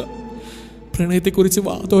പുച്ഛം തോന്നുക. പ്രണയത്തെക്കുറിച്ച്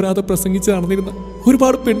വാതോരാതെ പ്രസംഗിച്ച് നടന്നിരുന്ന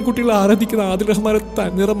ഒരുപാട് പെൺകുട്ടികൾ ആരാധിക്കുന്ന ആദിൽ റഹ്മാനെ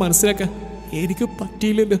തന്നിറം മനസ്സിലാക്കാൻ എനിക്ക്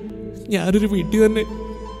പറ്റിയില്ലല്ലോ. ഞാനൊരു വീട്ടിൽ തന്നെ.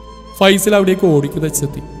 ഫൈസൽ അവിടേക്ക്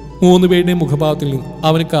ഓടിക്കുതെത്തി. 3 പേരുടെയും മുഖഭാവത്തിൽ നിന്ന്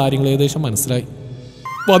അവന് കാര്യങ്ങൾ ഏകദേശം മനസ്സിലായി.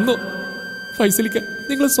 വന്നോ ഫൈസലിക്ക,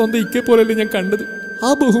 നിങ്ങൾ സ്വന്തം ഇക്കെ പോലല്ലേ ഞാൻ കണ്ടത്. ആ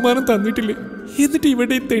ബഹുമാനം തന്നിട്ടില്ലേ? എന്നിട്ട്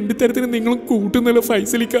ഇവിടെ ഈ തെണ്ടിത്തരത്തിന് നിങ്ങളും കൂട്ടുന്നല്ലോ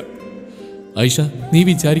ഫൈസലിക്ക. ഐഷ, നീ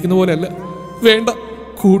വിചാരിക്കുന്ന പോലെ അല്ല. വേണ്ട,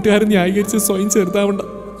 കൂട്ടുകാരൻ ന്യായീകരിച്ച് സ്വയം ചെറുതാവണ്ട.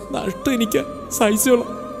 നഷ്ടം എനിക്കാ, സഹിച്ചോളാം.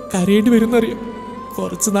 കരയേണ്ടി വരുന്നറിയാം.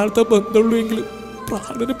 കുറച്ച് നാളത്തെ ബന്ധമുള്ളൂ എങ്കിലും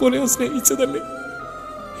പ്രാണനെ പോലെ ഞാൻ സ്നേഹിച്ചതല്ലേ.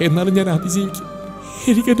 എന്നാലും ഞാൻ അതിജീവിക്കും.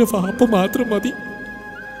 എനിക്കെൻ്റെ വാപ്പ മാത്രം മതി.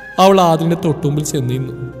 അവൾ ആദിലിൻ്റെ തൊട്ടുമ്പിൽ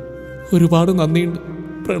ചെന്നിരുന്നു. ഒരുപാട് നന്ദിയുണ്ട്.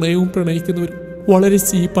 പ്രണയവും പ്രണയിക്കുന്നവരും വളരെ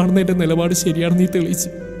ചീപ്പാണെന്ന് എൻ്റെ നിലപാട് ശരിയാണെന്ന് നീ തെളിയിച്ച്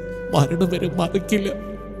മരണം വരെ മറക്കില്ല.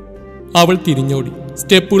 അവൾ തിരിഞ്ഞോടി.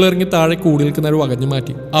 സ്റ്റെപ്പുകൾ ഇറങ്ങി താഴെ കൂടി നിൽക്കുന്നവർ വകഞ്ഞു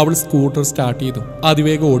മാറ്റി അവൾ സ്കൂട്ടർ സ്റ്റാർട്ട് ചെയ്തു.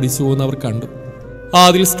 അതിവേഗം ഓടിച്ചു പോകുന്ന അവർ കണ്ടു.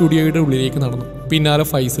 ആദിൽ സ്റ്റുഡിയോയുടെ ഉള്ളിലേക്ക് നടന്നു. പിന്നാലെ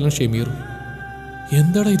ഫൈസലും ഷെമീറും.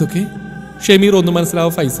 എന്താടാ ഇതൊക്കെ? ഷെമീർ ഒന്നും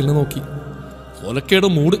മനസ്സിലാവാൻ ഫൈസലിനെ നോക്കി. ഒലക്കേടെ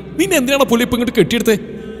മൂട്, നിന്നെ എന്തിനാണ് പുള്ളി ഇപ്പം ഇങ്ങോട്ട് കെട്ടിയെടുത്തേ?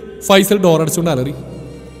 ഫൈസൽ ഡോറടിച്ചുകൊണ്ട് അലറി.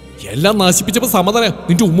 എല്ലാം നശിപ്പിച്ചപ്പോൾ സമാധാനം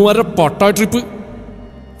നിന്റെ ഉമ്മമാരുടെ പട്ടായ ട്രിപ്പ്.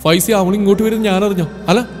 ഫൈസി, അവൾ ഇങ്ങോട്ട് വരുന്നത് ഞാനറിഞ്ഞോ?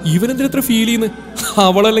 അല്ല, ഇവനെന്തിനാ എത്ര ഫീൽ ചെയ്യുന്നത്?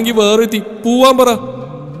 അവളല്ലെങ്കിൽ വേറെ എത്തി പോവാൻ പറ.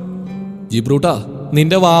 ജിബ്രൂട്ടാ,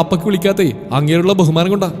 നിന്റെ വാപ്പക്ക് വിളിക്കാത്തേ അങ്ങേരുള്ള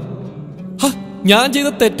ബഹുമാനം കൊണ്ടാ. ഞാൻ ചെയ്ത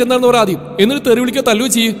തെറ്റെന്താണെന്ന് പറ ആദ്യം, എന്നിട്ട് തെറി വിളിക്കുക തല്ലുക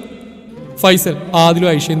ചെയ്യ്. ഫൈസൽ ആദിലും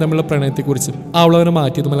ഐഷയും തമ്മിലുള്ള പ്രണയത്തെക്കുറിച്ച് അവളവനെ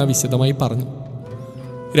മാറ്റിയതുമെല്ലാം വിശദമായി പറഞ്ഞു.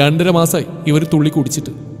 2.5 മാസമായി ഇവർ തുള്ളി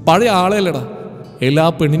കുടിച്ചിട്ട്. പഴയ ആളെയല്ലടാ. എല്ലാ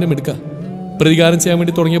പെണ്ണിനും എടുക്കുക. പ്രതികാരം ചെയ്യാൻ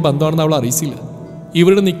വേണ്ടി തുടങ്ങിയ ബന്ധമാണെന്ന് അവൾ അറിയിച്ചില്ല.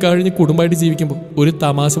 ഇവരുടെ നിക്കാഹ് കഴിഞ്ഞ് കുടുംബമായിട്ട് ജീവിക്കുമ്പോൾ ഒരു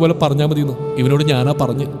തമാശ പോലെ പറഞ്ഞാൽ മതിയെന്നോ ഇവനോട് ഞാനാ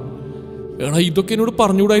പറഞ്ഞ്. എടാ, ഇതൊക്കെ എന്നോട്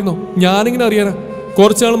പറഞ്ഞുകൂടായിരുന്നോ? ഞാനിങ്ങനെ അറിയാനാ?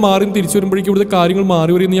 കുറച്ചാൾ മാറി തിരിച്ചു വരുമ്പോഴേക്കും ഇവിടുത്തെ കാര്യങ്ങൾ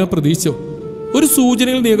മാറി വരുമെന്ന് ഞാൻ പ്രതീക്ഷിച്ചോ? ഒരു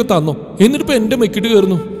സൂചനകൾ നീയൊക്കെ തന്നോ? എന്നിട്ടിപ്പോൾ എൻ്റെ മെക്കിട്ട്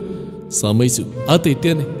കയറുന്നു. സമ്മതിച്ചു, അത് തെറ്റ്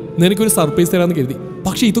തന്നെ. നിനക്കൊരു സർപ്രൈസ് തരാമെന്ന് കരുതി.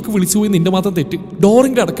 പക്ഷെ ഇതൊക്കെ വിളിച്ചു പോയി നിന്റെ മാത്രം തെറ്റ്.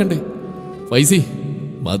 ഡോറിൻ്റെ അടക്കണ്ടേ? ഫൈസി,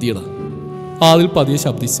 മതിയടാ. ആദിൽ പതിയെ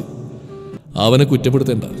ശബ്ദിച്ച്. അവനെ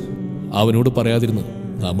കുറ്റപ്പെടുത്തേണ്ട. അവനോട് പറയാതിരുന്നു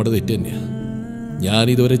നമ്മുടെ തെറ്റ് തന്നെയാ.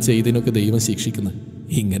 ഞാനിതുവരെ ചെയ്തതിനൊക്കെ ദൈവം ശിക്ഷിക്കുന്നത്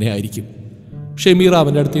ഇങ്ങനെ ആയിരിക്കും. ഷെമീർ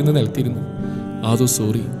അവൻ്റെ അടുത്ത് നിന്ന് നിലത്തിരുന്നു. അതോ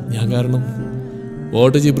സോറി, ഞാൻ കാരണം.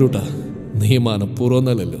 ഓട്ട് ജിബ്രൂട്ടാ, നീ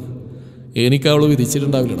മനഃപൂർവ്വമൊന്നല്ലല്ലോ. എനിക്ക് അവൾ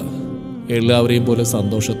വിധിച്ചിട്ടുണ്ടാവില്ലടാ. എല്ലാവരെയും പോലെ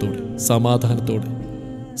സന്തോഷത്തോടെ സമാധാനത്തോടെ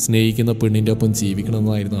സ്നേഹിക്കുന്ന പെണ്ണിൻ്റെ ഒപ്പം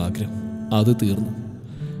ജീവിക്കണമെന്നായിരുന്നു ആഗ്രഹം. അത് തീർന്നു.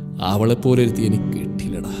 അവളെപ്പോലെ ഒരുത്തി എനിക്ക്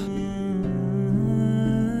കിട്ടിയില്ലടാ.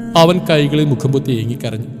 അവൻ കൈകളിൽ മുഖം പൊത്തി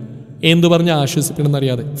ഏങ്ങിക്കരഞ്ഞു. എന്തു പറഞ്ഞ്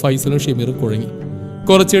ആശ്വസിക്കണമെന്നറിയാതെ ഫൈസലും ഷെമീറും കുഴങ്ങി.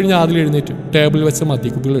 കുറച്ചു കഴിഞ്ഞ് ആദിൽ എഴുന്നേറ്റ് ടേബിളിൽ വെച്ച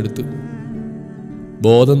മദ്യക്കുപ്പികൾ എടുത്തു.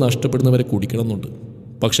 ബോധം നഷ്ടപ്പെടുന്നവരെ കുടിക്കണമെന്നുണ്ട്.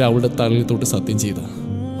 പക്ഷെ അവളുടെ തലയിൽ തൊട്ട് സത്യം ചെയ്ത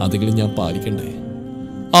അതെങ്കിലും ഞാൻ പാലിക്കണ്ടേ.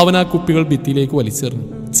 അവൻ ആ കുപ്പികൾ ഭിത്തിയിലേക്ക് വലിച്ചെറിഞ്ഞു.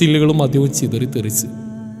 ചില്ലുകളും മദ്യവും ചിതറി തെറിച്ച്.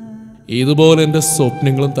 ഇതുപോലെ എൻ്റെ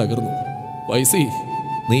സ്വപ്നങ്ങളും തകർന്നു. വൈസി,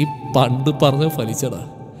 നീ പണ്ട് പറഞ്ഞ ഫലിച്ചടാ.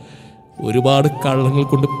 ഒരുപാട് കള്ളങ്ങൾ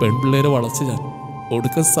കൊണ്ട് പെൺപിള്ളേരെ വളച്ച് ഞാൻ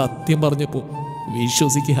ഒടുക്ക സത്യം പറഞ്ഞപ്പോൾ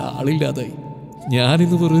വിശ്വസിക്കാൻ ആളില്ലാതായി.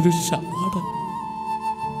 ഞാനിന്ന് വെറൊരു ഷാട.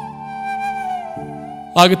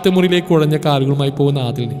 അകത്തെ മുറിയിലേക്ക് കുഴഞ്ഞ കാലുകളുമായി പോകുന്ന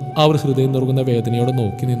ആദിലിനെ അവർ ഹൃദയം നുറുങ്ങുന്ന വേദനയോടെ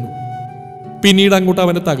നോക്കി നിന്നു. പിന്നീട് അങ്ങോട്ട്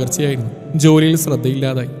അവൻ്റെ തകർച്ചയായിരുന്നു. ജോലിയിൽ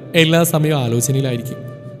ശ്രദ്ധയില്ലാതായി, എല്ലാ സമയവും ആലോചനയിലായിരിക്കും.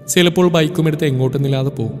 ചിലപ്പോൾ ബൈക്കും എടുത്ത്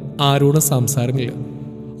എങ്ങോട്ടൊന്നില്ലാതെ പോകും. ആരോടും സംസാരമില്ല.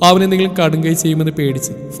 അവനെന്തെങ്കിലും കടുങ്കൈ ചെയ്യുമെന്ന്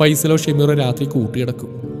പേടിച്ച് ഫൈസലോ ഷമീറോ രാത്രി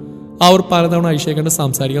കൂട്ടിയിടക്കും. അവർ പലതവണ ഐഷയെ കണ്ട്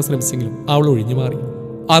സംസാരിക്കാൻ ശ്രമിച്ചെങ്കിലും അവൾ ഒഴിഞ്ഞു മാറി.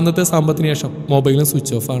 അന്നത്തെ സമ്പത്തിന് ശേഷം മൊബൈലും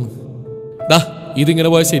സ്വിച്ച് ഓഫ് ആണ്. ഇതിങ്ങനെ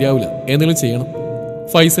പോയാൽ ശരിയാവില്ല, എന്തെങ്കിലും ചെയ്യണം,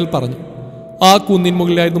 ഫൈസൽ പറഞ്ഞു. ആ കുന്നിൻ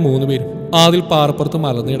മുകളിലായിരുന്നു 3 പേരും. ആദിൽ പാറപ്പുറത്ത്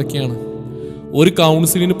മലർന്നു കിടക്കുകയാണ്. ഒരു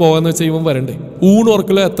കൗൺസിലിന് പോകാന്ന് വെച്ചാൽ ഇവൻ വരണ്ടേ? ഊണ്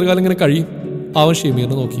ഉറക്കലോ എത്ര കാലം ഇങ്ങനെ കഴിയും? അവൻ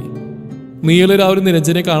ഷമീറിനെ നോക്കി. നീയല്ലേ രാവിലെ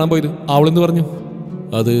നിരഞ്ജനെ കാണാൻ പോയത്? അവളെന്ന് പറഞ്ഞു.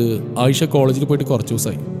 അത് ആയിഷ കോളേജിൽ പോയിട്ട് കുറച്ച്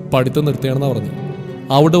ദിവസമായി, പഠിത്തം നിർത്തിയാണെന്നാ പറഞ്ഞു.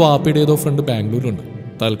 അവിടെ വാപ്പയുടെ ഏതോ ഫ്രണ്ട് ബാംഗ്ലൂരിലുണ്ട്.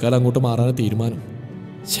 തൽക്കാലം അങ്ങോട്ട് മാറാൻ തീരുമാനം.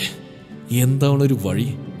 എന്താണൊരു വഴി?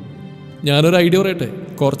 ഞാനൊരു ഐഡിയ പറയട്ടെ,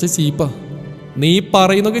 കുറച്ച് ചീപ്പാ. നീ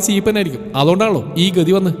പറയുന്നൊക്കെ ചീപ്പനായിരിക്കും, അതുകൊണ്ടാണല്ലോ ഈ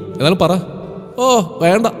ഗതി വന്ന്. എന്നാലും പറ. ഓ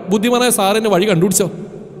വേണ്ട, ബുദ്ധിമാനായ സാറിന്റെ വഴി കണ്ടുപിടിച്ചോ.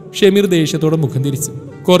 ഷമീർ ദേഷ്യത്തോടെ മുഖം തിരിച്ച്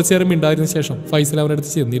കുറച്ചു നേരം മിണ്ടായിരുന്ന ശേഷം ഫൈസൽ അവനടുത്ത്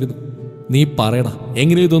ചെന്നിരുന്നു. നീ പറയടാ,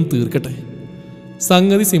 എങ്ങനെ ഇതൊന്ന് തീർക്കട്ടെ.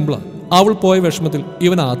 സംഗതി സിമ്പിളാ. അവൾ പോയ വിഷമത്തിൽ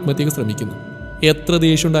ഇവൻ ആത്മഹത്യക്ക് ശ്രമിക്കുന്നു. എത്ര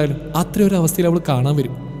ദേഷ്യം ഉണ്ടായാലും അത്രയൊരു അവസ്ഥയിൽ അവൾ കാണാൻ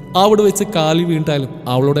വരും. അവിടെ വെച്ച് കാലിൽ വീണിട്ടായാലും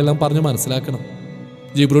അവളോടെല്ലാം പറഞ്ഞ് മനസ്സിലാക്കണം.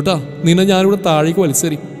 ജിബ്രൂട്ടാ, നിന്നെ ഞാനിവിടെ താഴേക്ക്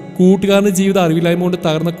വലിച്ചെറി. കൂട്ടുകാരൻ്റെ ജീവിതം അറിവില്ലായ്മ കൊണ്ട്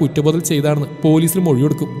തകർന്ന കുറ്റബോധം ചെയ്താണെന്ന് പോലീസിന്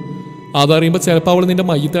മൊഴിയെടുക്കും. അതറിയുമ്പോൾ ചിലപ്പോൾ അവൾ നിന്റെ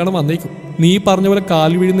മയ്യത്താണ് വന്നേക്കും. നീ പറഞ്ഞ പോലെ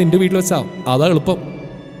കാലിൽ വീഴുന്ന നിന്റെ വീട്ടിൽ വെച്ചാവും. അതാ എളുപ്പം.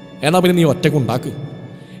 എന്നാ പിന്നെ നീ ഒറ്റക്കുണ്ടാക്ക്.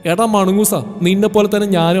 എടാ മണുങ്ങൂസ, നിന്നെ പോലെ തന്നെ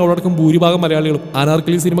ഞാനും അവളടക്കം ഭൂരിഭാഗം മലയാളികളും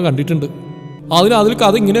അനാർക്കലി സിനിമ കണ്ടിട്ടുണ്ട്. അതിൽ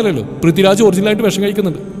കഥ ഇങ്ങനെയല്ലല്ലോ. പൃഥ്വിരാജ് ഒറിജിനലായിട്ട് വിഷം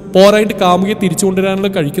കഴിക്കുന്നുണ്ട്, പോരായിട്ട് കാമുകിയെ തിരിച്ചു കൊണ്ടുവരാനുള്ള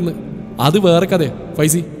കഴിക്കുന്നത്. അത് വേറെ കഥയാ.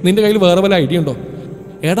 ഫൈസി, നിന്റെ കയ്യിൽ വേറെ വല്ല ഐഡിയ ഉണ്ടോ?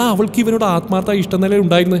 എടാ, അവൾക്ക് ഇവനോട് ആത്മാർത്ഥ ഇഷ്ടം നിലയിൽ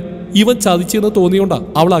ഉണ്ടായിരുന്നു. ഇവൻ ചതിച്ചെന്ന് തോന്നിയോണ്ടാ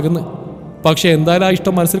അവൾ അകന്ന്. പക്ഷെ എന്തായാലും ആ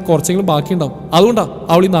ഇഷ്ടം മനസ്സിൽ കുറച്ചെങ്കിലും ബാക്കിയുണ്ടാവും. അതുകൊണ്ടാ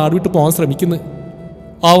അവൾ ഈ നാട് വിട്ട് പോകാൻ ശ്രമിക്കുന്നത്.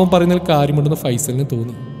 അവൻ പറയുന്നതിൽ കാര്യമുണ്ടെന്ന് ഫൈസലിന്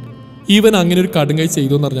തോന്നി. ഇവൻ അങ്ങനെ ഒരു കടുങ്കൈ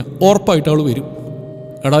ചെയ്തു എന്ന് പറഞ്ഞാൽ ഉറപ്പായിട്ട് അവൾ വരും.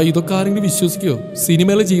 എടാ, ഇതൊക്കെ ആരെങ്കിലും വിശ്വസിക്കുമോ?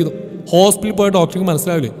 സിനിമയിലെ ജീവിതം. ഹോസ്പിറ്റലിൽ പോയ ഡോക്ടർക്ക്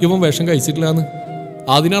മനസ്സിലാവില്ലേ ഇവൻ വിഷം കഴിച്ചിട്ടില്ലാന്ന്?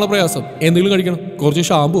 അതിനാണ് പ്രയാസം. എന്തെങ്കിലും കഴിക്കണം. കുറച്ച്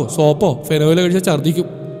ഷാമ്പോ സോപ്പോ ഫെനോയിലോ കഴിച്ചാൽ ഛർദ്ദിക്കും.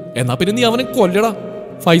 എന്നാ പിന്നെ നീ അവനെ കൊല്ലടാ.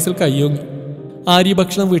 ഫൈസൽ കയ്യോങ്ങി. ആര്യ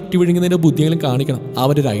ഭക്ഷണം വെട്ടി വിഴുങ്ങുന്നതിന്റെ ബുദ്ധിയെങ്കിലും കാണിക്കണം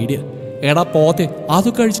അവൻ്റെ ഒരു ഐഡിയ. എടാ പോത്തെ,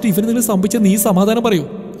 അതൊക്കെ കഴിച്ചിട്ട് ഇവനെന്തെങ്കിലും സംഭവിച്ചാൽ നീ സമാധാനം പറയൂ.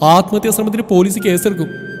 ആത്മഹത്യാ ശ്രമത്തിന് പോലീസ് കേസെടുക്കും.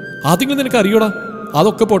 അതെങ്കിലും നിനക്ക് അറിയോടാ.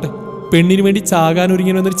 അതൊക്കെ പോട്ടെ, പെണ്ണിന് വേണ്ടി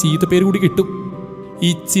ചാകാനൊരുങ്ങിയെന്നൊരു ചീത്ത പേര് കൂടി കിട്ടും.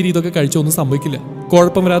 ഇച്ചിരി ഇതൊക്കെ കഴിച്ചൊന്നും സംഭവിക്കില്ല.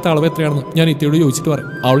 കുഴപ്പം വരാത്ത അളവ് എത്രയാണെന്ന് ഞാൻ ഇത്തയോട് ചോദിച്ചിട്ട് പറയാം.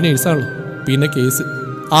 അവൾ നേഴ്സാണല്ലോ. പിന്നെ കേസ്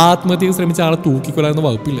ആത്മഹത്യക്ക് ശ്രമിച്ച ആളെ തൂക്കിക്കൊല്ലാനൊന്നും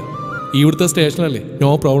വകുപ്പില്ല. ഇവിടുത്തെ സ്റ്റേഷനല്ലേ,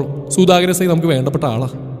 നോ പ്രോബ്ലം. സുധാകര സൈ നമുക്ക് വേണ്ടപ്പെട്ട ആളാ.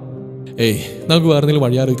 നമുക്ക് വേറെ എന്തെങ്കിലും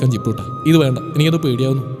വഴി ആലോചിക്കാൻ ജിപ്പൂട്ടാ. ഇത് വേണ്ട, എനിക്കത്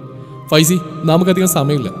പേടിയാവുന്നു. ഫൈസി, നമുക്കധികം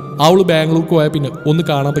സമയമില്ല. അവൾ ബാംഗ്ലൂർക്ക് പോയാൽ പിന്നെ ഒന്ന്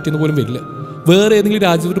കാണാൻ പറ്റിയെന്ന് പോലും വരില്ല. വേറെ ഏതെങ്കിലും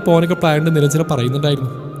രാജ്യത്തോട്ട് പോകാനൊക്കെ പ്ലാനിൻ്റെ നിരഞ്ജന പറയുന്നുണ്ടായിരുന്നു.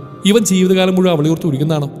 ഇവൻ ജീവിതകാലം മുഴുവൻ അവളെ ഓർത്ത്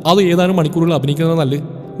ഉരുകുന്നതാണോ അതോ ഏതാനും മണിക്കൂറുകൾ അഭിനയിക്കുന്നത് നല്ലത്?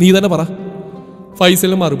 നീ തന്നെ പറ.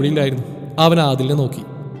 ഫൈസലിന് മറുപടിയിലായിരുന്നു. അവൻ ആദിലിനെ നോക്കി.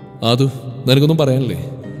 അത് നിനക്കൊന്നും പറയാനില്ലേ?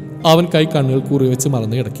 അവൻ കൈ കണ്ണുകൾ കൂറി വെച്ച്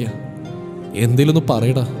മറന്നു കിടക്കുക. എന്തേലും ഒന്ന്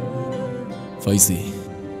പറയടാ. ഫൈസി,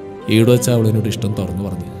 ഇവിടെ വെച്ചാൽ അവളെന്നോട് ഇഷ്ടം തുറന്നു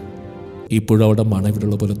പറഞ്ഞു. ഇപ്പോഴും അവിടെ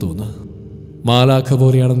മണവിടുള്ള പോലെ തോന്നുക. മാലാഖ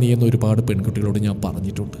പോലെയാണ് നീ എന്ന് ഒരുപാട് പെൺകുട്ടികളോട് ഞാൻ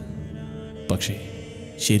പറഞ്ഞിട്ടുണ്ട്. പക്ഷേ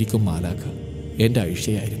ശരിക്കും മാലാഖ എൻ്റെ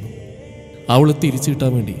ഐഷയായിരുന്നു. അവളെ തിരിച്ചു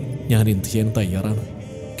കിട്ടാൻ വേണ്ടി ഞാൻ എന്ത് ചെയ്യാൻ തയ്യാറാണ്.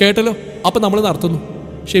 കേട്ടല്ലോ, അപ്പം നമ്മൾ നടത്തുന്നു.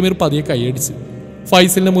 ഷമീർ പതിയെ കൈയടിച്ച്.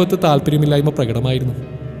 ഫൈസലിൻ്റെ മുഖത്ത് താല്പര്യമില്ലായ്മ പ്രകടമായിരുന്നു.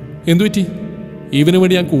 എന്തുപറ്റി? ഇവന്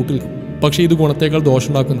വേണ്ടി ഞാൻ കൂട്ടിൽക്കും. പക്ഷേ ഇത് ഗുണത്തേക്കാൾ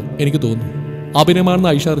ദോഷമുണ്ടാക്കുന്നു എനിക്ക് തോന്നുന്നു. അഭിനയമാണെന്ന്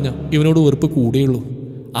ഐഷ അറിഞ്ഞാൽ ഇവനോട് വെറുപ്പ് കൂടെയുള്ളൂ.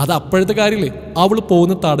 അത് അപ്പോഴത്തെ കാര്യമില്ലേ. അവൾ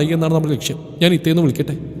പോകുന്ന തടയുക എന്നാണ് നമ്മുടെ ലക്ഷ്യം. ഞാൻ ഇത്തേന്ന്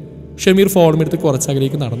വിളിക്കട്ടെ. ഷമീർ ഫോണമെടുത്ത്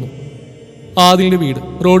കുറച്ചകലേക്ക് നടന്നു. ആദിലിൻ്റെ വീട്.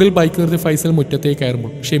 റോഡിൽ ബൈക്ക് നിർത്തി ഫൈസൽ മുറ്റത്തേക്ക്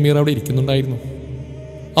കയറുമ്പോൾ ഷമീർ അവിടെ ഇരിക്കുന്നുണ്ടായിരുന്നു.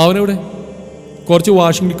 അവനവിടെ കുറച്ച്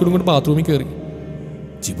വാഷിംഗ് ലിക്വിഡും കൊണ്ട് ബാത്റൂമിൽ കയറി.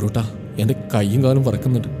 ജിബ്രൂട്ടാ, എൻ്റെ കൈയും കാലും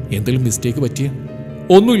വറക്കുന്നുണ്ട്. എന്തെങ്കിലും മിസ്റ്റേക്ക് പറ്റിയ?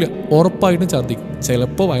 ഒന്നുമില്ല, ഉറപ്പായിട്ടും ഛർദ്ദിക്കും.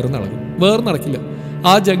 ചിലപ്പോൾ വയറൊന്ന് ഇളകും. വേറെ നടക്കില്ല.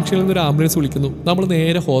 ആ ജംഗ്ഷനിൽ നിന്നൊരു ആംബുലൻസ് വിളിക്കുന്നു. നമ്മൾ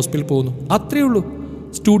നേരെ ഹോസ്പിറ്റലിൽ പോകുന്നു. അത്രയേ ഉള്ളൂ.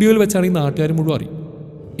 സ്റ്റുഡിയോയിൽ വെച്ചാണെങ്കിൽ നാട്ടുകാർ മുഴുവൻ അറിയും.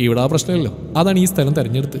 ഇവിടെ ആ പ്രശ്നമില്ലല്ലോ. അതാണ് ഈ സ്ഥലം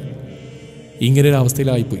തിരഞ്ഞെടുത്ത്. ഇങ്ങനെ ഒരു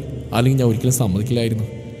അവസ്ഥയിലായിപ്പോയി. അല്ലെങ്കിൽ ഞാൻ ഒരിക്കലും സമ്മതിക്കില്ലായിരുന്നു.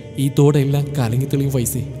 ഇതോടെ എല്ലാം കലങ്ങി തെളിയും.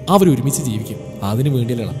 പൈസ അവരൊരുമിച്ച് ജീവിക്കും. അതിന്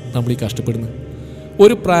വേണ്ടിയല്ലാണ് നമ്മൾ ഈ കഷ്ടപ്പെടുന്നത്.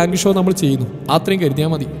 ഒരു പ്രാങ്ക് ഷോ നമ്മൾ ചെയ്യുന്നു, അത്രയും കരുതിയാൽ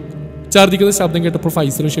മതി. ഛർദ്ദിക്കുന്ന ശബ്ദം കേട്ടപ്പോൾ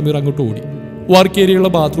ഫൈസലും ഷമീർ അങ്ങോട്ട് ഓടി. വർക്ക് ഏരിയയുള്ള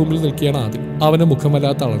ബാത്റൂമിൽ നിൽക്കുകയാണ് ആദ്യം. അവൻ്റെ മുഖം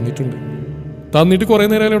വല്ലാതെ തളർന്നിട്ടുണ്ട്. തന്നിട്ട് കുറേ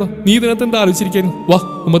നേരമല്ലേടോ, നീ ഇതിനകത്ത് എന്താ ആലോചിച്ചിരിക്കാനും? വാ,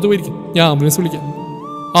 ഉമ്മത്ത് പോയിരിക്കും, ഞാൻ ആംബുലൻസ് വിളിക്കാം.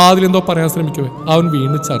 ആദിലെന്തോ പറയാൻ ശ്രമിക്കവേ അവൻ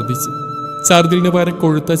വീണ്ടും ഛർദ്ദിച്ചു. ഛർദിലിന് പകരം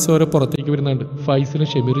കൊഴുത്ത ചോര പുറത്തേക്ക് വരുന്നുണ്ട്. ഫൈസലും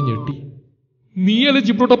ഷമീറും ഞെട്ടി. നീയല്ലേ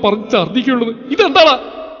ജിബ്രോട്ട പറഞ്ഞ് ഛർദ്ദിക്കുള്ളത്, ഇതെന്താടാ?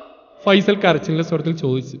 ഫൈസൽ കരച്ചിലിന്റെ സ്വരത്തിൽ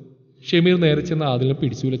ചോദിച്ചു. ഷമീർ നേരെ ചെന്ന് ആദിലിനെ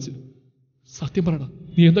പിടിച്ചു വിളിച്ചു. സത്യം പറയടാ,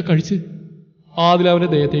 നീ എന്താ കഴിച്ച്? ആദിൽ അവന്റെ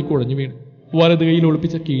ദേഹത്തേക്ക് ഉടഞ്ഞു വീണ് വലത് കൈയിൽ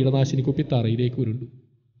ഒളിപ്പിച്ച കീടനാശിനി കുപ്പി തറയിലേക്ക് ഉരുണ്ടു.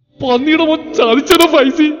 പന്നിയുടെ മോൻ ചതിച്ചതോ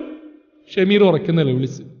ഫൈസി? ഷമീർ ഉറക്കെ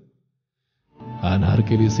നിലവിളിച്ചു.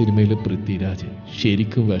 അനാർക്കലി സിനിമയിലെ പൃഥ്വിരാജ്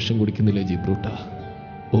ശരിക്കും വിഷം കുടിക്കുന്നില്ല ജിബ്രൂട്ട.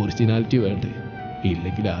 ഒറിജിനാലിറ്റി വേണ്ടേ,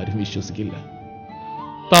 ഇല്ലെങ്കിൽ ആരും വിശ്വസിക്കില്ല.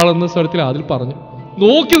 തളർന്ന സ്വരത്തിൽ ആദിൽ പറഞ്ഞു.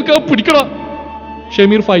 നോക്കി നിൽക്കാൻ പിടിക്കടാ.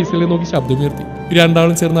 ഷമീർ ഫൈസലിനെ നോക്കി ശബ്ദമുയർത്തി.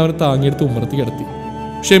 രണ്ടാളും ചേർന്ന് അവനെ താങ്ങിയെടുത്ത് ഉമ്മറത്തി കിടത്തി.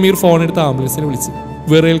 ഷമീർ ഫോൺ എടുത്ത് ആംബുലൻസിനെ വിളിച്ചു.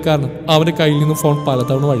 വിറയൽ കാരണം അവന്റെ കയ്യിൽ നിന്നും ഫോൺ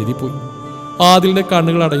പലതവണ വഴുതിപ്പോയി. ആദിലിന്റെ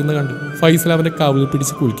കണ്ണുകൾ അടയുന്ന കണ്ട് ഫൈസൽ അവന്റെ കവിളിൽ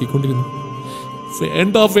പിടിച്ച് കുലുക്കിക്കൊണ്ടിരുന്നു.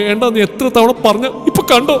 വേണ്ട വേണ്ട, നീ എത്ര തവണ പറഞ്ഞ ഇപ്പൊ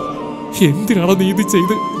കണ്ടോ? എന്തിനാണോ നീ ഇത്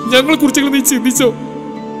ചെയ്ത്? ഞങ്ങളെ കുറിച്ചെങ്കിലും നീ ചിന്തിച്ചോ?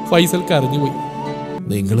 ഫൈസൽ കരഞ്ഞുപോയി.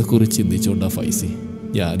 നിങ്ങളെ കുറിച്ച് ചിന്തിച്ചോണ്ടാ ഫൈസി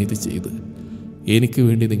ഞാനിത് ചെയ്ത്. എനിക്ക്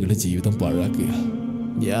വേണ്ടി നിങ്ങളുടെ ജീവിതം പാഴാക്കുക.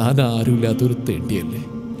 ഞാൻ ആരുമില്ലാത്തൊരു തെണ്ടിയല്ലേ.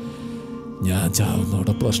 ഞാൻ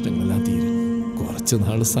ചാവുന്നോടെ പ്രശ്നങ്ങളെല്ലാം തീരും. കുറച്ച്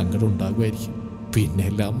നാൾ സങ്കടം ഉണ്ടാകുമായിരിക്കും, പിന്നെ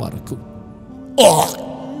എല്ലാം മറക്കും.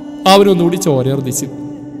 അവനൊന്നുകൂടി ചോരർദ്ദിച്ചു.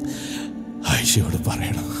 ആയിഷയോട്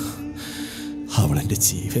പറയണം, അവളെൻ്റെ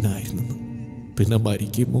ജീവനായിരുന്നെന്ന്. പിന്നെ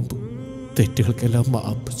മരിക്കും മുമ്പ് തെറ്റുകൾക്കെല്ലാം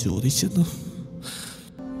മാപ്പ് ചോദിച്ചെന്നു.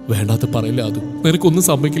 വേണ്ടാത്ത പറയില്ല, അത് നിനക്കൊന്നും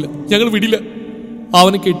സംഭവിക്കില്ല, ഞങ്ങൾ വിടില്ല.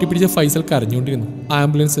 അവനെ കെട്ടിപ്പിടിച്ച ഫൈസൽ കരഞ്ഞുകൊണ്ടിരുന്നു.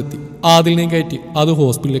 ആംബുലൻസ് എത്തി. ആദിലിനെയും കയറ്റി അത്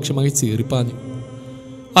ഹോസ്പിറ്റൽ ലക്ഷ്യമായി ചീറിപ്പാഞ്ഞു.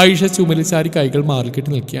 ആയിഷ ചുമലിൽ ചാരി കൈകൾ മാറിൽ കെട്ടി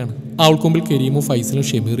നിൽക്കുകയാണ്. അവൾക്ക് മുമ്പിൽ കരീമും ഫൈസലും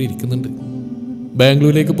ഷമീറും ഇരിക്കുന്നുണ്ട്.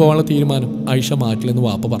 ബാംഗ്ലൂരിലേക്ക് പോകാനുള്ള തീരുമാനം ആയിഷ മാറ്റില്ലെന്ന്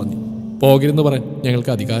വാപ്പ പറഞ്ഞു. പോകരുതെന്ന് പറയാൻ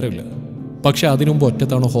ഞങ്ങൾക്ക് അധികാരമില്ല. പക്ഷെ അതിനുമുമ്പ്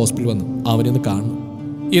ഒറ്റത്തവണ ഹോസ്പിറ്റൽ വന്ന് അവനൊന്ന് കാണണം.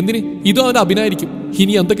 എന്തിന്? ഇതും അവൻ്റെ അഭിനയായിരിക്കും.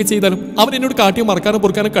 ഇനി എന്തൊക്കെ ചെയ്താലും അവൻ എന്നോട് കാട്ടിയോ മറക്കാനോ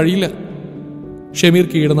പൊറുക്കാനോ കഴിയില്ല. ഷമീർ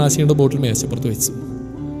കീടനാശിനിയുടെ ബോട്ടിൽ മേശപ്പുറത്ത് വെച്ച്.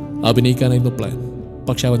 അഭിനയിക്കാനായിരുന്നു പ്ലാൻ,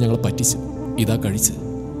 പക്ഷെ അവൻ ഞങ്ങളെ പറ്റിച്ചു. ഇതാ കഴിച്ച്.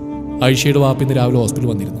 ആയിഷയുടെ വാപ്പ ഇന്ന് രാവിലെ ഹോസ്പിറ്റൽ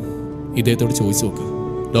വന്നിരുന്നു. ഇദ്ദേഹത്തോട് ചോദിച്ചു നോക്ക്,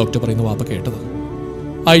 ഡോക്ടർ പറയുന്ന വാപ്പ കേട്ടതാ.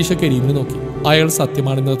 ആയിഷ കരീമിനെ നോക്കി. അയാൾ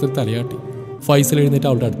സത്യമാണെന്നതിൽ തലയാട്ടി. ഫൈസൽ എഴുന്നേറ്റ്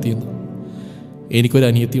അവളുടെ അടുത്ത് ചെന്നു. എനിക്കൊരു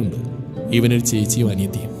അനിയത്തിയുണ്ട്, ഇവനൊരു ചേച്ചിയും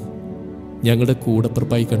അനിയത്തിയും. ഞങ്ങളുടെ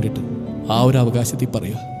കൂടപ്പിറപ്പായി കണ്ടിട്ട് ആ ഒരു അവകാശത്തിൽ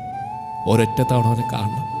പറയുക, ഒരൊറ്റ തവണ അവനെ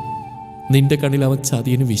കാണണം. നിന്റെ കണ്ണിൽ അവൻ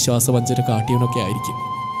ചതിയനും വിശ്വാസവഞ്ചന കാട്ടിയവനൊക്കെ ആയിരിക്കും.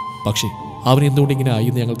 പക്ഷേ അവൻ എന്തുകൊണ്ട് ഇങ്ങനെ ആയി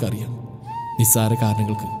എന്ന് ഞങ്ങൾക്കറിയാം. നിസ്സാര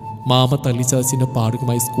കാരണങ്ങൾക്ക് മാമ തല്ലിച്ചതച്ചിൻ്റെ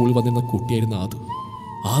പാടുകമായി സ്കൂളിൽ വന്നിരുന്ന കുട്ടിയായിരുന്നു അത്.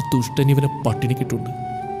 ആ ദുഷ്ടൻ ഇവനെ പട്ടിണിക്കിട്ടുണ്ട്.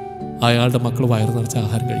 അയാളുടെ മക്കൾ വയറ് നിറച്ച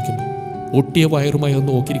ആഹാരം കഴിക്കുമ്പോൾ ഒട്ടിയ വയറുമായി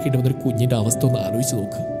ഒന്ന് നോക്കിയിരിക്കേണ്ടി വന്നൊരു കുഞ്ഞിൻ്റെ അവസ്ഥ ഒന്ന് ആലോചിച്ച്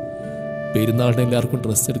നോക്ക്. പെരുന്നാളിന് എല്ലാവർക്കും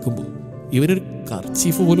ഡ്രസ്സ് എടുക്കുമ്പോൾ ഇവനൊരു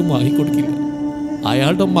കർച്ചീഫ് പോലും വാങ്ങിക്കൊടുക്കില്ല.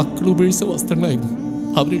 അയാളുടെ മക്കൾ ഉപയോഗിച്ച വസ്ത്രങ്ങളായിരുന്നു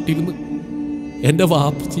അവരിട്ടിരുന്ന്. എൻ്റെ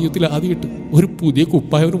വാപ്പ ജീവിതത്തിൽ ആദ്യമായിട്ട് ഒരു പുതിയ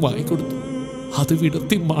കുപ്പായവന് വാങ്ങിക്കൊടുത്തു. അത്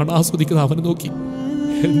വിടർത്തി മണാസ്വദിക്കുന്ന അവനെ നോക്കി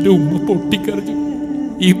എൻ്റെ ഉമ്മ പൊട്ടിക്കരഞ്ഞു.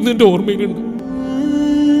 ഇന്നെൻ്റെ ഓർമ്മയിലുണ്ട്.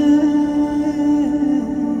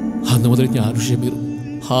 അന്ന് മുതൽ ഞാനും ഷമീറും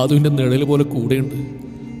ഹാദുവിൻ്റെ നിഴൽ പോലെ കൂടെയുണ്ട്.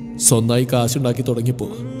 സ്വന്തമായി കാശുണ്ടാക്കി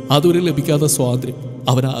തുടങ്ങിയപ്പോൾ അതുവരെ ലഭിക്കാത്ത സ്വാതന്ത്ര്യം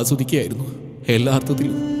അവൻ ആസ്വദിക്കുകയായിരുന്നു എല്ലാ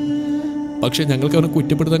അർത്ഥത്തിലും. പക്ഷെ ഞങ്ങൾക്ക് അവനെ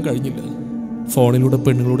കുറ്റപ്പെടുത്താൻ കഴിഞ്ഞില്ല. ഫോണിലൂടെ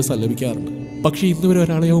പെണ്ണുങ്ങളോട് സല്ലപിക്കാറുണ്ട്. പക്ഷെ ഇന്നുവരെ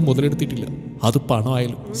ഒരാളെ അവൻ മുതലെടുത്തിട്ടില്ല. അത്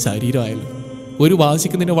പണമായാലും ശരീരമായാലും. ഒരു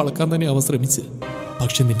വാശിക്ക് നിന്നെ വളക്കാൻ തന്നെ അവൻ ശ്രമിച്ച്.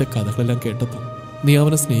 പക്ഷെ നിന്റെ കഥകളെല്ലാം കേട്ടപ്പോൾ നീ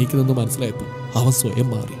അവനെ സ്നേഹിക്കുന്നെന്ന് മനസ്സിലായപ്പോൾ അവൻ സ്വയം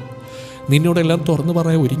മാറി. നിന്നോടെല്ലാം തുറന്നു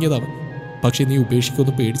പറയാൻ ഒരുങ്ങിയതവൻ. പക്ഷെ നീ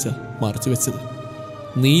ഉപേക്ഷിക്കുമെന്ന് പേടിച്ച മറച്ചു വെച്ചത്.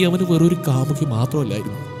 നീ അവന് വെറൊരു കാമുകി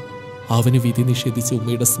മാത്രമല്ലായിരുന്നു. അവന് വിധി നിഷേധിച്ച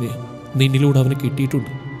ഉമ്മയുടെ സ്നേഹം നിന്നിലൂടെ അവന്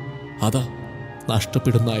കിട്ടിയിട്ടുണ്ട്. അതാ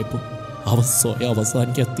നഷ്ടപ്പെടുന്നായപ്പോൾ അവൻ സ്വയം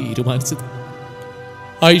അവസാനിക്കാൻ തീരുമാനിച്ചത്.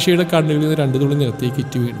 ആയിഷയുടെ കണ്ണിൽ നിന്ന് 2 തുള്ളി നിലത്തേക്ക്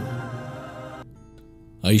ഇറ്റു വീണു.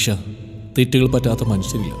 ആയിഷ, തെറ്റുകൾ പറ്റാത്ത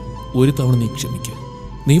മനുഷ്യരില്ല. ഒരു തവണ നീ ക്ഷമിക്കുക.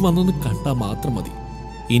 നീ വന്നൊന്ന് കണ്ടാൽ മാത്രം മതി.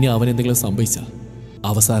 ഇനി അവനെന്തെങ്കിലും സംഭവിച്ചാൽ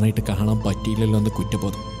അവസാനമായിട്ട് കാണാൻ പറ്റിയില്ലല്ലോ എന്ന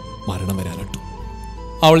കുറ്റബോധം മരണം വരാനട്ടു.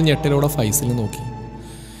 അവൾ ഞെട്ടലോടെ ഫൈസലിനെ നോക്കി.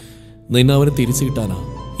 നിന്നെ അവന് തിരിച്ചു കിട്ടാനാ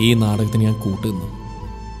ഈ നാടകത്തിന് ഞാൻ കൂട്ടുന്നു.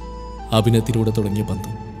 അഭിനയത്തിലൂടെ തുടങ്ങിയ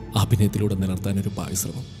ബന്ധം അഭിനയത്തിലൂടെ നിലനിർത്താനൊരു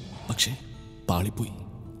പായശ്രമം. പക്ഷേ പാളിപ്പോയി.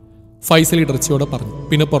 ഫൈസൽ ഇടർച്ചയോടെ പറഞ്ഞു.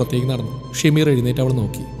 പിന്നെ പുറത്തേക്ക് നടന്നു. ഷമീർ എഴുന്നേറ്റ് അവൾ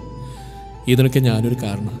നോക്കി. ഇതിനൊക്കെ ഞാനൊരു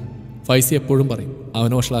കാരണം. ഫൈസി എപ്പോഴും പറയും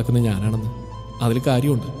അവനെ വഷളാക്കുന്നത് ഞാനാണെന്ന്. അതിൽ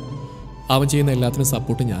കാര്യമുണ്ട്. അവൻ ചെയ്യുന്ന എല്ലാത്തിനും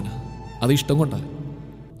സപ്പോർട്ട് ഞാനാ. അത് ഇഷ്ടം കൊണ്ടാണ്.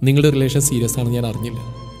 നിങ്ങളുടെ റിലേഷൻ സീരിയസ് ആണെന്ന് ഞാൻ അറിഞ്ഞില്ല.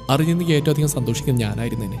 അറിഞ്ഞെങ്കിൽ ഏറ്റവും അധികം സന്തോഷിക്കുന്നത്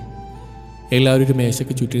ഞാനായിരുന്നേനെ. എല്ലാവരും ഒരു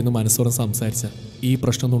മേശയ്ക്ക് ചുറ്റിരുന്ന് മനസ്സോടെ സംസാരിച്ചാൽ ഈ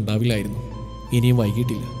പ്രശ്നമൊന്നും ഉണ്ടാവില്ലായിരുന്നു. ഇനിയും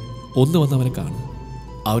വൈകിട്ടില്ല. ഒന്ന് വന്ന് അവനെ കാണും.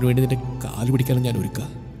 അവന് വേണ്ടി നിന്റെ കാല് പിടിക്കാനും ഞാൻ ഒരുക്കുക.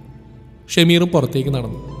 ഷമീറും പുറത്തേക്ക്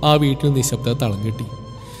നടന്നു. ആ വീട്ടിൽ നിശബ്ദത തളം കെട്ടി.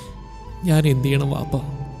 ഞാൻ എന്ത് ചെയ്യണം വാപ്പ?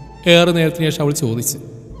 ഏറെ നേരത്തിന് ശേഷം അവൾ ചോദിച്ചു.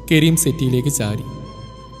 കരീം സെറ്റിയിലേക്ക് ചാരി.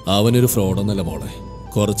 അവനൊരു ഫ്രോഡൊന്നല്ല മോളെ.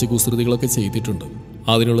 കുറച്ച് കുസൃതികളൊക്കെ ചെയ്തിട്ടുണ്ട്.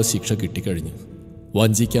 അതിനുള്ള ശിക്ഷ കിട്ടിക്കഴിഞ്ഞു.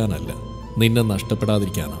 വഞ്ചിക്കാനല്ല, നിന്നെ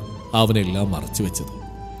നഷ്ടപ്പെടാതിരിക്കാനാണ്. അവനെല്ലാം മറച്ചു വെച്ചത്.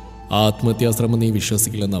 ആത്മഹത്യാശ്രമം നീ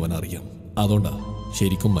വിശ്വസിക്കില്ലെന്ന് അവനറിയാം. അതുകൊണ്ടാ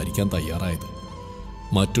ശരിക്കും മരിക്കാൻ തയ്യാറായത്.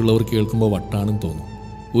 മറ്റുള്ളവർ കേൾക്കുമ്പോൾ വട്ടാണെന്ന് തോന്നും.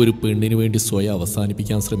 ഒരു പെണ്ണിനു വേണ്ടി സ്വയം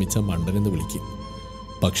അവസാനിപ്പിക്കാൻ ശ്രമിച്ച മണ്ടനെന്ന് വിളിക്കും.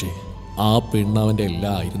 പക്ഷേ ആ പെണ്ണ് അവൻ്റെ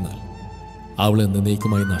എല്ലാം ആയിരുന്നാൽ അവൾ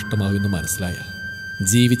എന്നേക്കുമായി നഷ്ടമാകുമെന്ന് മനസ്സിലായാൽ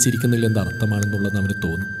ജീവിച്ചിരിക്കുന്നില്ല എന്തർത്ഥമാണെന്നുള്ളത് അവന്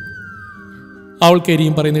തോന്നും. അവൾ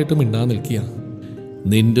കരിയും പറയുന്നിട്ട് മിണ്ടാൻ നിൽക്കുക.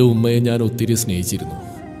 നിന്റെ ഉമ്മയെ ഞാൻ ഒത്തിരി സ്നേഹിച്ചിരുന്നു.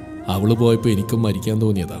 അവൾ പോയപ്പോൾ എനിക്കും മരിക്കാൻ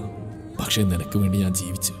തോന്നിയതാ. പക്ഷേ നിനക്ക് വേണ്ടി ഞാൻ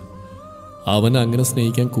ജീവിച്ചു. അവൻ അങ്ങനെ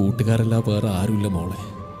സ്നേഹിക്കാൻ കൂട്ടുകാരല്ല വേറെ ആരുമില്ല മോളെ.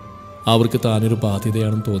 അവർക്ക് താനൊരു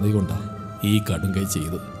ബാധ്യതയാണെന്ന് തോന്നിയതുകൊണ്ടാണ് ഈ കടും കൈ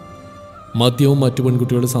ചെയ്തത്. മദ്യവും മറ്റു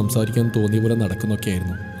പെൺകുട്ടിയോട് സംസാരിക്കാൻ തോന്നിയ പോലെ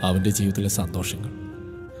നടക്കുന്നൊക്കെയായിരുന്നു അവൻ്റെ ജീവിതത്തിലെ സന്തോഷങ്ങൾ.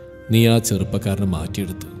 നീ ആ ചെറുപ്പക്കാരനെ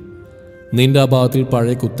മാറ്റിയെടുത്തു. നിന്റെ അഭാവത്തിൽ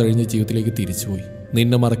പഴയ കുത്തഴിഞ്ഞ ജീവിതത്തിലേക്ക് തിരിച്ചുപോയി.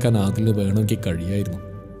 നിന്നെ മറക്കാൻ ആദിലിന് വേണമെങ്കിൽ കഴിയായിരുന്നു.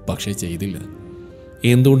 പക്ഷേ ചെയ്തില്ല.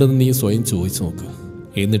 എന്തുകൊണ്ടെന്ന് നീ സ്വയം ചോദിച്ചു നോക്ക്.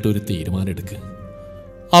 എന്നിട്ടൊരു തീരുമാനം എടുക്കുക.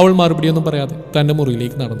 അവൾ മറുപടിയൊന്നും പറയാതെ തൻ്റെ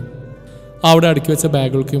മുറിയിലേക്ക് നടന്നു. അവിടെ അടുക്കി വെച്ച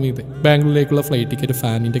ബാഗുകൾക്ക് മീതെ ബാംഗ്ലൂരിലേക്കുള്ള ഫ്ലൈറ്റ് ടിക്കറ്റ്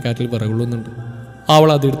ഫാനിൻ്റെ കാറ്റിൽ വിറകൊള്ളുന്നുണ്ട്. അവൾ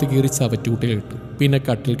അതെടുത്ത് കീറി ചവറ്റുകൂട്ടിലിട്ടു. പിന്നെ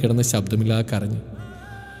കട്ടിൽ കിടന്ന് ശബ്ദമില്ലാതെ കരഞ്ഞു.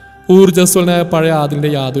 ഊർജ്ജസ്വലനായ പഴയ ആദിലിൻ്റെ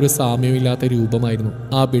യാതൊരു സാമ്യമില്ലാത്ത രൂപമായിരുന്നു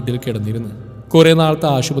ആ ബെഡിൽ കിടന്നിരുന്നത്. കുറേ നാളത്തെ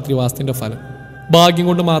ആശുപത്രിവാസത്തിൻ്റെ ഫലം. ഭാഗ്യം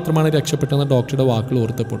കൊണ്ട് മാത്രമാണ് രക്ഷപ്പെട്ടെന്ന ഡോക്ടറുടെ വാക്കുകൾ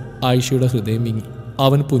ഓർത്തപ്പോൾ ആയിഷയുടെ ഹൃദയം വിങ്ങി.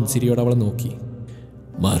 അവൻ പുഞ്ചിരിയോടെ അവളെ നോക്കി.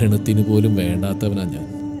 മരണത്തിന് പോലും വേണ്ടാത്തവനാ ഞാൻ.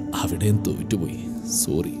 അവിടെയും തോറ്റുപോയി.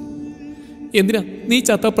 സോറി. എന്തിനാ നീ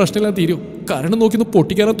ചത്ത പ്രശ്നമെല്ലാം തീരൂ. കാരണം നോക്കിന്ന്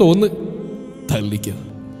പൊട്ടിക്കാനോ തോന്നുന്നു. തല്ലിക്കോ,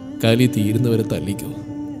 കലി തീരുന്നവരെ തല്ലിക്കോ.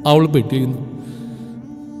 അവൾ ബെഡിലിരുന്നു.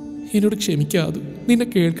 എന്നോട് ക്ഷമിക്കാതെ. നിന്നെ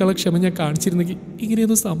കേൾക്കാനുള്ള ക്ഷമ ഞാൻ കാണിച്ചിരുന്നെങ്കിൽ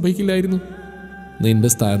ഇങ്ങനെയൊന്നും സംഭവിക്കില്ലായിരുന്നു. നിന്റെ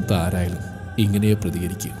സ്ഥാനത്ത് ആരായാലും ഇങ്ങനെയേ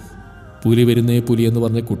പ്രതികരിക്കൂ. പുലി വരുന്നേ പുലി എന്ന്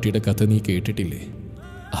പറഞ്ഞ കുട്ടിയുടെ കഥ നീ കേട്ടിട്ടില്ലേ?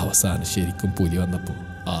 അവസാനം ശരിക്കും പുലി വന്നപ്പോൾ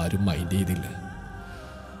ആരും മൈൻഡ് ചെയ്തില്ല.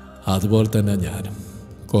 അതുപോലെ തന്നെ ഞാനും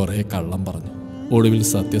കുറേ കള്ളം പറഞ്ഞു. ഒടുവിൽ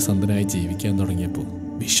സത്യസന്ധനായി ജീവിക്കാൻ തുടങ്ങിയപ്പോൾ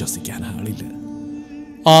വിശ്വസിക്കാൻ ആളില്ല.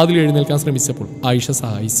 ആദിൽ എഴുന്നേൽക്കാൻ ശ്രമിച്ചപ്പോൾ ആയിഷ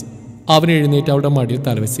സഹായിച്ചു. അവൻ എഴുന്നേറ്റ് അവളുടെ മടിയിൽ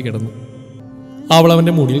തലവെച്ച് കിടന്നു. അവൾ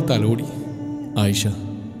അവൻ്റെ മുടിയിൽ തലോടി. ആയിഷ,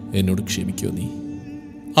 എന്നോട് ക്ഷമിക്കുമോ നീ?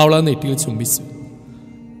 അവൾ ആ നെറ്റിയിൽ ചുംബിച്ചു.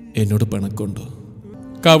 എന്നോട് പിണക്കുണ്ടോ?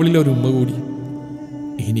 കവിളിൽ ഒരു ഉമ്മ കൂടി.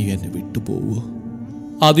 ഇനി എന്നെ വിട്ടുപോവോ?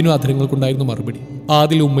 അതിനും അധരങ്ങൾക്കുണ്ടായിരുന്നു മറുപടി.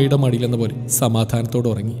 ആദിൽ ഉമ്മയുടെ മടിയിലെന്ന പോലെ സമാധാനത്തോടെ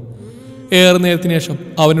ഉറങ്ങി. ഏറെ നേരത്തിന് ശേഷം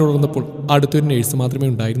അവൻ ഉണർന്നപ്പോൾ അടുത്തൊരു നേഴ്സ് മാത്രമേ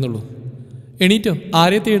ഉണ്ടായിരുന്നുള്ളൂ. എണീറ്റോ?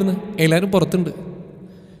 ആരെ തേടുന്നു? എല്ലാവരും പുറത്തുണ്ട്.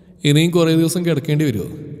 ഇനിയും കുറേ ദിവസം കിടക്കേണ്ടി വരുമോ?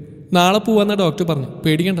 നാളെ പോവാന്ന ഡോക്ടർ പറഞ്ഞു.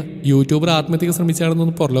 പേടിക്കണ്ട. യൂട്യൂബർ ആത്മഹത്യക്ക്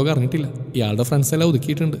ശ്രമിച്ചാണെന്നൊന്നും പുറലോകം അറിഞ്ഞിട്ടില്ല. ഇയാളുടെ ഫ്രണ്ട്സ് എല്ലാം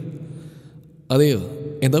ഒതുക്കിയിട്ടുണ്ട്. അതെയോ?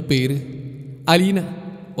 എന്താ പേര്? അലീന.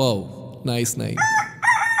 വാവ്, നൈസ് നൈസ്.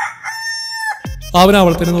 അവൻ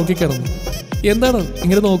അവൾ തന്നെ നോക്കി കിടന്നു. എന്താണ്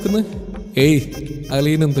ഇങ്ങനെ നോക്കുന്നത്? ഏയ്,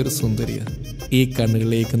 അലീന എന്തൊരു സുന്ദരിയാ. ഈ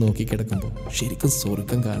കണ്ണുകളിലേക്ക് നോക്കി കിടക്കുമ്പോൾ ശരിക്കും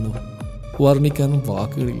സ്വർഗം കാണുക. വർണ്ണിക്കാനും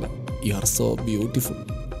വാക്കുകളില്ല. You are so beautiful.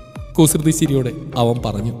 കുസൃതി ചിരിയോടെ അവൻ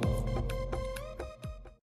പറഞ്ഞു.